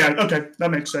 Yeah. Okay,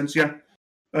 that makes sense. Yeah,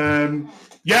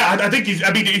 I think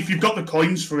if you've got the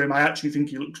coins for him, I actually think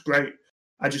he looks great.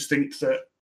 I just think that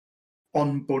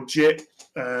on budget,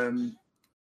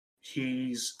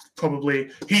 he's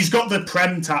got the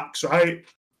Prem tax, right?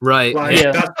 Right. Like,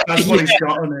 yeah. That's what he's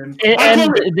got on him.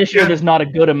 And this year, there's not a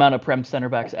good amount of Prem center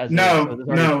backs as no, there's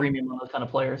already a premium on those kind of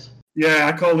players. Yeah,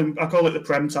 I call it the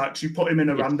Prem tax. You put him in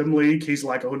a random league, he's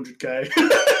like 100k.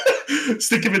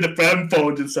 Stick him in the Prem,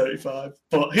 475.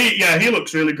 But he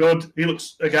looks really good. He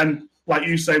looks, again, like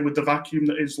you say, with the vacuum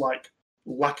that is like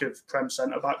lack of Prem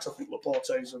centre backs. I think Laporte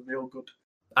is a real good.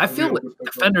 I feel like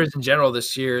defenders in general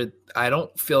this year, I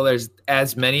don't feel there's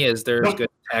as many as there's good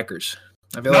attackers.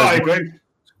 I agree.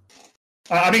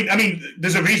 I mean,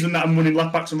 there's a reason that I'm running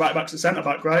left backs and right backs at centre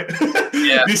back, right?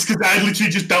 Yeah. This because I literally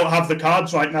just don't have the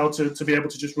cards right now to be able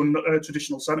to just run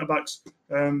traditional centre backs.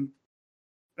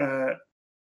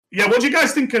 Yeah, what do you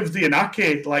guys think of the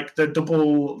Inaki?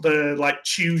 Like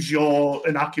choose your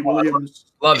Inaki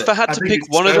Williams. Love it. If I had to pick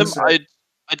one of them,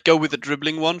 I'd go with the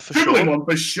dribbling one for sure. Dribbling one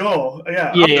for sure.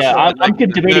 Yeah. I'm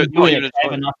debating doing it. I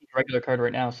have a Inaki regular card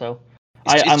right now, so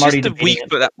I'm already just the weak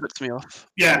foot that puts me off.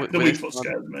 Yeah, the weak foot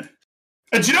scares me.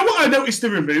 And do you know what I noticed they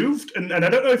removed? And I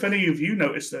don't know if any of you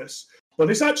noticed this, but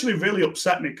this actually really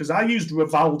upset me because I used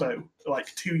Rivaldo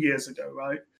like 2 years ago,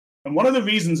 right? And one of the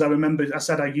reasons I remember I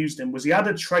said I used him was he had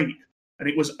a trait, and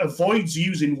it was avoids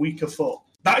using weaker foot.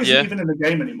 That isn't even in the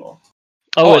game anymore.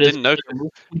 Oh, I didn't know.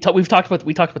 We talked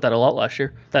about that a lot last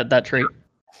year. That trait.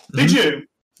 Did you?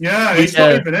 Yeah, it's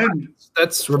not even in.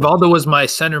 That's Rivaldo was my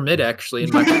center mid actually.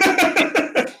 In my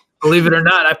believe it or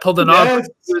not, I pulled it off.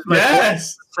 He was my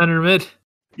center mid.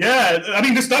 Yeah, I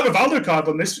mean, that Rivaldo card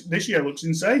on this year looks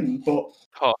insane, but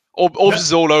Orbs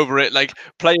is all over it. Like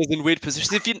players in weird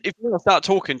positions. If you want to start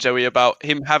talking, Joey, about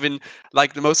him having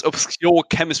like the most obscure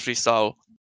chemistry style,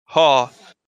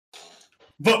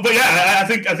 But yeah, I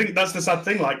think that's the sad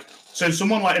thing. Like, so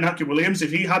someone like Inaki Williams,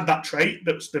 if he had that trait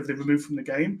that they've removed from the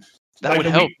game, that would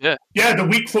help. Yeah, the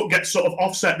weak foot gets sort of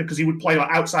offset because he would play like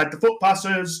outside the foot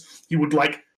passes. He would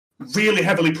like really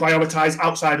heavily prioritize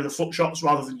outside of the foot shots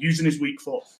rather than using his weak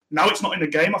foot. Now it's not in the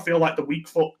game. I feel like the weak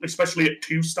foot, especially at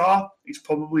 2-star, is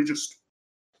probably just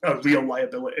a real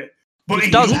liability. But he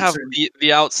does have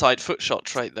the outside foot shot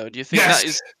trait, though. Do you think that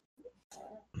is?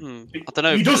 I don't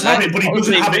know. He does have it, but he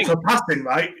doesn't have it for passing,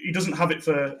 right? He doesn't have it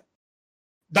for.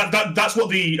 That's what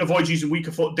the avoid using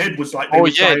weaker foot did was like.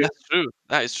 That's true.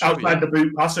 That is true. Outside the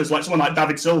boot passes, like someone like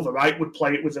David Silva, right, would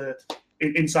play it with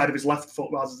inside of his left foot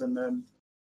rather than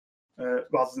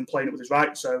playing it with his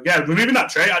right. So yeah, removing that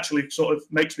trait actually sort of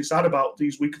makes me sad about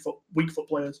these weak foot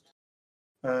players.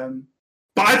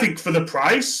 But I think for the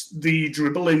price, the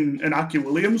dribbling Inaki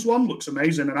Williams one looks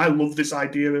amazing, and I love this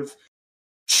idea of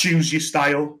choose your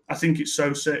style. I think it's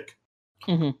so sick.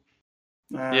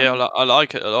 Mm-hmm. I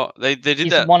like it a lot. They did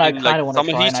that. One I kind of want to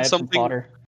try. And I have some something. fodder.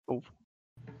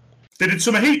 They did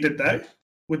Summer Heat, did they?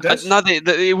 with this? No,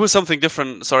 it was something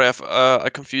different. Sorry, I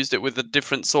confused it with the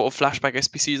different sort of flashback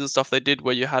SPCs and stuff they did,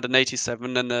 where you had an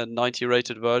 87 and a 90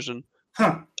 rated version.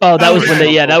 Huh. Oh, that was when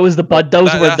they that was the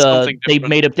those were that's something they different.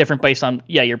 made it different based on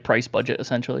your price budget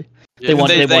essentially. Yeah, They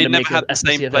wanted to never make had it the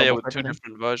same SPC player available with for two everything.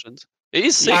 different versions. It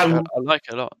is sick. I I like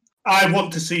it a lot. I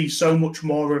want to see so much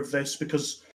more of this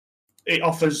because it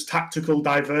offers tactical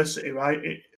diversity, right?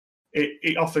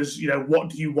 It offers, what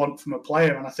do you want from a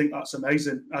player? And I think that's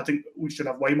amazing. I think we should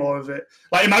have way more of it.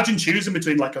 Like, imagine choosing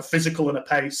between like a physical and a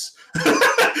pace.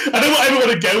 I don't know what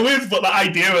everyone to go with, but the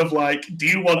idea of like, do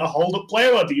you want a hold-up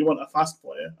player or do you want a fast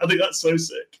player? I think that's so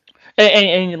sick.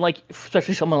 And like,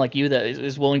 especially someone like you that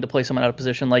is willing to play someone out of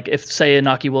position. Like, if say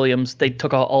Inaki Williams, they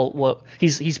took all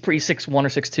he's pretty 6'1" or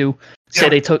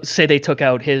 6'2". Say they took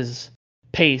out his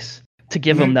pace to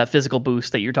give him that physical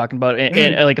boost that you're talking about,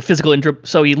 and like a physical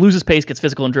so he loses pace, gets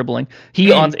physical and dribbling.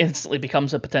 He instantly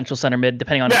becomes a potential center mid,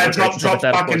 depending on drops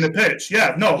back in the pitch.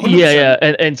 Yeah, no, 100%. yeah,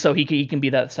 and so he can be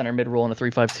that center mid role in a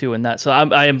 3-5-2 and that. So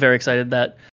I am very excited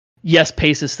that yes,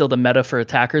 pace is still the meta for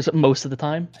attackers most of the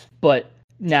time, but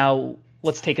now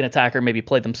let's take an attacker, maybe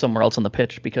play them somewhere else on the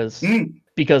pitch because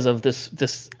of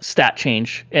this stat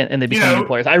change and they become new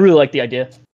players. I really like the idea.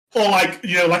 Or like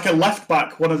a left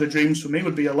back. One of the dreams for me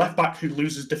would be a left back who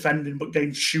loses defending but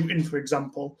gains shooting, for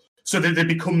example. So that they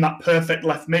become that perfect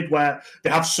left mid where they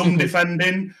have some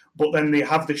defending, but then they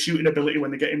have the shooting ability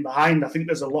when they get in behind. I think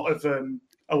there's a lot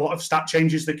of stat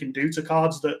changes they can do to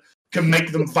cards that can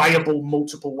make them viable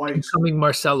multiple ways. Coming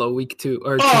Marcelo week 2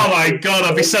 or my god,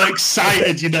 I'd be so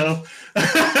excited,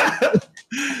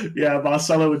 Yeah,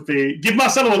 Marcelo would be. Give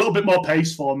Marcelo a little bit more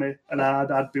pace for me, and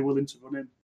I'd be willing to run him.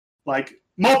 Like,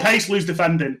 more pace, lose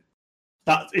defending.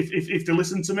 That if they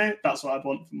listen to me, that's what I'd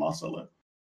want from Marcelo.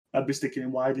 I'd be sticking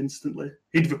him wide instantly.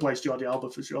 He'd replace Jordi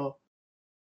Alba for sure.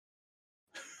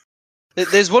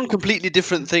 There's one completely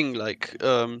different thing, like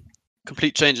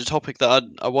complete change of topic that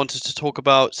I wanted to talk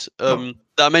about that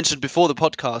I mentioned before the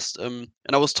podcast. And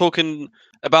I was talking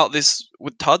about this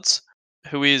with Tuds,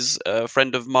 who is a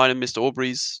friend of mine and Mr.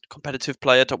 Aubrey's competitive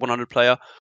player, top 100 player.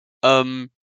 And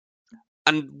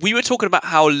we were talking about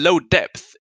how low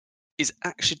depth is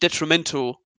actually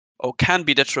detrimental, or can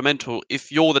be detrimental,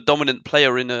 if you're the dominant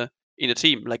player in a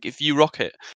team. Like if you rock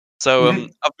it. So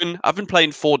I've been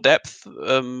playing 4 depth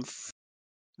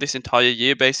this entire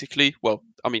year, basically. Well,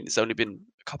 I mean, it's only been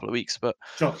a couple of weeks, but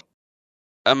sure.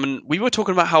 We were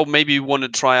talking about how maybe we want to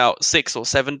try out 6 or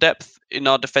 7 depth in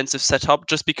our defensive setup,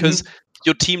 just because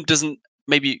your team doesn't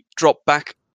maybe drop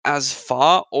back as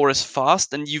far or as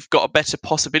fast, and you've got a better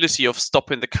possibility of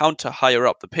stopping the counter higher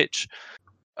up the pitch.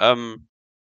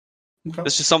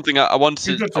 That's just something I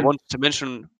wanted to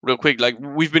mention real quick. Like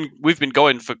we've been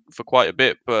going for quite a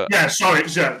bit, but I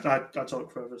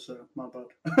talk forever, so my bad.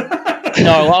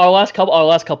 No, our last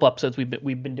couple episodes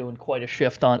we've been doing quite a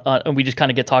shift on and we just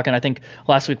kind of get talking. I think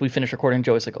last week we finished recording.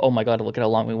 Joey's like, "Oh my god, look at how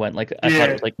long we went!" Like I thought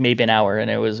it was like maybe an hour, and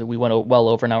we went well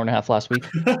over an hour and a half last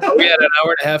week. We had an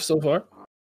hour and a half so far.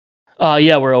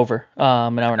 Yeah, we're over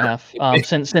an hour and a half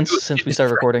since we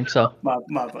started recording. So my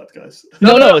bad, guys.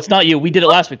 No, it's not you. We did it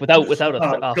last week without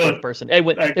a third person. Hey,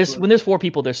 when there's 4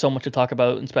 people, there's so much to talk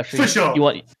about, and especially for sure.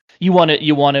 You want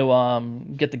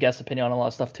to get the guest opinion on a lot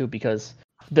of stuff too, because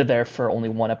they're there for only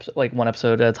one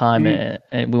episode at a time, and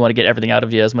we want to get everything out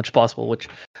of you as much as possible. Which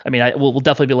I mean, we'll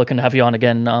definitely be looking to have you on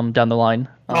again down the line.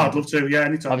 I'd love to. Yeah,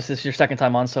 anytime. Obviously, it's your second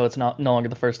time on, so it's no longer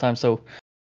the first time. So.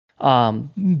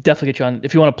 Definitely get you on.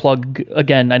 If you want to plug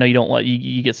again, I know you don't want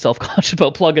you get self-conscious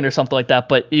about plugging or something like that,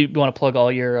 but you want to plug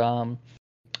all your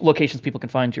locations people can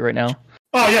find you right now.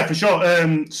 Oh yeah, for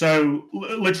sure. So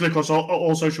literally across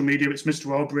all social media, it's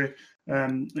Mr. Aubrey.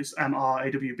 It's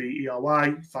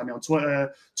MRAWBERY. Find me on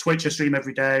Twitter, Twitch. I stream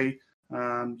every day.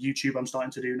 YouTube I'm starting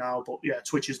to do now, but yeah,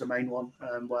 Twitch is the main one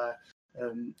where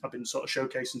I've been sort of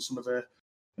showcasing some of the.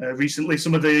 Recently,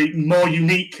 some of the more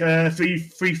unique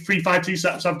 3-5-2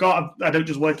 setups I've got. I don't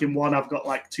just work in one. I've got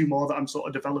like 2 more that I'm sort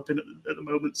of developing at the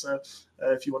moment. So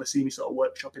if you want to see me sort of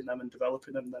workshopping them and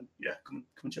developing them, then yeah, come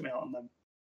and check me out on them.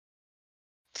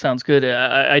 Sounds good.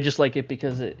 I just like it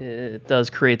because it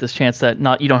does create this chance that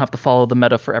you don't have to follow the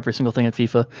meta for every single thing in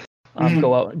FIFA.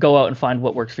 Go out and find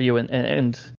what works for you,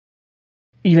 and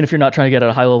even if you're not trying to get at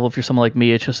a high level, if you're someone like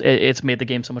me, it's made the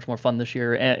game so much more fun this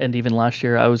year, and even last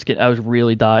year I was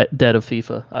really dead of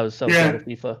FIFA. I was so dead of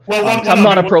FIFA. Well, I'm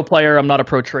not a pro player. I'm not a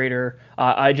pro trader.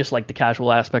 I just like the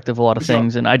casual aspect of a lot of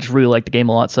things, and I just really like the game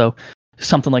a lot. So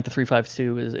something like the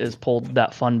 3-5-2 is pulled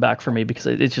that fun back for me because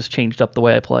it's just changed up the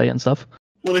way I play and stuff.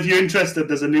 Well, if you're interested,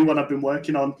 there's a new one I've been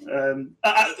working on.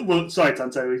 Sorry,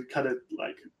 Tanto, we kind of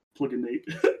like plugging me.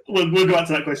 we'll go back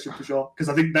to that question for sure because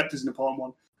I think depth is an important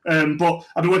one. But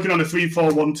I've been working on a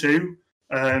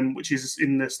 3-4-1-2, which is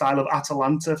in the style of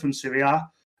Atalanta from Serie A,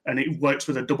 and it works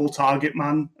with a double target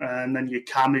man, and then your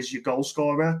cam is your goal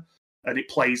scorer, and it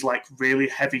plays like really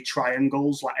heavy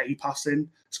triangles, like A passing.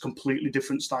 It's a completely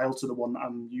different style to the one that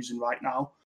I'm using right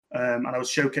now. And I was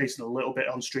showcasing a little bit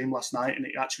on stream last night, and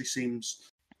it actually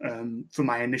seems, from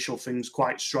my initial things,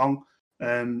 quite strong.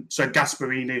 So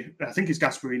Gasperini, I think it's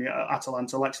Gasperini at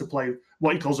Atalanta, likes to play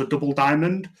what he calls a double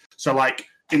diamond. So like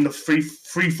in the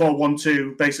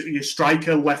 3-4-1-2, basically your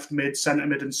striker, left mid, centre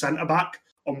mid, and centre back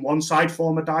on one side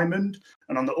form a diamond,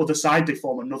 and on the other side they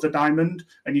form another diamond,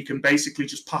 and you can basically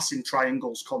just pass in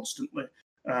triangles constantly.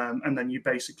 And then you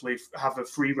basically have a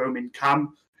free roaming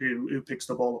cam who picks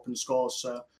the ball up and scores.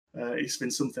 So it's been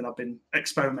something I've been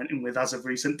experimenting with as of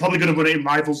recent. Probably going to run it in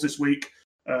Rivals this week.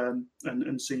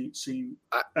 And see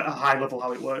at a high level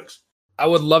how it works. I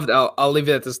would love to. I'll leave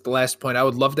it at this. The last point. I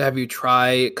would love to have you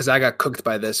try, because I got cooked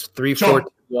by this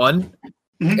 3-4-2-1,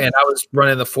 and I was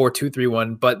running the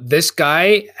 4-2-3-1. But this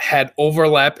guy had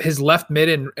overlap. His left mid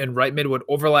and right mid would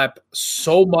overlap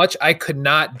so much I could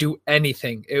not do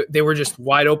anything. They were just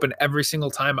wide open every single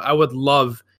time. I would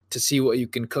love to see what you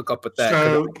can cook up with that.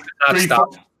 So not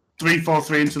stop.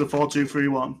 3-4-3 into the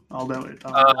 4-2-3-1. I'll note it.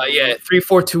 Yeah,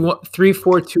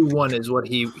 3-4-2-1 is what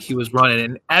he was running,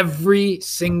 and every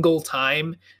single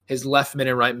time his left mid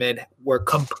and right mid were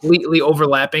completely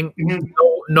overlapping. Mm-hmm.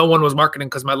 No one was marking him,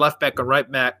 because my left back and right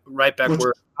back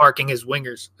were marking his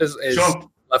wingers, his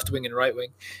left wing and right wing.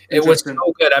 It was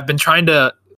so good. I've been trying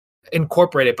to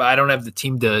incorporate it, but I don't have the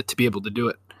team to be able to do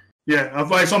it. Yeah,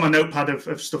 it's on my notepad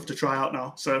of stuff to try out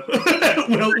now. So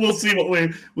we'll see what we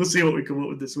come up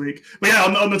with this week. But yeah,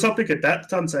 on the topic of depth,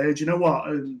 Tante, do you know what?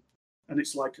 And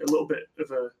it's like a little bit of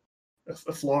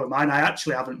a flaw of mine. I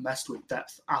actually haven't messed with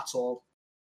depth at all.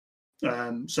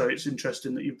 So it's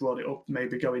interesting that you brought it up.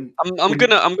 Maybe going. I'm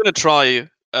gonna try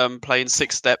playing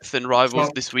 6 depth in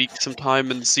Rivals this week sometime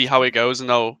and see how it goes,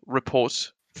 and I'll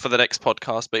report for the next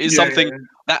podcast. But it's something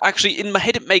that actually in my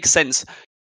head it makes sense.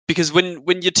 Because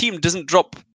when your team doesn't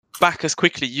drop back as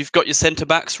quickly, you've got your centre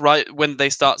backs right when they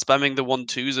start spamming the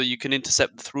 1-2s, or you can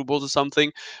intercept the through balls or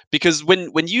something. Because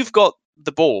when you've got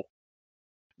the ball,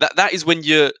 that is when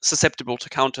you're susceptible to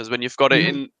counters. When you've got it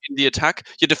in the attack,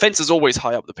 your defense is always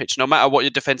high up the pitch, no matter what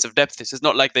your defensive depth is. It's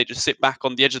not like they just sit back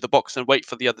on the edge of the box and wait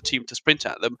for the other team to sprint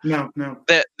at them. No.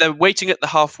 They're waiting at the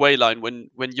halfway line when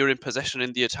you're in possession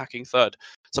in the attacking third.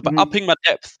 So by upping my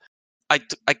depth, I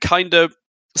kind of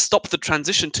stop the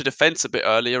transition to defense a bit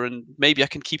earlier, and maybe I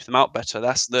can keep them out better.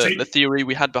 That's the theory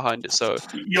we had behind it. So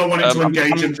you're wanting to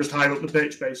engage them just higher up the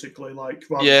pitch, basically, like.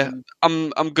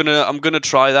 I'm gonna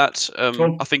try that.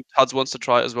 Cool. I think Tuds wants to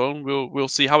try it as well. We'll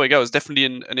see how it goes. Definitely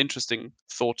an interesting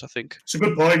thought, I think. It's a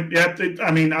good point. Yeah,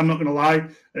 I mean, I'm not gonna lie,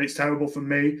 and it's terrible for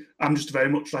me. I'm just very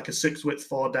much like a 6 width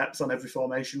 4 depth on every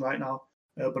formation right now.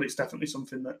 But it's definitely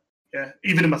something that,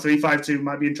 even in my 3-5-2,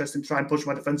 might be interesting to try and push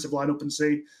my defensive line up and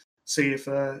see if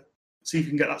you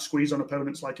can get that squeeze on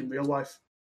opponents like in real life.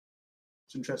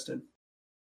 It's interesting.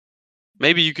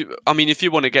 Maybe you could. I mean, if you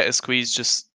want to get a squeeze,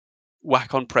 just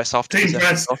whack on press after team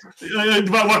press.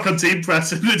 Whack on team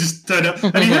press and just turn up.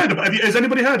 Has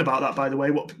anybody heard about that? By the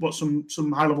way, what some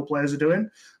high level players are doing,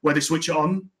 where they switch it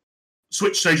on. So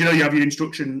you have your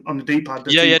instruction on the D-pad.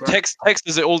 Text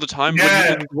does it all the time.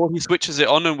 Yeah. When he switches it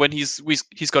on, and when he's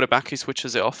got it back, he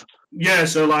switches it off. Yeah,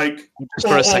 so like just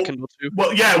for a second or two.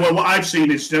 Well, what I've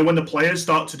seen is when the players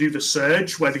start to do the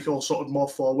surge, where they go sort of more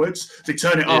forwards, they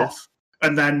turn it off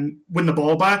and then win the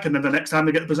ball back, and then the next time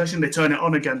they get the possession, they turn it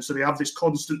on again. So they have this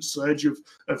constant surge of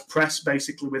press,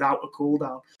 basically without a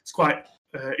cooldown. It's quite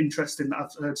interesting that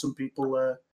I've heard some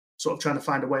people sort of trying to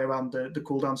find a way around the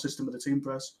cooldown system of the team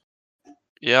press.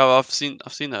 Yeah, well, I've seen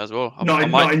that as well. Not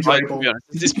enjoyable.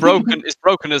 It's broken. It's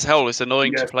broken as hell. It's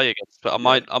annoying to play against, but I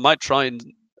might try and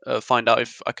find out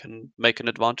if I can make an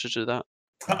advantage of that.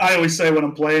 I always say when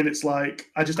I'm playing, it's like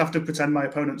I just have to pretend my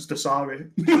opponent's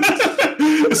Dasari.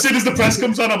 As soon as the press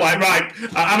comes on, I'm like, right,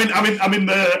 I'm in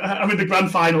the grand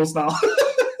finals now.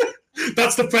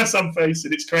 That's the press I'm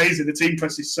facing. It's crazy. The team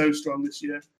press is so strong this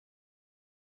year.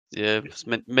 Yeah, it's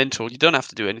mental. You don't have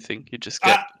to do anything. You just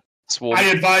get. I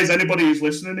advise anybody who's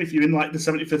listening, if you're in like the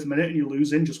 75th minute and you're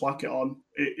losing, just whack it on.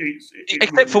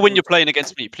 Except really for when you're playing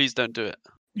against me, please don't do it.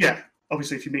 Yeah,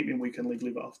 obviously if you meet me in weekend league,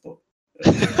 leave it off. But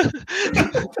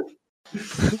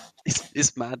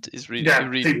it's mad. It's really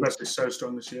team press is so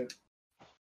strong this year.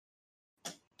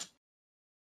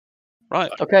 Right.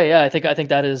 Okay. Yeah, I think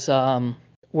that is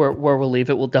where we'll leave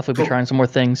it. We'll definitely be trying some more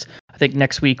things. I think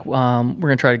next week we're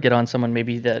gonna try to get on someone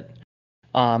maybe that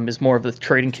is more of the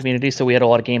trading community. So we had a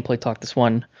lot of gameplay talk this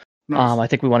one Nice. I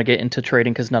think we want to get into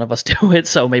trading because none of us do it.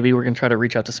 So maybe we're going to try to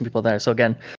reach out to some people there. So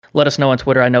again, let us know on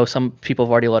Twitter. I know some people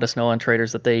have already let us know on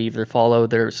Traders that they either follow,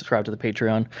 they're subscribed to the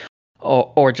Patreon,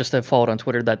 or just have followed on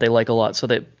Twitter that they like a lot. So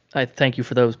that I thank you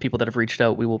for those people that have reached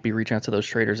out. We will be reaching out to those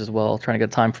traders as well, trying to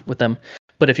get time with them.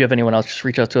 But if you have anyone else, just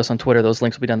reach out to us on Twitter. Those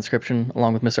links will be down in the description,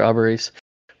 along with Mr. Alvarez.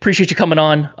 Appreciate you coming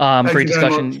on. Great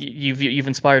discussion. You've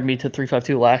inspired me to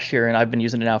 352 last year, and I've been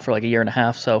using it now for like a year and a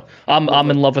half. So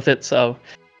I'm in love with it. So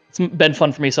it's been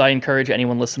fun for me. So I encourage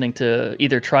anyone listening to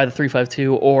either try the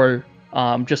 352 or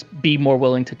just be more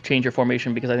willing to change your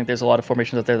formation, because I think there's a lot of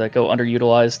formations out there that go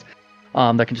underutilized,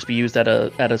 that can just be used at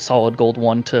a solid gold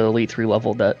 1 to elite 3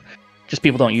 level that just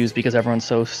people don't use because everyone's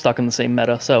so stuck in the same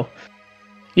meta. So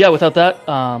yeah, without that,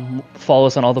 follow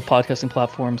us on all the podcasting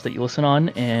platforms that you listen on,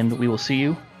 and we will see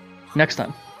you next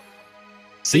time.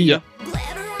 See ya.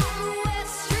 Glitter on the wet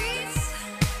streets,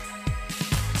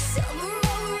 silver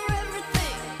over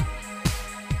everything.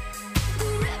 The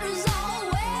river's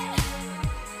all wet,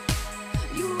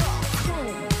 you're all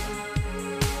chrome,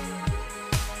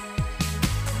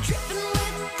 dripping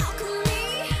with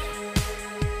alchemy.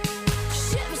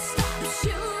 Shiver stop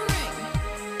shivering.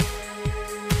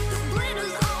 The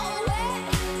glitter's all wet,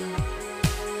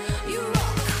 you're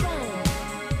all chrome.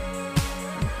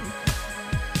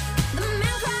 The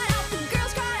man cried out, the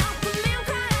girls cried out, the man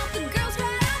cried out, the girls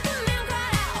cried out, the man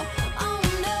cried out. Oh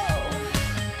no.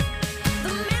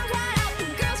 The man cried out, the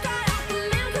girls cried out, the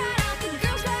man cried out, the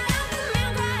girls cried out, the man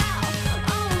cried out.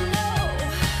 Oh no.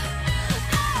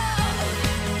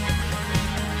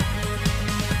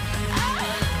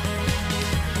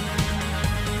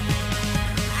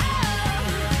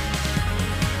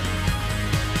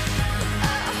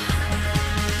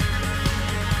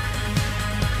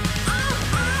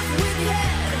 With your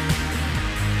head,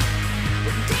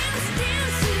 dance,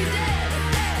 dance till you're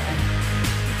dead.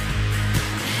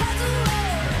 Head to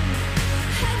roll,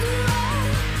 head to roll,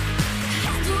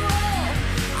 head to roll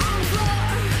on the floor.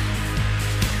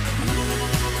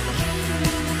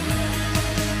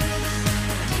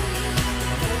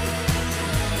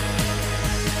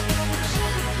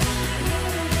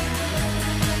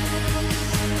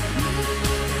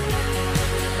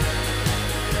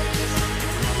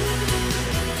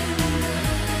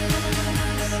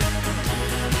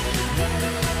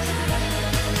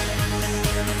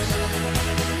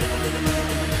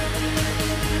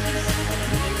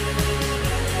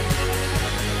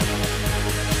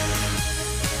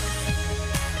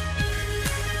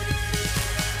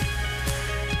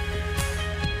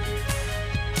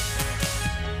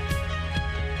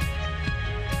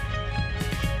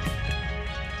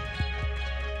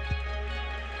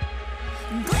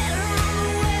 Glitter on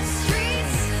the wet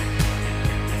streets,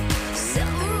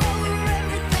 silver over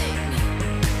everything.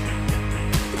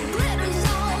 The glitter's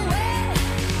all wet,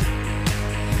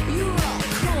 you're all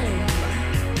chrome,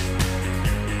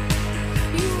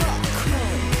 you're all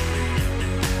chrome.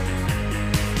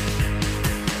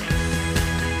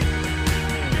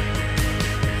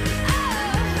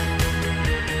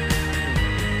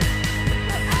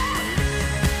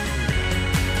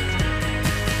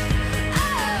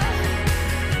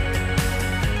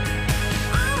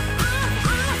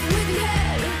 Off with your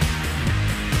head,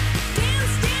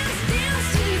 dance, dance, dance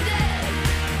till you're dead.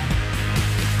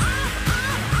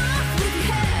 Off with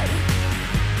your head,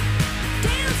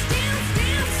 dance, dance,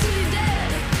 dance till you're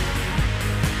dead.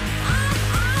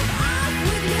 Off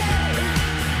with your head,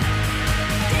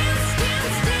 dance,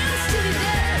 dance, dance till you're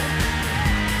dead. Off with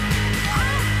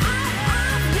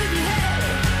your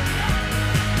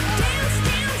head, dance,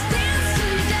 dance, dance till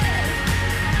you're dead.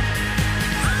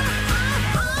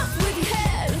 Off with your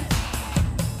head,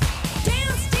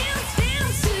 dance, dance,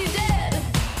 dance till you're dead.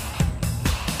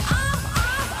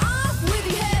 Off with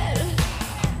your head,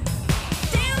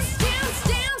 dance, dance,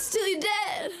 dance till you're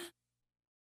dead.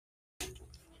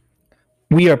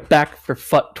 We are back for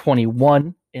FUT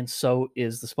 21, and so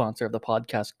is the sponsor of the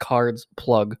podcast,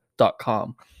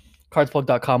 cardsplug.com.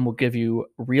 Cardsplug.com will give you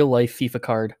a real-life FIFA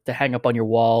card to hang up on your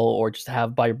wall or just to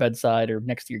have by your bedside or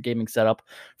next to your gaming setup.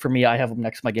 For me, I have them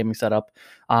next to my gaming setup,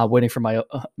 waiting for my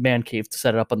man cave to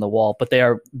set it up on the wall. But they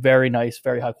are very nice,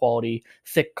 very high quality,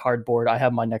 thick cardboard. I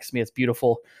have mine next to me. It's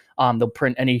beautiful. They'll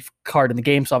print any card in the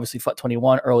game, so obviously FUT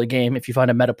 21, early game. If you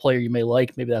find a meta player you may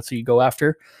like, maybe that's who you go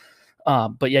after.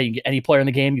 But yeah, you can get any player in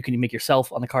the game. You can make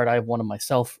yourself on the card. I have one of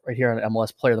myself right here on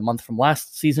MLS Player of the Month from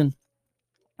last season.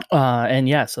 And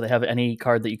yeah, so they have any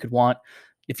card that you could want.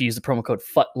 If you use the promo code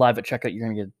FUTLive at checkout, you're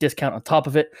going to get a discount on top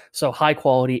of it. So high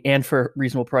quality and for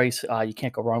reasonable price. You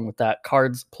can't go wrong with that.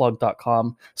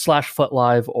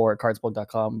 Cardsplug.com/FUTLive or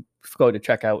cardsplug.com. Go to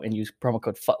checkout and use promo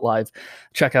code FUTLive.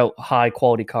 Check out high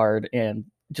quality card and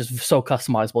just so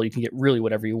customizable. You can get really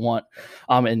whatever you want.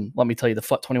 And let me tell you, the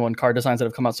FUT 21 card designs that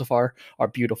have come out so far are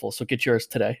beautiful. So get yours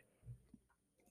today.